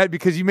coughing like that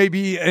because you may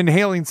be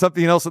inhaling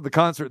something else at the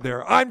concert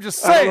there. I'm just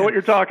saying. I don't know what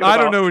you're talking about.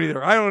 I don't know it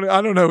either.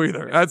 I don't know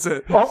either. That's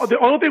it. The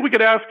only thing we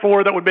could ask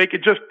for that would make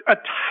it just a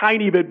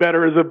tiny bit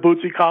better is if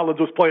Bootsy Collins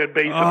was playing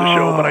bass in the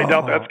show, but I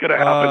doubt that's going to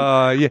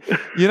happen.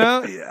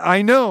 Yeah.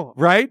 I know,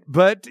 right?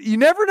 But you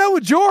never know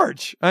with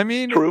George. I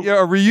mean,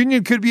 a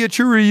reunion could be a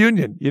true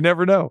reunion. You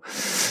never know.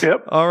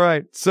 Yep. All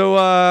right. So,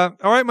 all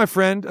right, my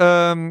friend.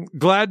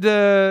 Glad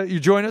you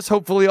joined us.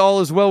 Hopefully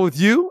all is well with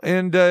you,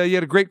 and you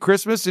had a great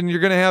Christmas, and you're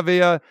going to have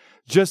a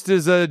just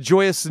as a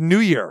joyous New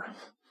Year.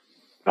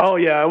 Oh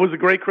yeah, it was a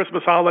great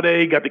Christmas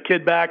holiday. Got the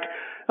kid back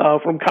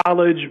from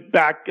college.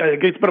 Back.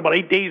 It's been about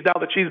 8 days now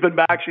that she's been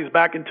back. She's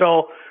back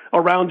until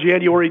around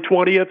January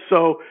 20th.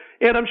 So,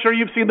 and I'm sure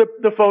you've seen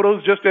the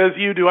photos just as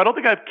you do. I don't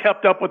think I've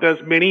kept up with as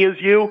many as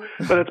you,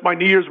 but it's my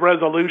New Year's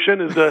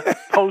resolution is to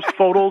post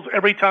photos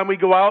every time we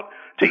go out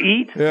to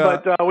eat. Yeah.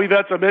 But we've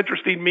had some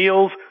interesting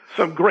meals,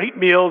 some great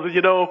meals.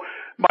 And,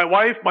 my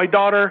wife, my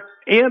daughter,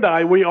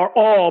 and we are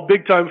all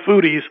big-time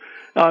foodies.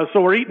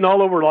 So we're eating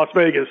all over Las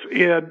Vegas.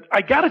 And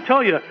I got to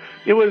tell you,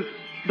 it was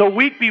the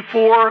week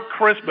before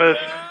Christmas.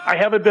 I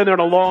haven't been there in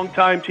a long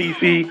time,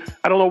 TC.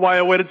 I don't know why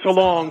I waited so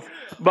long,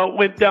 but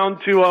went down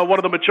to one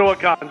of the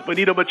Michoacans,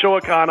 Benito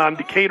Michoacan on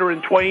Decatur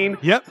and Twain.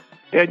 Yep.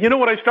 And you know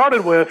what I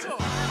started with?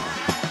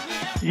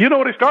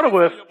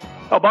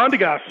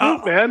 Albondigas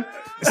soup, man.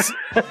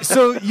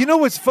 So you know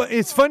what's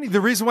it's funny.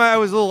 The reason why I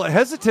was a little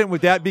hesitant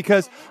with that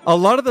because a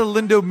lot of the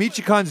Lindo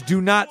Michoacans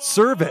do not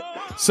serve it.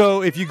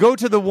 So if you go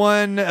to the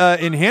one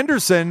in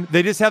Henderson,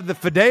 they just have the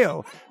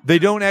fideo. They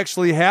don't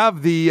actually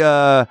have the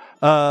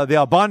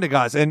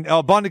albondigas. And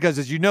albondigas,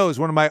 as you know, is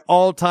one of my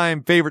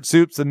all-time favorite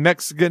soups.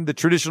 The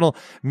traditional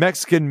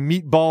Mexican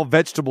meatball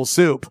vegetable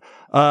soup.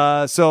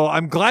 So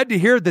I'm glad to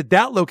hear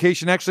that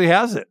location actually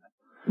has it.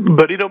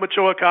 Benito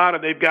Michoacan,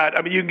 and they've got.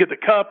 I mean, you can get the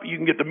cup, you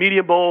can get the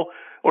medium bowl.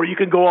 Or you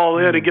can go all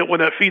in and get one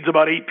that feeds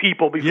about 8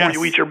 people before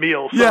you eat your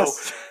meal. So,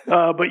 yes.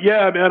 But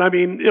yeah, man, I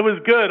mean, it was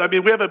good. I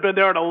mean, we haven't been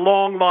there in a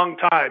long, long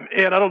time.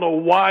 And I don't know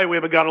why we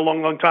haven't gone a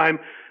long, long time,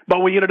 but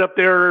we ended up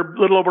there a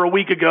little over a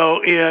week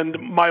ago, and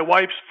my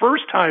wife's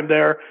first time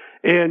there,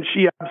 and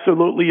she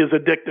absolutely is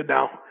addicted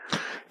now.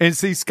 And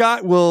see,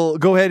 Scott will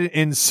go ahead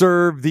and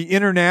serve the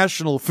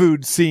international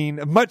food scene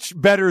much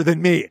better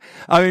than me.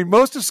 I mean,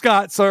 most of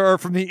Scott's are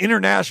from the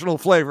international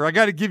flavor. I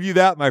got to give you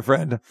that, my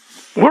friend.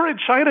 We're in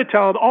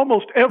Chinatown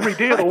almost every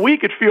day of the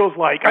week, it feels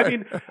like. I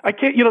mean, I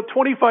can't,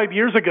 25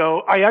 years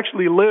ago, I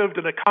actually lived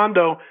in a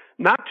condo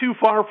not too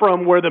far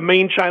from where the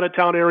main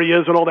Chinatown area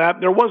is and all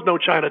that. There was no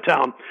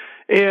Chinatown.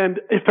 And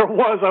if there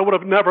was, I would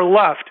have never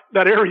left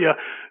that area.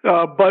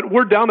 But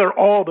we're down there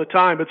all the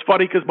time. It's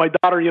funny because my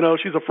daughter,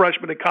 she's a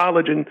freshman in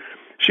college and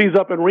she's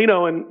up in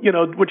Reno and,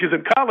 when she's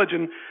in college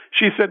and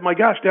she said, my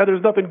gosh, Dad,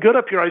 there's nothing good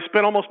up here. I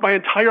spent almost my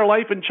entire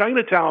life in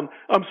Chinatown.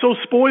 I'm so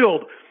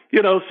spoiled,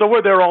 so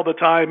we're there all the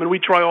time and we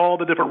try all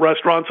the different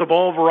restaurants of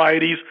all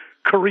varieties,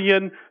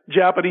 Korean,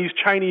 Japanese,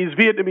 Chinese,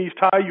 Vietnamese,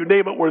 Thai, you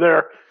name it, we're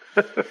there.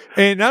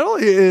 And not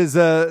only is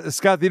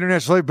Scott the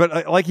international,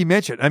 but like he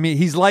mentioned, I mean,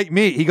 he's like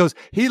me. He goes,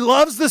 he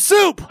loves the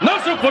soup. No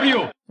soup for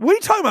you. What are you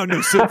talking about?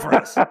 No soup for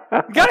us.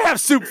 You gotta have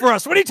soup for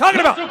us. What are you talking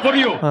about? Soup for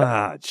you.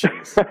 Ah,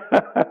 jeez.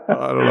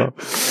 I don't know.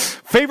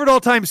 Favorite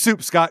all-time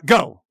soup, Scott?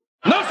 Go.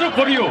 No soup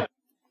for you.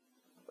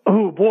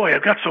 Oh boy,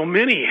 I've got so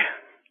many.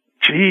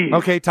 Jeez.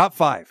 Okay, top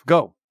 5.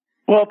 Go.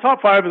 Well,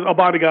 top 5 is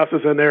Albondigas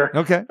is in there.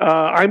 Okay.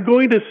 I'm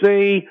going to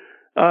say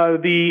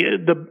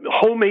the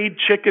homemade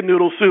chicken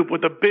noodle soup with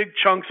the big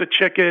chunks of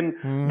chicken,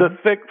 the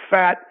thick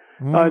fat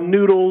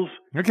noodles,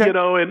 okay.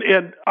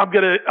 And I'm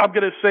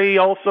gonna say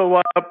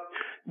also,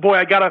 boy,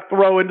 I gotta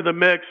throw into the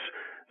mix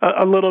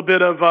a little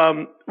bit of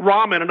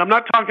ramen, and I'm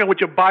not talking what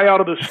you buy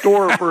out of the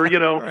store for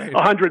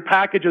 100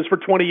 packages for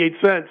 28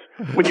 cents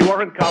when you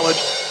are in college.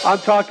 I'm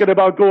talking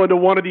about going to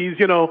one of these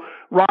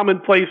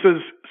ramen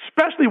places,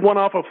 especially one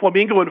off of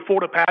Flamingo and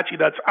Fort Apache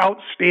that's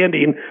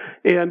outstanding,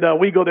 and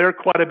we go there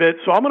quite a bit.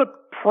 So I'm going to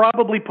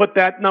probably put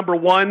that number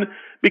 1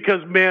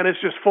 because, man, it's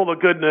just full of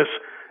goodness.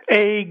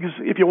 Eggs,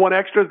 if you want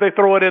extras, they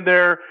throw it in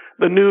there.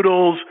 The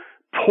noodles,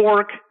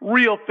 pork,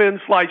 real thin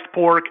sliced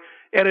pork,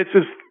 and it's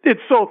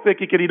so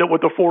thick you can eat it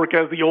with a fork,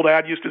 as the old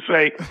ad used to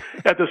say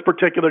at this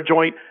particular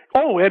joint.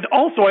 Oh, and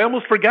also I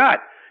almost forgot.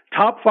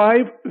 top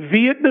 5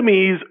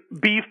 Vietnamese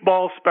beef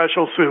ball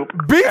special soup.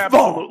 Beef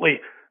ball? Absolutely.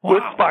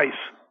 With spice.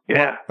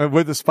 Yeah.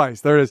 With the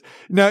spice. There it is.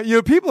 Now,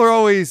 people are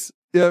always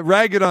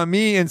ragging on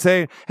me and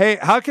saying, hey,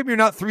 how come you're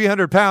not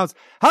 300 pounds?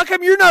 How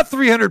come you're not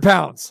 300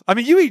 pounds? I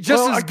mean, you eat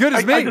just as good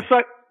as me.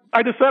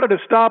 I decided to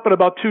stop at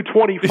about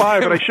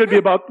 225, and I should be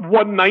about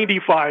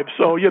 195.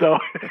 So,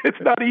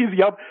 it's not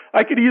easy.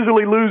 I could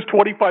easily lose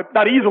 25,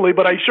 not easily,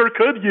 but I sure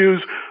could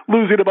use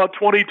losing about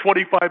 20,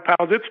 25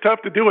 pounds. It's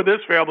tough to do in this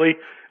family.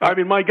 I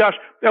mean, my gosh.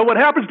 Now, what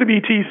happens to me,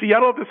 TC, I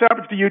don't know if this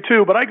happens to you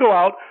too, but I go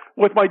out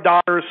with my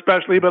daughter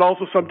especially, but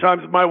also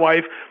sometimes with my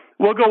wife.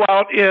 We'll go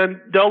out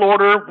and they'll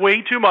order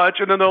way too much,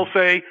 and then they'll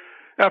say,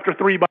 after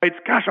 3 bites,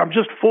 gosh, I'm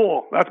just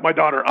full. That's my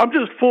daughter. I'm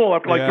just full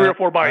after 3 or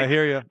 4 bites. I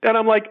hear you. And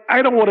I'm like,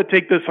 I don't want to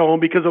take this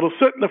home because it'll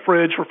sit in the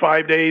fridge for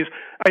 5 days.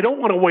 I don't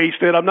want to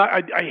waste it.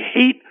 I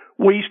hate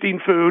wasting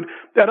food.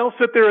 And I'll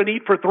sit there and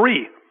eat for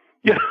 3.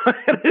 And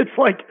it's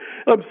like,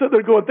 I'm sitting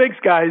there going, thanks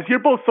guys. You're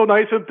both so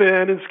nice and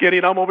thin and skinny.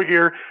 And I'm over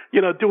here,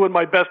 doing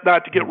my best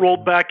not to get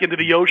rolled back into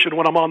the ocean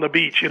when I'm on the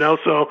beach,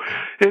 so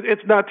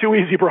it's not too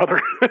easy, brother.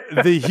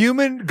 The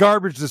human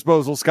garbage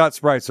disposal, Scott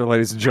Spritzer,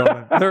 ladies and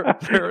gentlemen.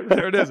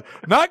 There it is.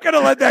 Not going to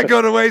let that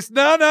go to waste.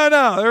 No.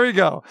 There we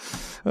go.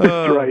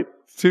 That's right.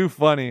 Too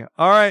funny.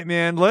 All right,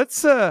 man.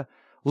 Let's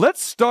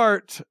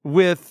start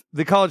with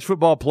the college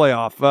football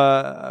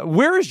playoff.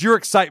 Where is your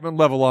excitement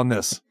level on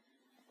this?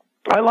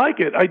 I like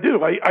it. I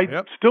do. I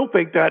still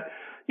think that,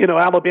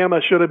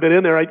 Alabama should have been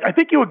in there. I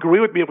think you agree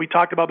with me if we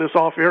talked about this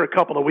off air a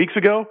couple of weeks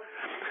ago.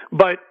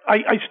 But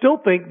I still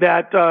think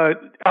that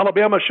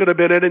Alabama should have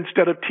been in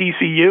instead of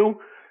TCU.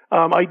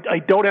 I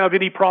don't have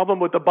any problem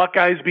with the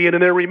Buckeyes being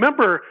in there.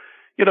 Remember,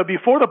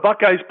 before the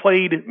Buckeyes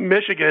played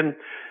Michigan,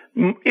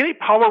 any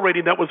power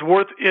rating that was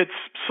worth its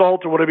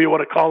salt or whatever you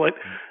want to call it,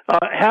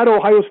 had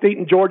Ohio State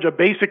and Georgia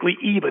basically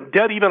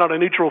dead even on a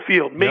neutral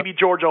field, maybe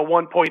Georgia a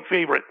 1-point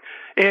favorite.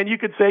 And you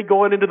could say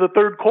going into the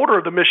third quarter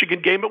of the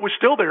Michigan game, it was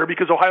still there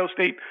because Ohio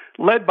State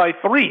led by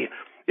 3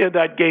 in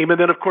that game. And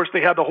then, of course, they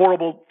had the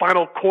horrible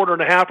final quarter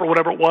and a half or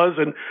whatever it was,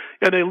 and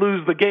they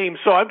lose the game.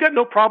 So I've got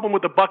no problem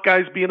with the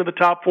Buckeyes being in the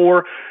top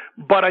 4,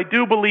 but I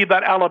do believe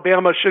that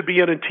Alabama should be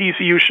in and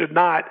TCU should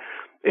not.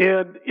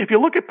 And if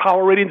you look at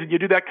power ratings and you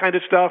do that kind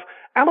of stuff,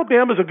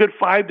 Alabama's a good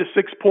 5 to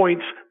 6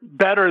 points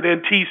better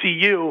than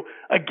TCU,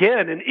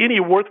 again, in any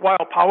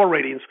worthwhile power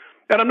ratings.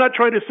 And I'm not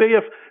trying to say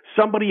if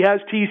somebody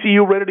has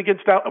TCU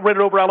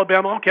rated over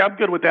Alabama, okay, I'm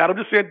good with that. I'm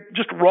just saying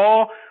just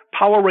raw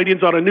power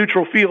ratings on a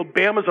neutral field,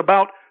 Bama's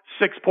about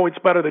 6 points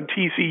better than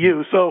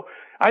TCU. So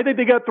I think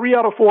they got 3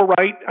 out of 4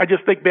 right. I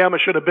just think Bama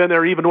should have been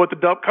there even with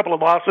a couple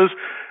of losses.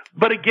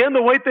 But again,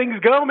 the way things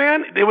go,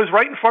 man, it was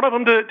right in front of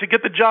them to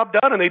get the job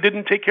done, and they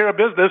didn't take care of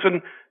business,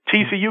 and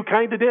TCU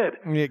kind of did.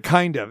 Yeah,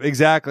 kind of,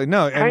 exactly.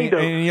 No,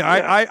 again,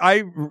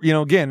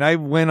 I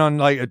went on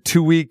like a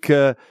 2-week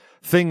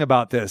thing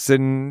about this,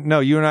 and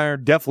no, you and I are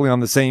definitely on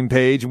the same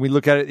page, and we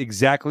look at it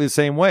exactly the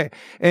same way.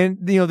 And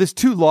this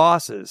 2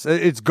 losses,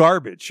 it's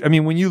garbage. I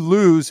mean, when you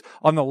lose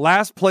on the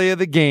last play of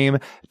the game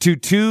to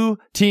 2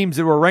 teams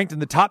that were ranked in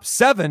the top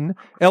 7,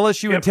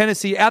 LSU and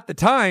Tennessee at the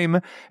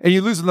time, and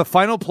you lose in the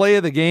final play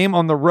of the game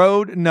on the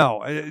road,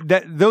 no,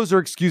 those are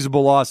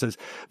excusable losses.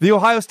 The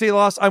Ohio State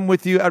loss, I'm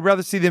with you. I'd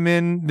rather see them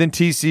in than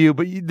TCU,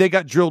 but they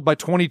got drilled by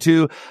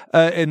 22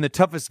 in the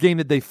toughest game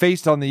that they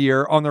faced on the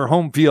year on their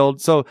home field.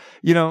 So,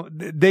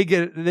 they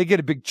get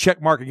a big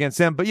check mark against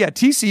them. But yeah,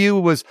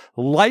 TCU was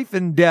life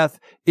and death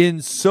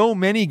in so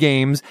many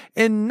games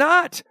and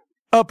not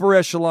upper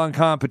echelon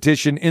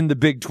competition in the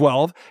Big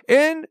 12.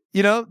 And,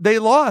 they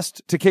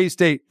lost to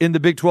K-State in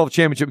the Big 12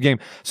 championship game.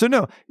 So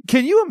no,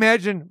 can you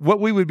imagine what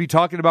we would be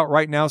talking about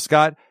right now,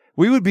 Scott?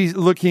 We would be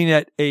looking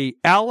at a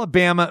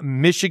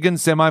Alabama-Michigan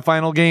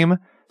semifinal game,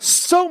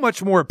 so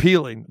much more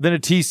appealing than a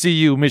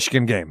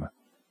TCU-Michigan game.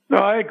 No,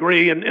 I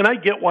agree, and I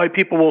get why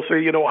people will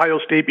say, Ohio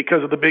State,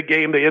 because of the big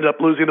game, they ended up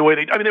losing the way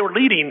they. I mean, they were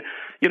leading,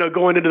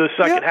 going into the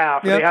second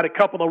half. And they had a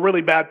couple of really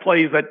bad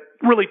plays that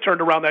really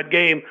turned around that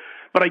game.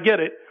 But I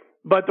get it.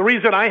 But the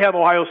reason I have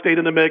Ohio State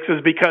in the mix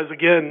is because,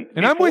 again,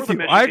 and I'm with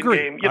you. I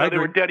agree. Game, they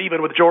were dead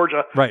even with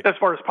Georgia as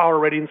far as power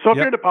ratings. So if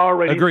you're into power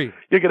ratings,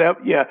 you're going to have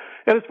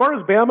And as far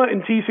as Bama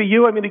and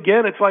TCU, I mean,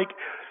 again, it's like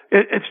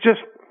it's just.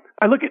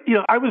 I look at,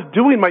 I was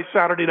doing my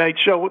Saturday night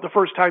show the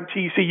first time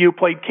TCU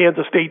played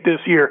Kansas State this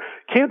year.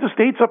 Kansas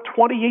State's up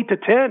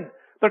 28-10.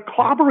 They're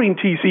clobbering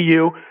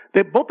TCU.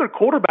 Both their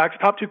quarterbacks,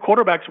 top 2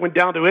 quarterbacks, went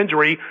down to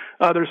injury.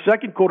 Their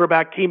second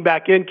quarterback came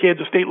back in,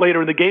 Kansas State, later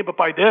in the game, but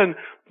by then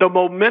the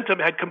momentum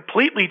had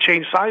completely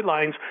changed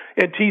sidelines,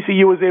 and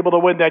TCU was able to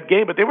win that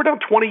game. But they were down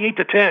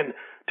 28-10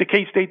 to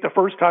K-State the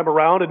first time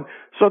around, and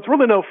so it's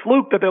really no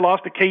fluke that they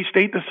lost to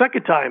K-State the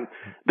second time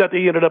that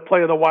they ended up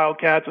playing the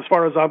Wildcats, as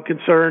far as I'm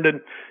concerned.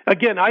 And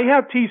again, I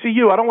have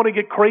TCU. I don't want to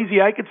get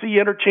crazy. I could see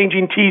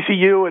interchanging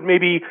TCU and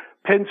maybe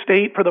Penn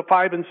State for the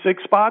 5 and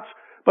 6 spots,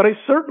 but I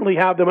certainly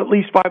have them at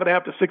least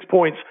 5.5 to 6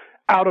 points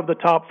out of the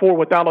top 4,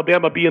 with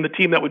Alabama being the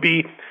team that would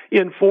be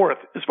in 4th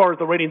as far as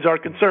the ratings are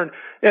concerned.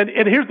 And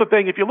here's the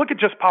thing. If you look at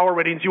just power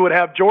ratings, you would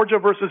have Georgia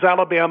versus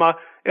Alabama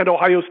and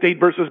Ohio State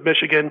versus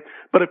Michigan.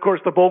 But of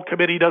course, the bowl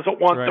committee doesn't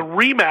want the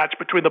rematch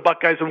between the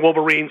Buckeyes and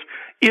Wolverines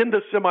in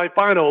the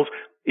semifinals.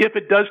 If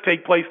it does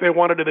take place, they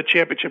want it in the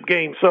championship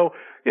game. So,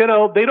 they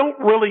don't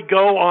really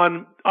go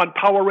on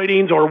power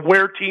ratings or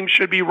where teams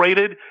should be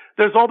rated.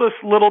 There's all this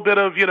little bit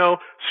of,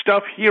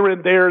 stuff here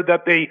and there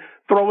that they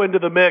throw into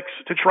the mix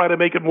to try to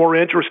make it more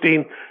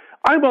interesting.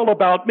 I'm all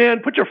about,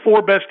 put your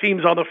 4 best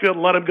teams on the field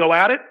and let them go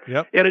at it.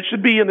 Yep. And it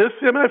should be in this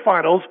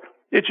semifinals.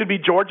 It should be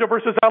Georgia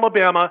versus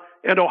Alabama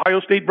and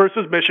Ohio State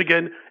versus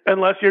Michigan,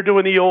 unless you're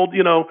doing the old,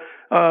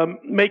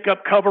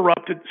 makeup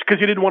cover-up because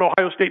you didn't want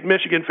Ohio State and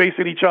Michigan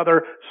facing each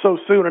other so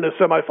soon in a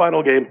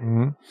semifinal game.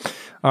 Mm-hmm.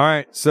 All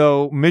right,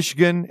 so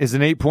Michigan is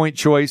an 8-point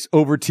choice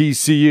over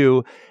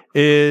TCU.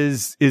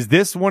 Is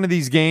this one of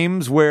these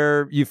games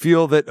where you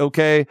feel that,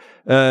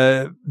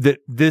 that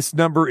this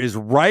number is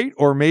right,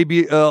 or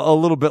maybe a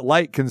little bit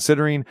light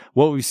considering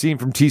what we've seen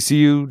from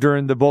TCU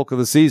during the bulk of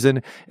the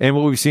season and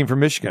what we've seen from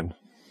Michigan?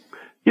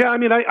 Yeah,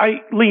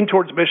 I lean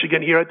towards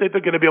Michigan here. I think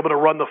they're going to be able to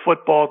run the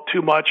football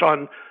too much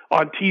on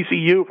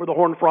TCU for the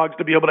Horned Frogs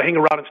to be able to hang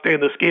around and stay in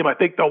this game. I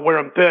think they'll wear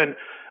them thin.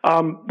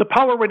 The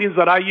power ratings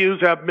that I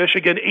use have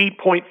Michigan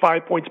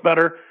 8.5 points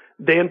better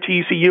than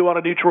TCU on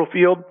a neutral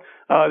field.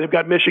 They've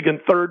got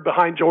Michigan third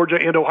behind Georgia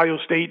and Ohio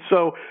State.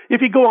 So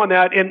if you go on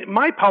that, and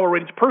my power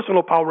ratings,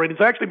 personal power ratings,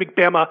 I actually make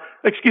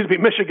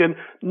Michigan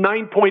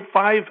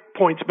 9.5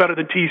 points better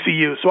than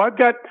TCU. So I've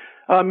got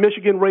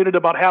Michigan rated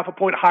about half a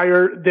point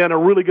higher than a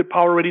really good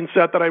power rating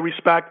set that I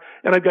respect,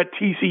 and I've got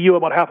TCU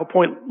about half a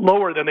point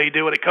lower than they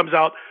do, and it comes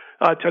out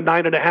to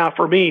 9.5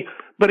 for me.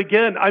 But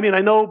again, I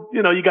know,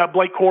 you got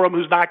Blake Corum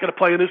who's not going to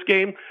play in this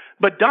game,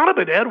 but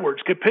Donovan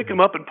Edwards could pick him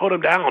up and put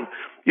him down.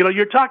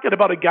 You're talking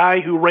about a guy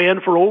who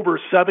ran for over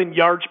 7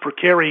 yards per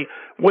carry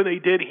when they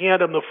did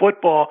hand him the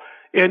football.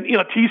 And,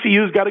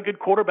 TCU's got a good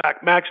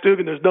quarterback, Max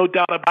Duggan. There's no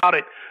doubt about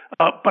it.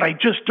 But I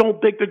just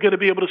don't think they're going to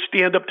be able to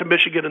stand up to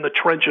Michigan in the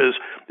trenches.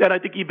 And I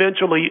think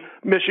eventually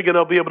Michigan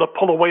will be able to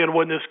pull away and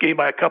win this game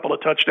by a couple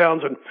of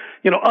touchdowns. And,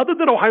 other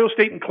than Ohio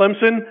State and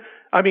Clemson,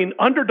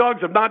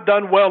 underdogs have not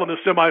done well in the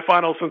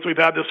semifinals since we've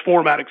had this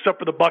format, except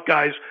for the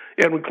Buckeyes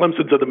and when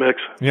Clemson's in the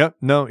mix. Yep.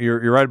 No,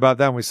 you're right about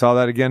that. And we saw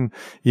that again,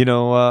 in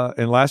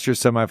last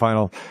year's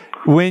semifinal.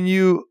 When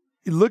you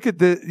look at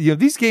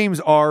these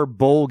games are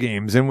bowl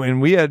games. And when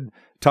we had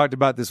talked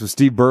about this with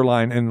Steve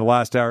Berline in the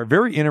last hour,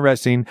 very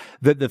interesting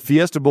that the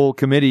Fiesta Bowl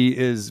committee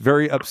is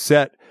very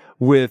upset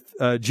with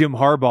Jim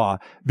Harbaugh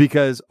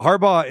because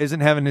Harbaugh isn't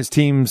having his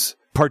teams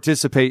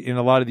participate in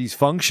a lot of these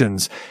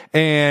functions.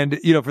 And,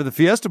 for the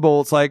Fiesta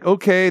Bowl, it's like,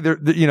 okay,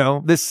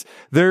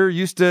 they're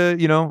used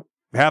to,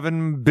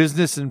 having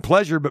business and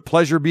pleasure, but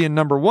pleasure being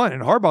number one.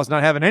 And Harbaugh's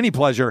not having any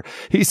pleasure.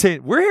 He's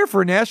saying, we're here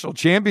for a national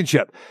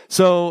championship.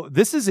 So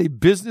this is a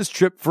business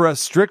trip for us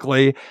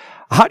strictly.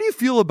 How do you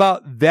feel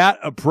about that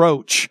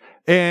approach?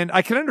 And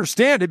I can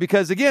understand it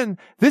because, again,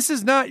 this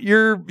is not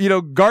your,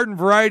 garden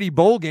variety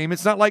bowl game.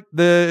 It's not like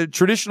the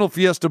traditional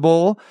Fiesta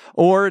Bowl,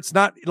 or it's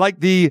not like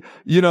the,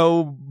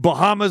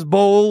 Bahamas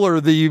Bowl or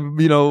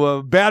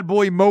the, Bad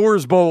Boy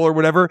Mowers Bowl or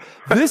whatever.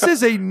 This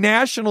is a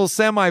national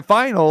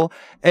semifinal.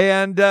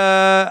 And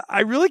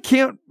I really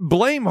can't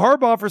blame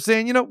Harbaugh for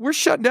saying, we're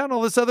shutting down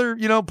all this other,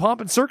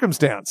 pomp and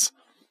circumstance.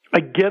 I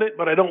get it,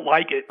 but I don't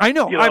like it. I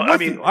know.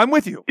 I'm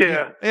with you.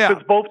 Yeah.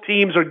 Because both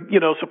teams are,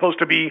 supposed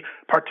to be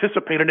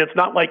participating. It's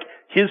not like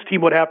his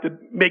team would have to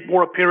make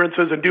more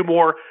appearances and do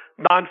more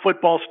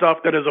non-football stuff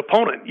than his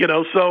opponent,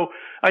 So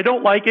I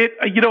don't like it.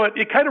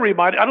 It kind of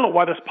reminded, I don't know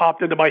why this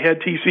popped into my head,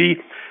 TC,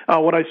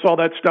 when I saw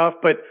that stuff,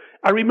 but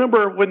I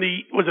remember when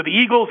the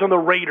Eagles and the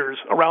Raiders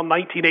around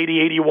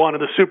 1980-81 in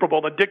the Super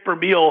Bowl, and Dick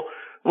Vermeil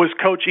was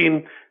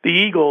coaching the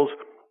Eagles.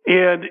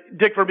 And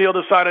Dick Vermeil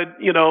decided,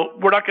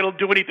 we're not going to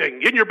do anything.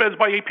 Get in your beds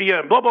by 8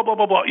 p.m., blah, blah, blah,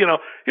 blah, blah. He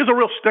was a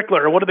real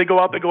stickler. What did they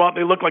go out? They go out and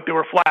they look like they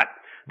were flat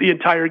the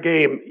entire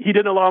game. He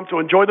didn't allow them to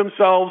enjoy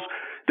themselves.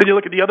 Then you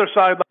look at the other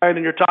sideline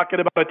and you're talking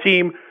about a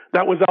team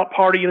that was out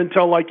partying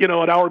until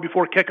an hour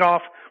before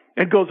kickoff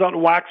and goes out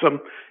and whacks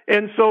them.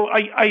 And so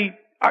I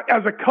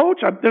as a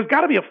coach, there's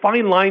got to be a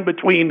fine line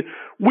between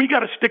we got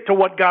to stick to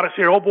what got us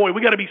here. Oh boy,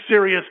 we got to be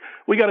serious.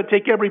 We got to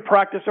take every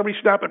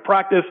snap at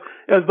practice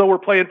as though we're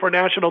playing for a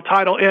national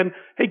title. And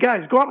hey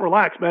guys, go out and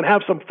relax, man.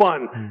 Have some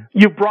fun.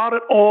 You brought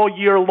it all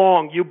year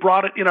long. You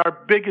brought it in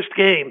our biggest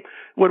game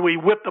when we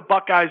whipped the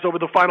Buckeyes over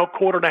the final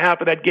quarter and a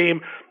half of that game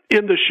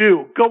in the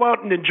shoe. Go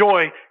out and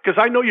enjoy,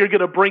 because I know you're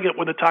going to bring it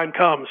when the time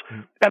comes.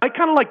 And I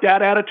kind of like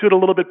that attitude a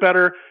little bit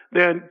better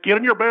than get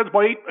in your beds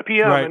by 8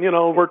 p.m. Right.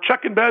 And, we're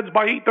checking beds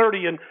by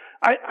 8:30. And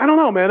I don't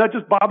know, man. That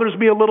just bothers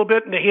me a little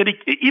bit.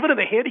 Even in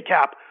the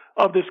handicap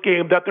of this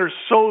game, that they're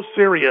so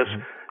serious.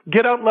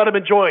 Get out and let them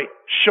enjoy.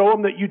 Show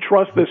them that you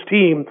trust this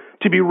team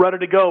to be ready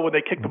to go when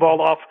they kick the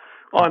ball off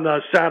on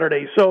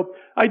Saturday. So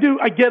I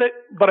get it,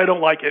 but I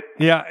don't like it.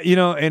 Yeah,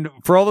 and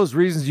for all those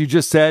reasons you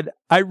just said,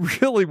 I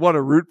really want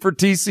to root for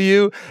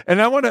TCU,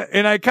 and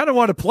I kind of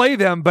want to play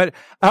them, but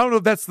I don't know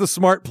if that's the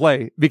smart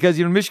play because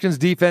Michigan's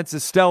defense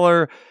is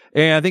stellar,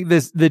 and I think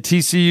the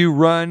TCU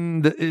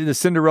run, the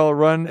Cinderella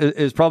run,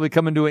 is probably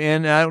coming to an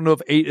end. And I don't know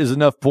if 8 is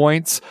enough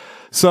points,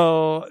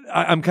 so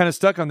I'm kind of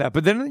stuck on that.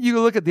 But then you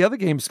look at the other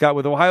game, Scott,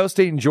 with Ohio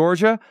State and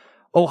Georgia.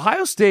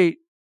 Ohio State,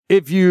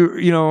 if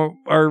you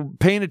are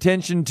paying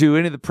attention to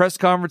any of the press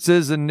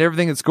conferences and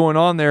everything that's going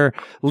on there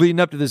leading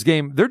up to this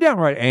game, they're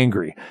downright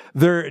angry.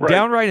 They're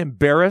downright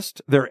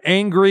embarrassed. They're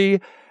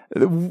angry.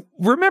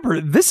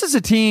 Remember, this is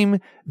a team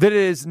that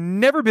has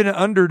never been an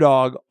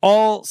underdog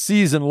all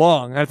season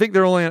long. I think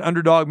they're only an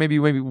underdog maybe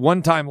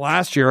one time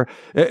last year,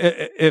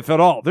 if at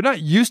all. They're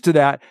not used to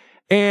that.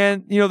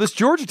 And, this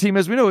Georgia team,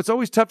 as we know, it's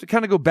always tough to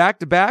kind of go back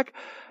to back.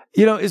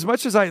 As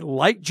much as I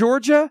like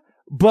Georgia,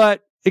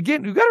 but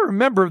again, you've got to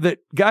remember that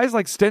guys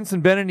like Stetson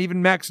Bennett and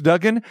even Max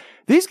Duggan,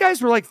 these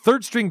guys were like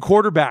third-string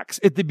quarterbacks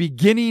at the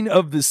beginning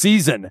of the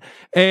season,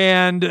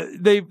 and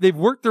they've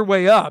worked their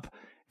way up.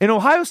 And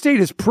Ohio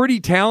State is pretty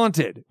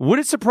talented. Would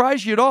it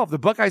surprise you at all if the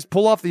Buckeyes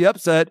pull off the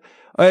upset,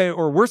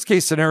 or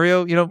worst-case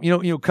scenario,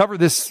 cover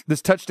this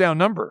touchdown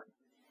number?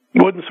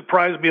 It wouldn't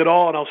surprise me at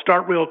all, and I'll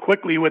start real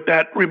quickly with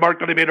that remark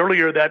that I made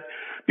earlier that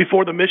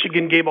before the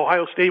Michigan game,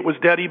 Ohio State was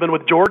dead even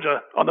with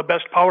Georgia on the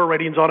best power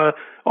ratings on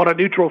a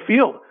neutral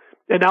field.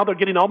 And now they're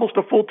getting almost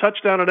a full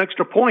touchdown, an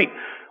extra point.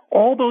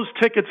 All those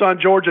tickets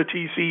on Georgia,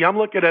 TC, I'm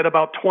looking at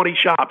about 20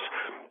 shops.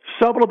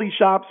 Several of these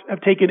shops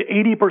have taken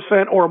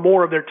 80% or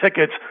more of their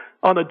tickets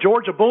on the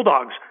Georgia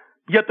Bulldogs,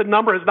 yet the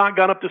number has not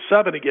gone up to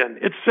 7 again.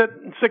 It's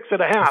sitting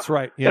 6.5. That's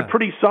right. Yeah. And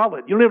pretty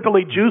solid. You don't have to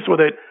lay juice with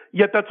it,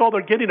 yet that's all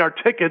they're getting are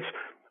tickets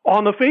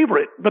on the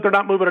favorite, but they're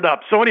not moving it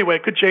up. So anyway,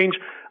 it could change,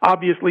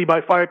 obviously,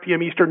 by 5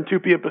 p.m. Eastern, 2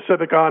 p.m.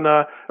 Pacific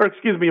by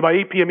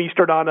 8 p.m.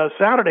 Eastern on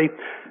Saturday.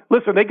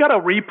 Listen, they got a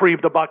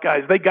reprieve, the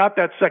Buckeyes. They got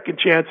that second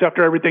chance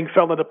after everything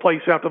fell into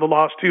place after the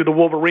loss to the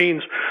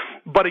Wolverines.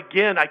 But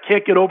again, I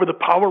can't get over the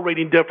power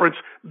rating difference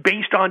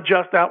based on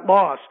just that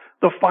loss,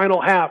 the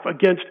final half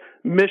against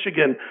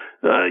Michigan.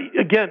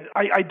 Again,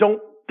 I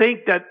don't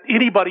think that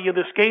anybody in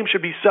this game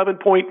should be 7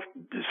 points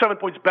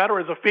better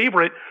as a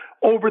favorite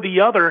over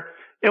the other.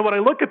 And when I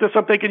look at this,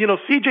 I'm thinking,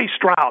 C.J.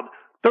 Stroud,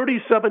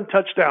 37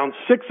 touchdowns,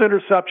 6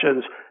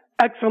 interceptions,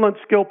 excellent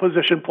skill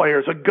position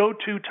players, a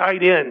go-to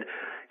tight end.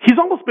 He's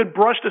almost been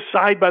brushed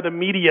aside by the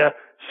media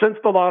since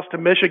the loss to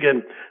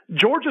Michigan.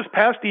 Georgia's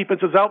pass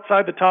defense is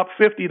outside the top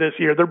 50 this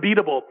year. They're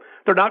beatable.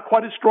 They're not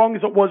quite as strong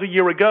as it was a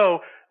year ago.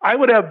 I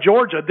would have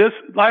Georgia,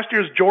 last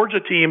year's Georgia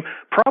team,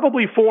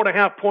 probably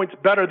 4.5 points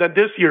better than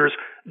this year's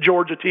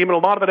Georgia team. And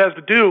a lot of it has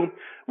to do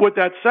with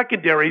that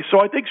secondary.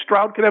 So I think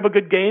Stroud could have a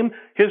good game.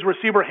 His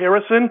receiver,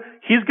 Harrison,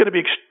 he's going to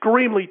be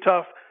extremely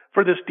tough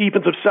for this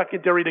defensive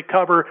secondary to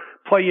cover,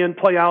 play in,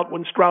 play out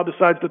when Stroud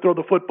decides to throw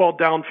the football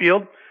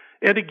downfield.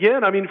 And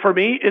again, for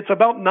me, it's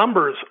about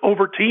numbers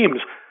over teams.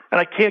 And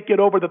I can't get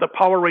over that the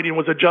power rating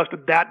was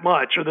adjusted that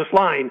much, or this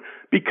line,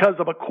 because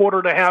of a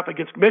 1.5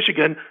 against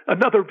Michigan,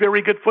 another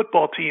very good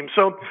football team.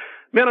 So,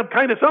 man,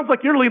 sounds like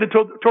you're leaning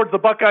towards the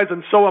Buckeyes,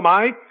 and so am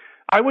I.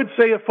 I would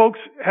say if folks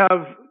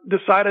have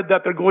decided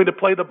that they're going to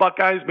play the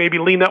Buckeyes, maybe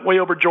lean that way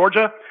over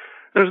Georgia,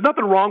 there's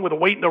nothing wrong with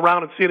waiting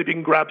around and seeing if you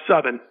can grab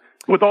 7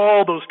 with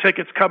all those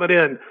tickets coming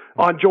in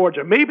on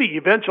Georgia. Maybe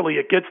eventually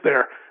it gets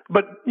there.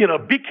 But,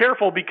 be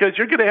careful because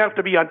you're going to have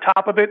to be on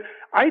top of it.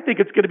 I think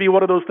it's going to be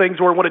one of those things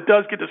where when it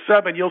does get to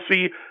 7, you'll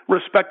see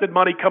respected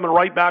money coming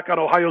right back on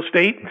Ohio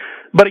State.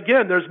 But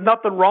again, there's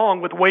nothing wrong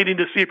with waiting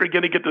to see if you're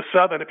going to get to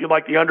 7 if you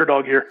like the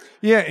underdog here.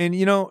 Yeah, and,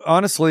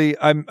 honestly,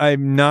 I'm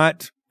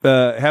not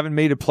haven't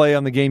made a play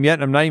on the game yet.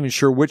 And I'm not even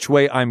sure which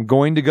way I'm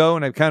going to go.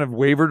 And I've kind of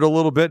wavered a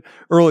little bit.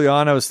 Early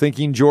on, I was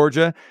thinking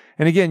Georgia.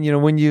 And again,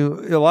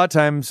 a lot of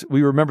times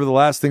we remember the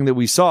last thing that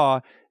we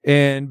saw.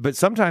 But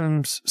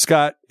sometimes,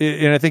 Scott,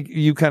 and I think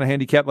you kind of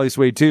handicap this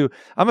way too,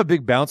 I'm a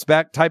big bounce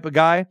back type of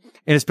guy.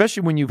 And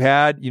especially when you've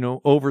had,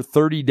 over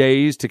 30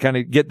 days to kind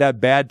of get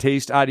that bad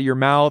taste out of your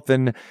mouth.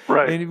 And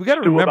we got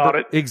to remember about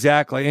it.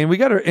 Exactly. And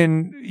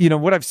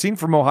what I've seen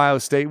from Ohio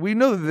State, we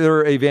know that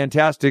they're a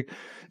fantastic,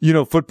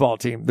 football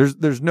team.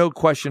 There's no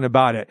question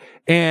about it.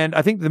 And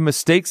I think the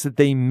mistakes that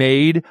they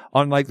made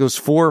on like those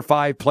 4 or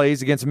 5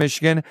 plays against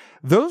Michigan,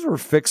 those were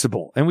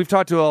fixable. And we've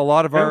talked to a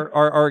lot of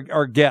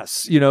our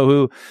guests,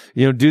 who,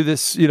 do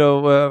this,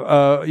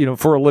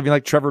 for a living,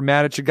 like Trevor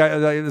Maddich, a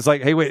guy that's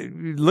like, hey, wait,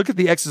 look at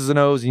the X's and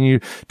O's, and you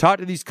talk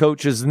to these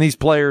coaches and these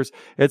players.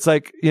 It's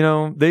like,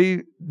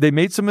 they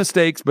made some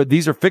mistakes, but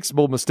these are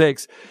fixable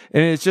mistakes.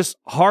 And it's just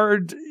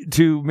hard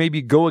to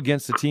maybe go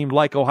against a team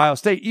like Ohio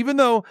State, even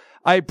though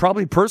I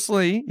probably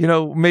personally,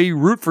 may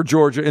root for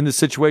Georgia in this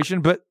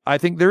situation, but I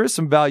think there is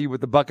some value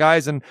with the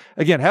Buckeyes. And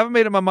again, haven't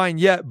made up my mind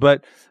yet,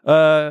 but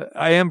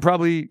I am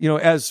probably,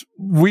 as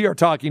we are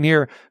talking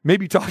here,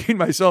 maybe talking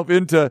myself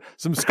into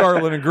some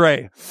scarlet and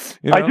gray.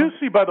 I do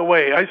see, by the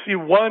way, I've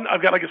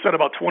got, like I said,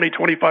 about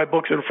 25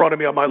 books in front of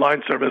me on my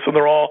line service, and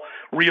they're all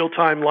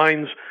real-time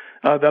lines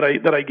that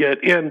I get.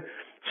 And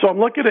So I'm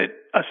looking at,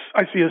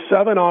 I see a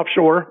 7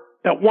 offshore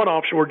at one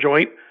offshore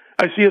joint.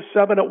 I see a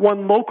 7 at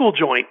one local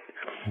joint.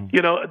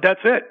 You know, that's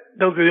it.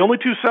 Those are the only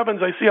 2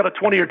 7s I see out of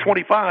 20 or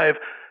 25.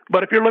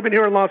 But if you're living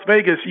here in Las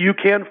Vegas, you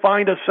can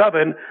find a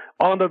 7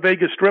 on the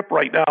Vegas Strip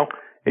right now.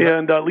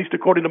 And at least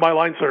according to my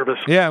line service.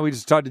 Yeah, we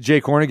just talked to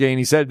Jay Cornegay, and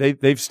he said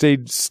they've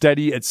stayed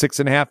steady at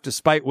 6.5,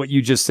 despite what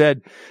you just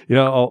said. You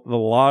know, a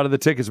lot of the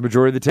tickets,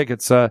 majority of the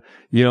tickets, on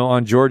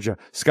Georgia.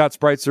 Scott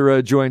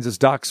Spreitzer joins us,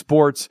 Doc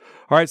Sports.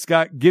 All right,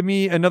 Scott, give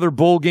me another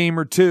bowl game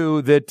or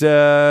two that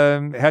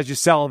has you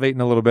salivating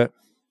a little bit.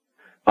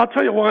 I'll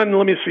tell you one.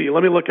 Let me see.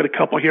 Let me look at a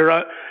couple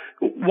here.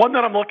 One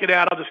that I'm looking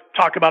at, I'll just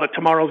talk about it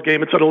tomorrow's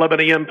game. It's at 11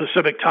 a.m.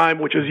 Pacific time,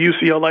 which is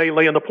UCLA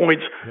laying the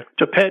points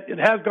to Pitt. It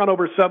has gone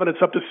over 7. It's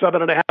up to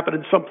 7.5, and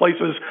in some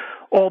places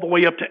all the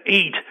way up to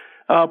 8.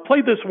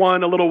 Played this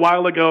one a little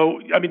while ago.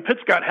 I mean,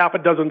 Pitt's got half a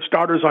dozen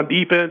starters on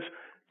defense,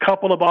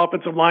 couple of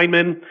offensive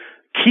linemen,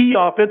 key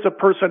offensive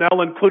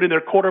personnel, including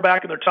their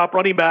quarterback and their top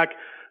running back,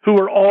 who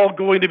are all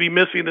going to be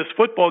missing this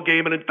football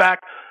game. And in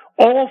fact,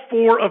 all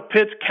 4 of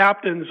Pitt's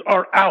captains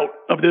are out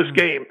of this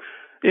game.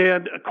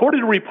 And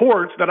according to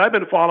reports that I've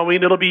been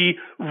following, it'll be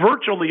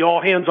virtually all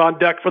hands on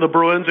deck for the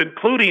Bruins,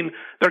 including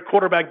their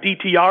quarterback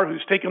DTR,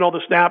 who's taken all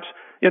the snaps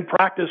in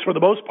practice for the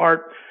most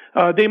part.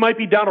 They might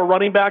be down a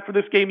running back for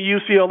this game,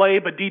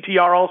 UCLA, but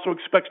DTR also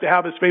expects to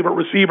have his favorite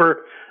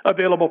receiver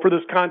available for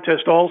this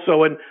contest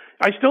also. And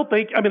I still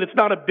think, I mean, it's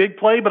not a big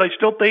play, but I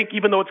still think,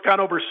 even though it's gone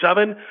over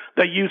 7,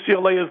 that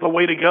UCLA is the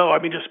way to go.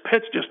 I mean,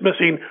 Pitt's just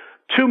missing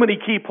too many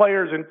key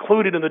players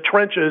included in the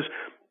trenches.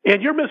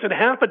 And you're missing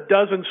half a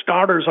dozen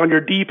starters on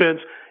your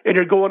defense, and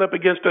you're going up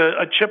against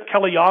a Chip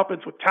Kelly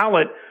offense with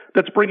talent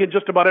that's bringing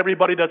just about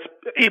everybody that's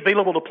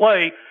available to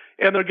play,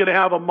 and they're going to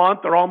have a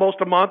month or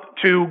almost a month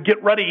to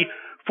get ready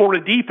for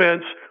a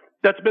defense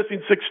that's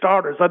missing 6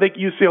 starters. I think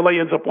UCLA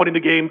ends up winning the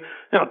game,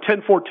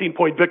 10,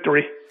 14-point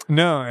victory.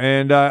 No,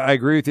 and I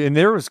agree with you. And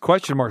there was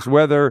question marks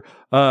whether,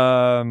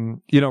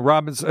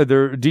 Robinson,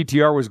 their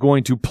DTR was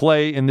going to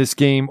play in this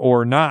game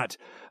or not,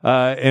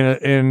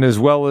 and as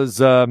well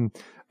as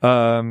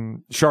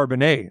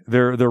Charbonnet,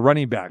 their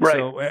running back. Right.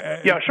 So,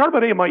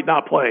 Charbonnet might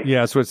not play.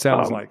 Yeah, that's what it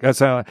sounds like. That's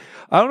how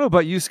I don't know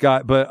about you,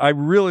 Scott, but I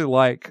really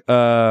like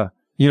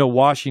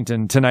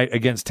Washington tonight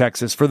against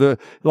Texas for a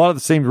lot of the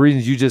same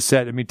reasons you just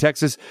said. I mean,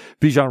 Texas,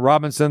 Bijan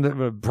Robinson,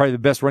 probably the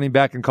best running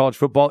back in college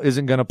football,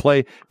 isn't going to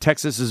play.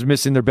 Texas is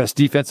missing their best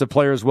defensive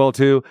player as well,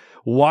 too.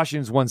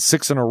 Washington's won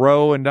 6 in a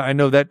row, and I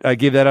know that I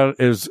gave that out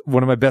as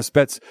one of my best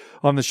bets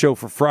on the show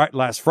for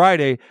last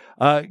Friday.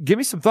 Give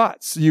me some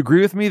thoughts. You agree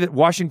with me that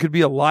Washington could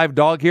be a live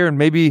dog here and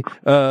maybe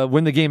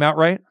win the game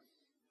outright?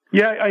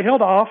 Yeah, I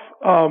held off.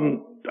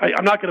 I'm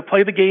not going to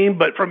play the game,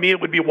 but for me, it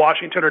would be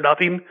Washington or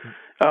nothing.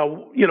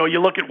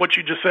 You look at what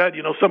you just said,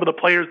 some of the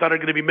players that are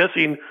going to be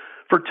missing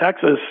for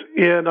Texas.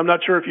 And I'm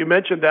not sure if you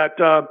mentioned that,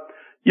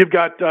 you've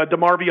got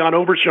DeMarvion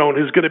Overshown,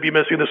 who's going to be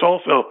missing this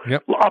also.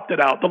 Yep. Opted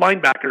out, the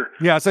linebacker.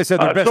 Yeah, as I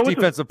said, their best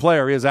defensive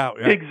player is out.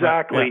 Yeah.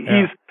 Exactly.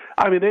 Yeah.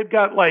 They've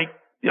got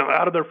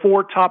out of their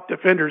 4 top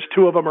defenders,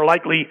 2 of them are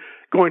likely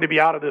going to be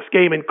out of this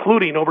game,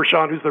 including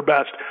Overshown, who's their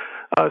best.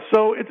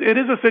 So it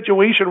is a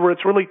situation where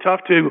it's really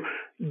tough to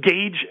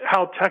gauge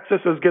how Texas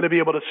is going to be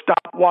able to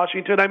stop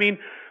Washington. I mean,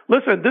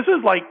 listen, this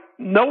is like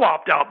no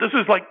opt-out. This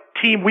is like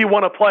team we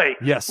want to play.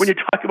 Yes. When you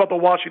talk about the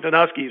Washington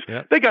Huskies.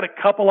 Yep. They got a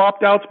couple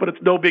opt-outs, but it's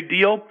no big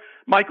deal.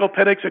 Michael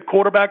Penix at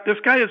quarterback. This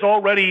guy is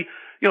already,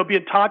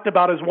 being talked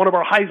about as one of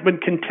our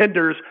Heisman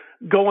contenders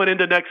going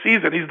into next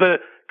season. He's the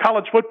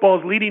college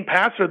football's leading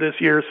passer this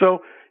year.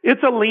 So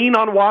it's a lean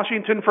on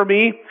Washington for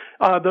me.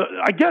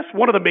 I guess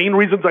one of the main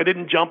reasons I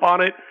didn't jump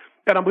on it,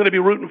 and I'm going to be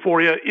rooting for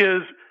you,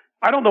 is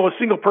I don't know a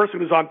single person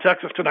who's on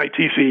Texas tonight,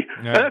 TC.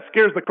 Yeah. And that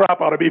scares the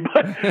crap out of me,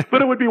 but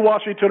it would be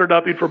Washington or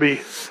nothing for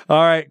me.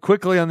 All right,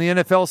 quickly on the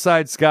NFL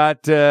side,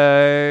 Scott,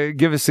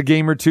 give us a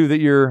game or two that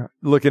you're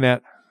looking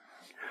at.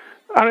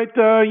 All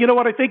right, you know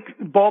what? I think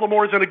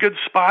Baltimore's in a good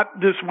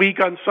spot this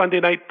week on Sunday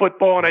Night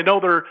Football, and I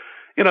know they're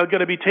going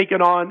to be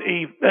taking on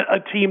a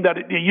team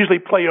that you usually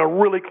play a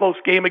really close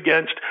game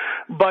against.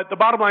 But the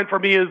bottom line for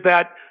me is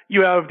that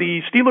you have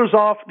the Steelers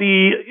off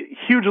the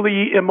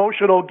hugely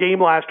emotional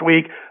game last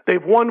week.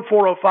 They've won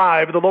 4 of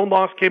 5. The lone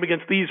loss came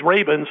against these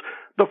Ravens.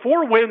 The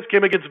 4 wins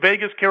came against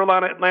Vegas,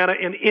 Carolina, Atlanta,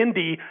 and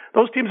Indy.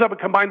 Those teams have a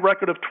combined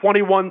record of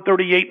 21,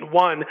 38, and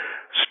 1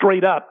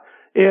 straight up.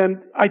 And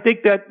I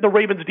think that the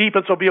Ravens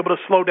defense will be able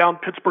to slow down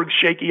Pittsburgh's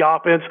shaky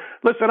offense.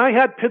 Listen, I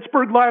had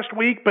Pittsburgh last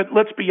week, but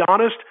let's be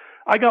honest,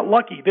 I got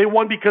lucky. They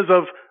won because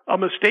of a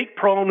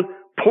mistake-prone,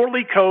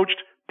 poorly coached,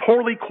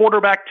 poorly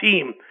quarterback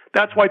team.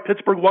 That's why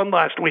Pittsburgh won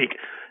last week.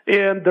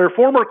 And their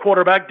former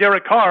quarterback,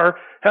 Derek Carr,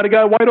 had a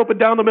guy wide open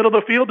down the middle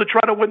of the field to try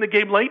to win the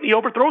game late, and he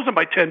overthrows him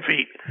by 10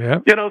 feet. Yeah.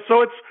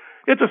 So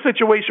it's a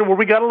situation where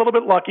we got a little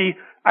bit lucky.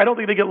 I don't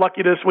think they get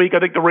lucky this week. I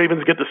think the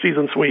Ravens get the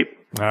season sweep.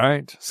 All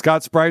right.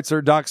 Scott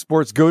Spreitzer, Doc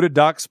Sports. Go to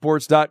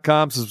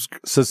DocSports.com.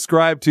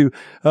 Subscribe to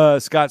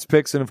Scott's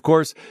Picks. And, of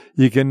course,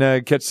 you can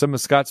catch some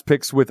of Scott's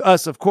Picks with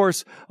us, of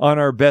course, on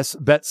our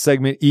Best Bet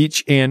segment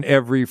each and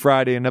every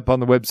Friday and up on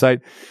the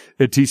website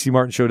at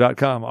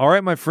tcmartinshow.com. All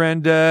right, my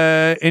friend,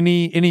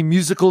 any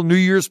musical New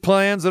Year's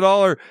plans at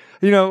all? Or,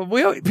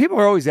 people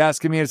are always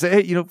asking me and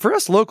say, hey, for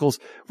us locals,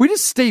 we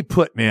just stay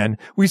put, man.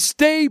 We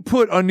stay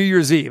put on New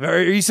Year's Eve.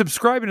 Are you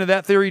subscribing to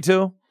that theory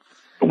too?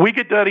 We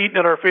get done eating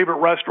at our favorite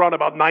restaurant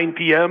about 9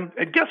 p.m.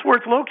 And guess where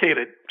it's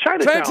located?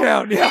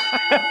 Chinatown. Yeah.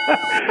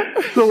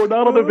 So we're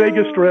not on the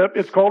Vegas Strip.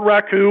 It's called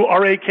Raku,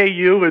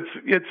 R-A-K-U.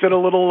 It's in a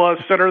little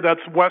center that's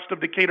west of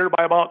Decatur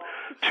by about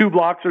 2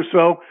 blocks or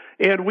so.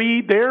 And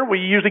we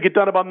usually get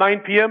done about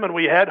 9 p.m. and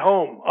we head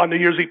home on New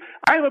Year's Eve.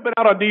 I haven't been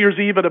out on New Year's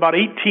Eve in about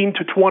 18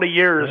 to 20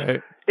 years.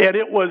 Right. And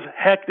it was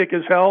hectic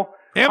as hell.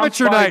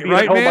 Amateur night,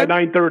 right, home man?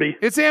 by 9:30.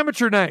 It's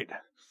amateur night.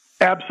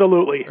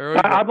 Absolutely.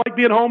 I'd like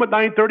being home at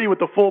 9:30 with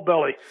the full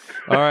belly.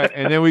 All right.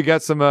 And then we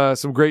got some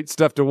great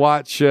stuff to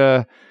watch,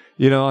 on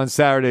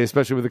Saturday,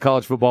 especially with the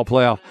college football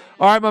playoff.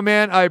 All right, my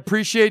man. I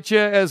appreciate you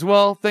as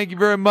well. Thank you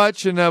very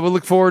much. And we'll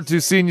look forward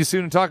to seeing you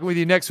soon and talking with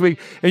you next week.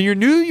 And your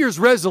New Year's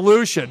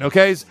resolution,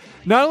 okay, is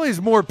not only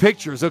is more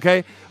pictures,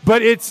 okay,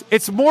 but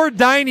it's more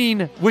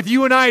dining with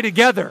you and I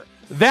together.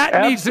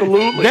 That needs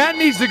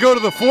to go to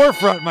the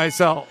forefront,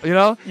 myself,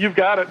 You've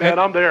got it, man.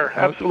 I'm there.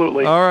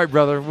 Absolutely. All right,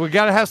 brother. We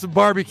got to have some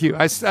barbecue.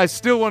 I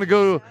still want to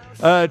go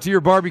to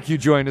your barbecue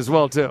joint as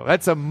well, too.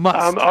 That's a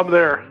must. I'm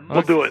there.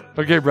 We'll do it.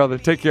 Okay, brother.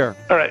 Take care.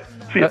 All right.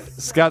 See you.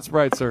 Scott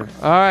Spreitzer.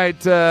 All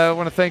right. I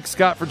want to thank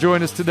Scott for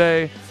joining us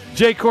today.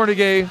 Jay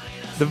Kornegay,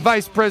 the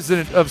Vice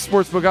President of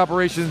Sportsbook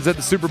Operations at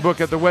the Superbook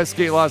at the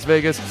Westgate, Las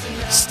Vegas.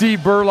 Steve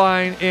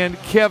Berline and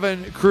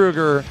Kevin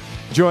Kruger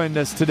joined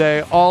us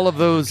today. All of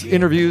those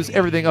interviews,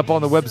 everything up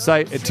on the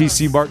website at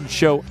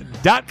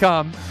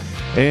tcmartinshow.com.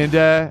 And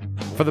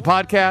for the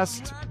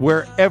podcast,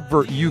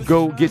 wherever you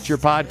go get your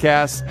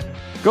podcast,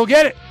 go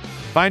get it.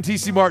 Find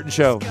TC Martin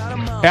Show.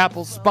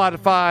 Apple,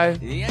 Spotify,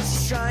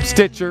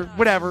 Stitcher,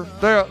 whatever.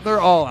 They're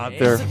all out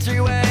there.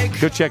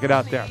 Go check it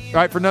out there. All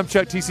right, for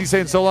Numbchuck, TC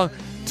saying so long.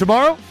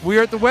 Tomorrow, we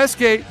are at the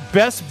Westgate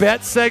Best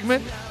Bet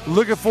segment.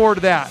 Looking forward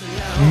to that.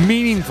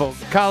 Meaningful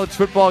college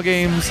football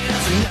games.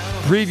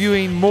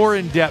 Previewing more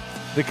in depth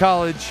the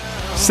college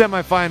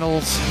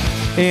semifinals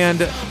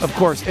and, of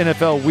course,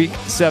 NFL Week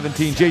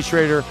 17. Jay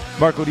Schrader,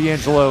 Marco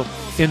D'Angelo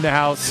in the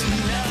house.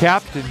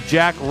 Captain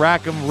Jack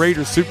Rackham,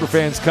 Raiders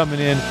superfans coming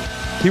in.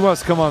 He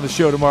wants to come on the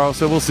show tomorrow,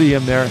 so we'll see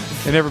him there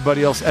and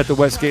everybody else at the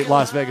Westgate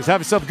Las Vegas.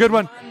 Have yourself a good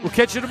one. We'll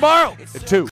catch you tomorrow at 2.